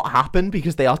decision is what happened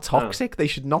because they are toxic. They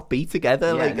should not be together.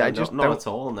 Yeah, like no, I just not don't, at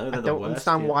all. No, they're I the don't worst,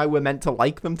 understand why we're meant to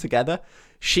like them together.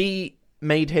 She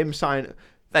made him sign.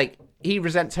 Like he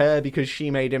resents her because she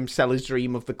made him sell his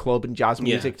dream of the club and jazz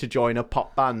music to join a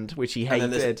pop band, which he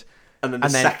hated. And then the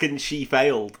second she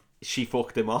failed, she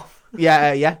fucked him off.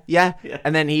 Yeah.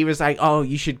 And then he was like, "Oh,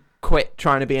 you should quit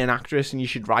trying to be an actress and you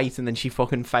should write." And then she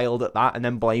fucking failed at that and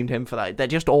then blamed him for that. They're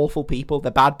just awful people.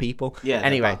 They're bad people. Yeah.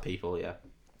 Anyway, bad people. Yeah.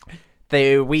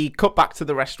 We cut back to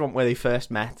the restaurant where they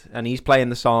first met, and he's playing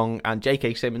the song, and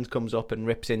J.K. Simmons comes up and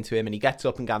rips into him, and he gets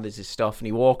up and gathers his stuff, and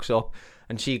he walks up,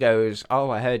 and she goes, "Oh,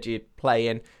 I heard you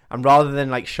playing," and rather than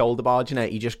like shoulder barging her,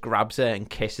 he just grabs her and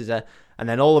kisses her, and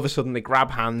then all of a sudden they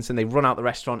grab hands and they run out the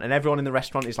restaurant, and everyone in the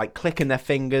restaurant is like clicking their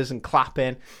fingers and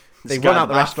clapping. They run out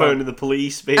the restaurant, phoning the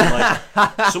police, being like,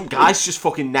 "Some guy's just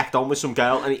fucking necked on with some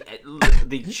girl,"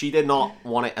 and she did not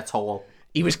want it at all.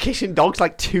 He was kissing dogs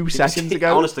like 2 seconds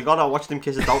ago. Honest to God, I watched him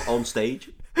kiss a dog on stage.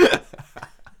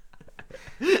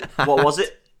 What was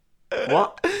it?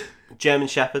 What? German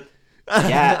Shepherd.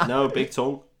 Yeah, no, big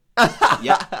tongue.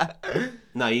 Yeah.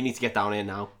 No, you need to get down here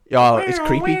now. Oh, it's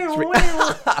creepy.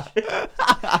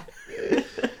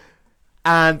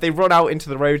 And they run out into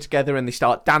the road together and they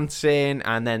start dancing,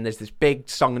 and then there's this big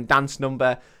song and dance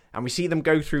number, and we see them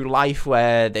go through life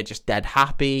where they're just dead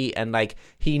happy, and like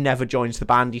he never joins the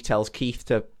band. He tells Keith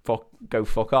to go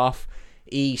fuck off.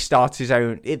 He starts his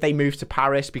own. They move to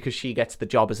Paris because she gets the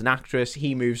job as an actress.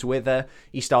 He moves with her.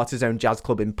 He starts his own jazz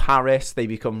club in Paris. They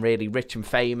become really rich and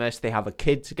famous. They have a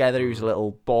kid together who's a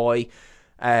little boy,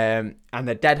 and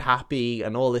they're dead happy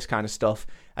and all this kind of stuff.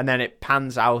 And then it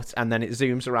pans out, and then it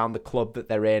zooms around the club that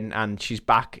they're in, and she's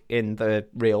back in the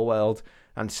real world,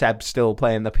 and Seb's still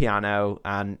playing the piano,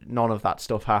 and none of that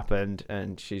stuff happened,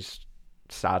 and she's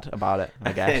sad about it,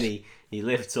 I guess. And he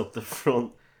lifts up the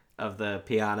front of the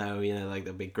piano, you know, like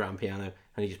the big grand piano,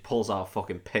 and he just pulls out a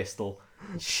fucking pistol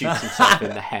and shoots himself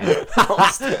in the head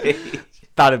on stage.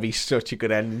 That'd be such a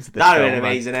good ending to the That'd film, be an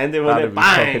amazing ending, That'd wouldn't it? be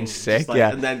Bang! fucking sick, Like,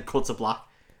 yeah. And then cut to black.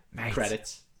 Mate,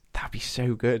 Credits. that'd be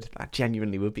so good. That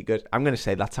genuinely would be good. I'm going to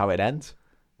say that's how it ends.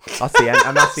 That's the end,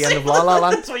 and that's the end of La La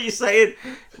Land. That's what you're saying.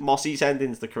 Mossy's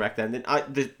ending's the correct ending.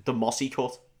 The Mossy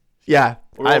cut. Yeah,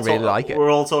 I really like it.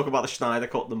 We're all talking about the Schneider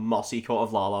cut, the Mossy cut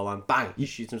of La La Land. Bang! He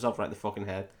shoots himself right in the fucking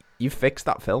head. You fixed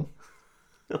that film.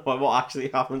 What actually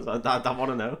happens? I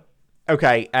want to know.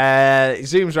 Okay, it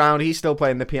zooms around. He's still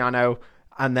playing the piano,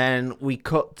 and then we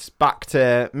cut back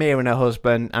to Mia and her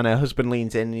husband, and her husband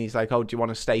leans in and he's like, "Oh, do you want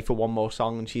to stay for one more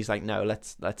song?" And she's like, "No,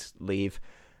 let's leave."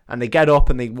 And they get up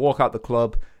and they walk out the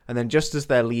club, and then just as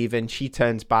they're leaving, she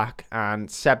turns back and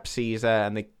Seb sees her,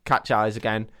 and they catch eyes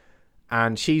again,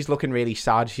 and she's looking really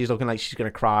sad. She's looking like she's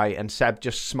gonna cry, and Seb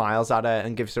just smiles at her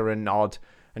and gives her a nod,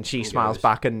 and she smiles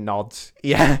back and nods.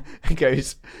 Yeah, and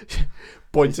goes.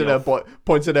 Points at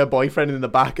her boyfriend in the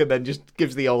back, and then just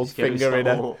gives the old finger in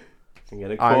her. I'm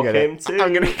gonna cook him too.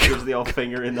 I'm gonna gives the old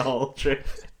finger in the whole trick.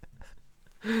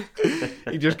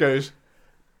 He just goes,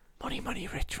 "Money, money,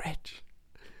 rich, rich."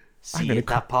 See you at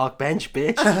that park bench,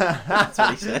 bitch. That's what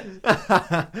he said.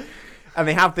 And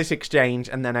they have this exchange,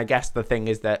 and then I guess the thing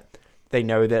is that they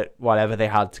know that whatever they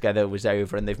had together was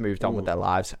over, and they've moved on with their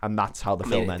lives, and that's how the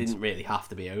film ends. It didn't really have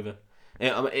to be over.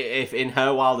 If in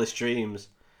her wildest dreams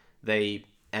they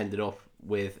ended up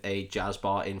with a jazz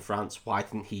bar in France, why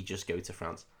didn't he just go to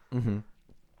France? Mm-hmm.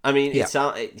 I mean,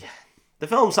 the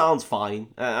film sounds fine.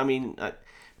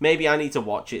 Maybe I need to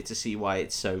watch it to see why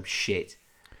it's so shit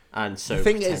and so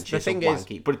pretentious and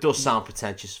wanky. But it does sound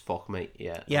pretentious as fuck, mate.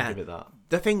 Yeah, I'll give it that.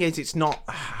 The thing is, it's not...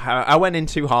 I went in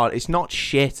too hard. It's not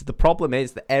shit. The problem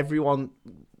is that everyone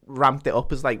ramped it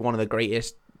up as like one of the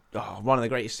greatest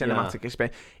cinematic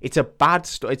experience. It's a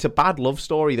bad love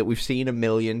story that we've seen a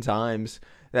million times.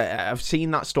 I've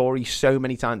seen that story so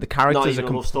many times. The characters not even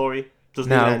a love story.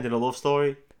 Doesn't even end in a love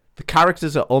story. The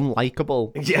characters are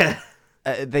unlikable. Yeah.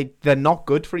 They're not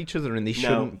good for each other, and they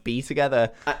shouldn't be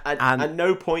together. And at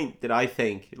no point did I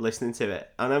think, listening to it,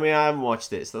 and I mean, I haven't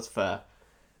watched it, so that's fair,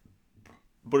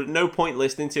 but at no point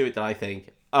listening to it did I think,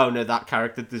 oh no, that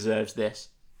character deserves this.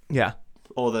 Yeah.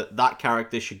 Or that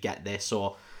character should get this,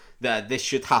 or that this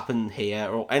should happen here,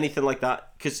 or anything like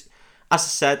that. Because, as I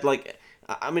said, like,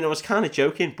 I mean, I was kind of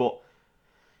joking, but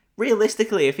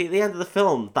realistically, if at the end of the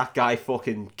film that guy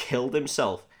fucking killed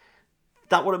himself,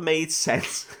 that would have made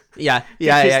sense. Yeah.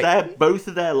 Because both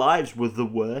of their lives were the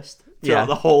worst throughout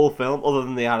the whole film, other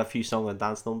than they had a few song and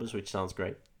dance numbers, which sounds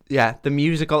great. Yeah, the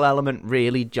musical element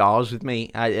really jars with me.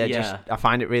 I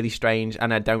find it really strange,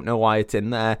 and I don't know why it's in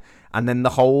there. And then the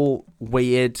whole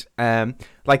weird,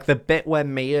 like the bit where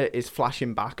Mia is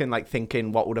flashing back and like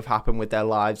thinking what would have happened with their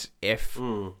lives if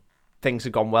things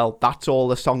had gone well. That's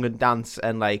all a song and dance,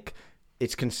 and like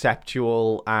it's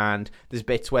conceptual. And there's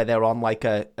bits where they're on like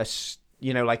a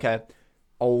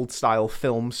old style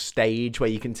film stage where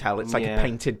you can tell it's like a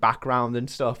painted background and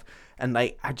stuff. And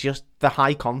like, the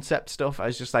high concept stuff, I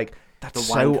was just like, that's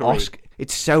so Oscar.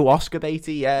 It's so Oscar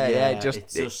baity. Yeah. It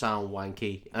does sound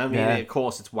wanky. I mean, of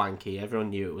course it's wanky. Everyone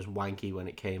knew it was wanky when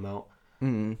it came out.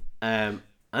 And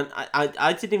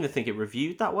I didn't even think it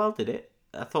reviewed that well, did it?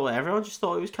 I thought everyone just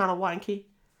thought it was kind of wanky.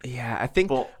 Yeah, I think.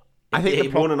 But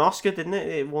it won an Oscar, didn't it?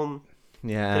 It won.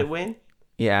 Yeah. Did it win?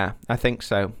 Yeah, I think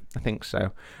so.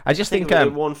 I just think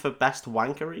it won for best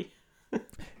wankery.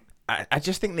 I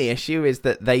just think the issue is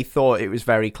that they thought it was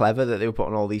very clever that they were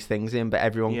putting all these things in, but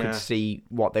everyone could see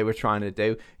what they were trying to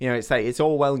do. You know, it's like, it's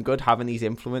all well and good having these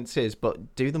influences,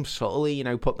 but do them subtly, you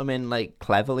know, put them in like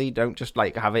cleverly. Don't just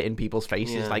like have it in people's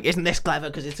faces. Like, isn't this clever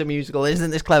because it's a musical? Isn't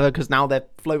this clever because now they're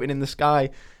floating in the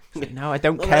sky? Like, no, I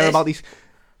don't care about these.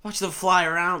 Watch them fly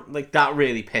around. Like, that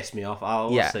really pissed me off.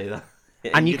 I'll say that.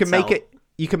 And you can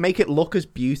make it look as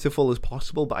beautiful as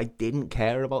possible, but I didn't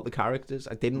care about the characters.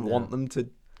 I didn't want them to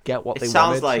get what they wanted.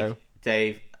 It sounds like,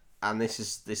 Dave, and this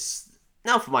is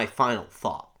now for my final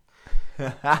thought.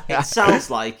 It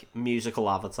sounds like musical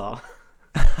Avatar.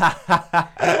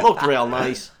 It looked real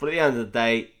nice, but at the end of the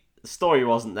day, the story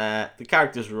wasn't there. The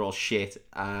characters were all shit,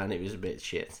 and it was a bit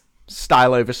shit.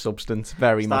 Style over substance,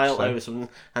 very much so. Style over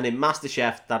substance, and in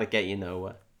MasterChef, that'd get you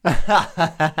nowhere.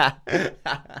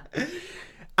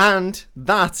 And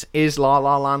that is La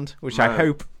La Land, which I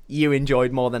hope you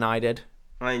enjoyed more than I did.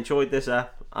 I enjoyed this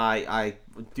app. I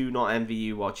do not envy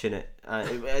you watching it.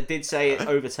 I did say it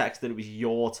over text that it was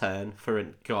your turn for a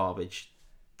garbage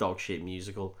dog shit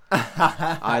musical.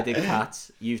 I did Cats.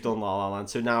 You've done La La Land.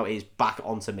 So now it is back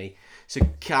onto me. So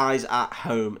guys at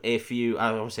home, if you... I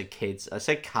almost said kids. I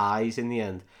said guys in the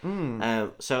end.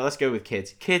 So let's go with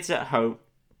kids. Kids at home,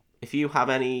 if you have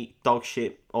any dog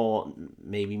shit or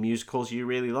maybe musicals you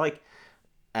really like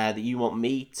that you want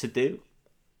me to do,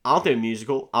 I'll do a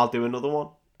musical. I'll do another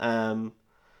one.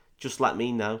 Just let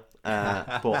me know.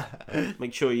 But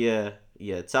make sure you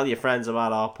tell your friends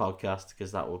about our podcast,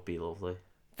 because that would be lovely.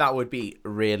 That would be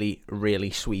really, really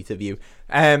sweet of you.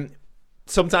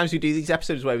 Sometimes we do these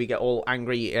episodes where we get all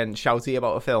angry and shouty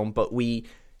about a film, but we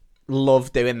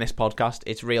love doing this podcast.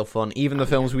 It's real fun. Even the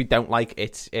films we don't like,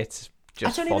 it's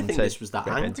just I don't even think this was that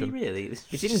angry, really.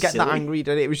 It didn't get that angry,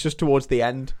 did it? It was just towards the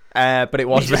end. But it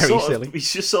was very silly. We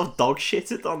just sort of dog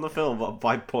shitted on the film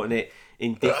by putting it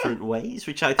in different ways,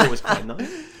 which I thought was quite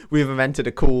nice. We've invented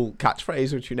a cool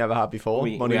catchphrase which we never had before.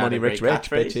 Money, money, rich,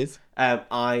 bitches.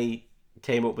 I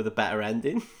came up with a better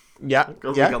ending. Yeah,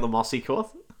 because we got the Mossy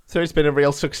cut. So it's been a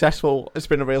real successful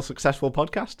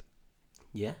podcast.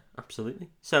 Yeah, absolutely.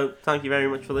 So thank you very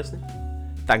much for listening.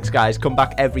 Thanks, guys. Come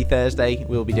back every Thursday.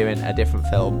 We'll be doing a different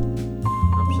film.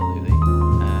 Absolutely.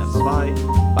 Bye.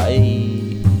 Bye.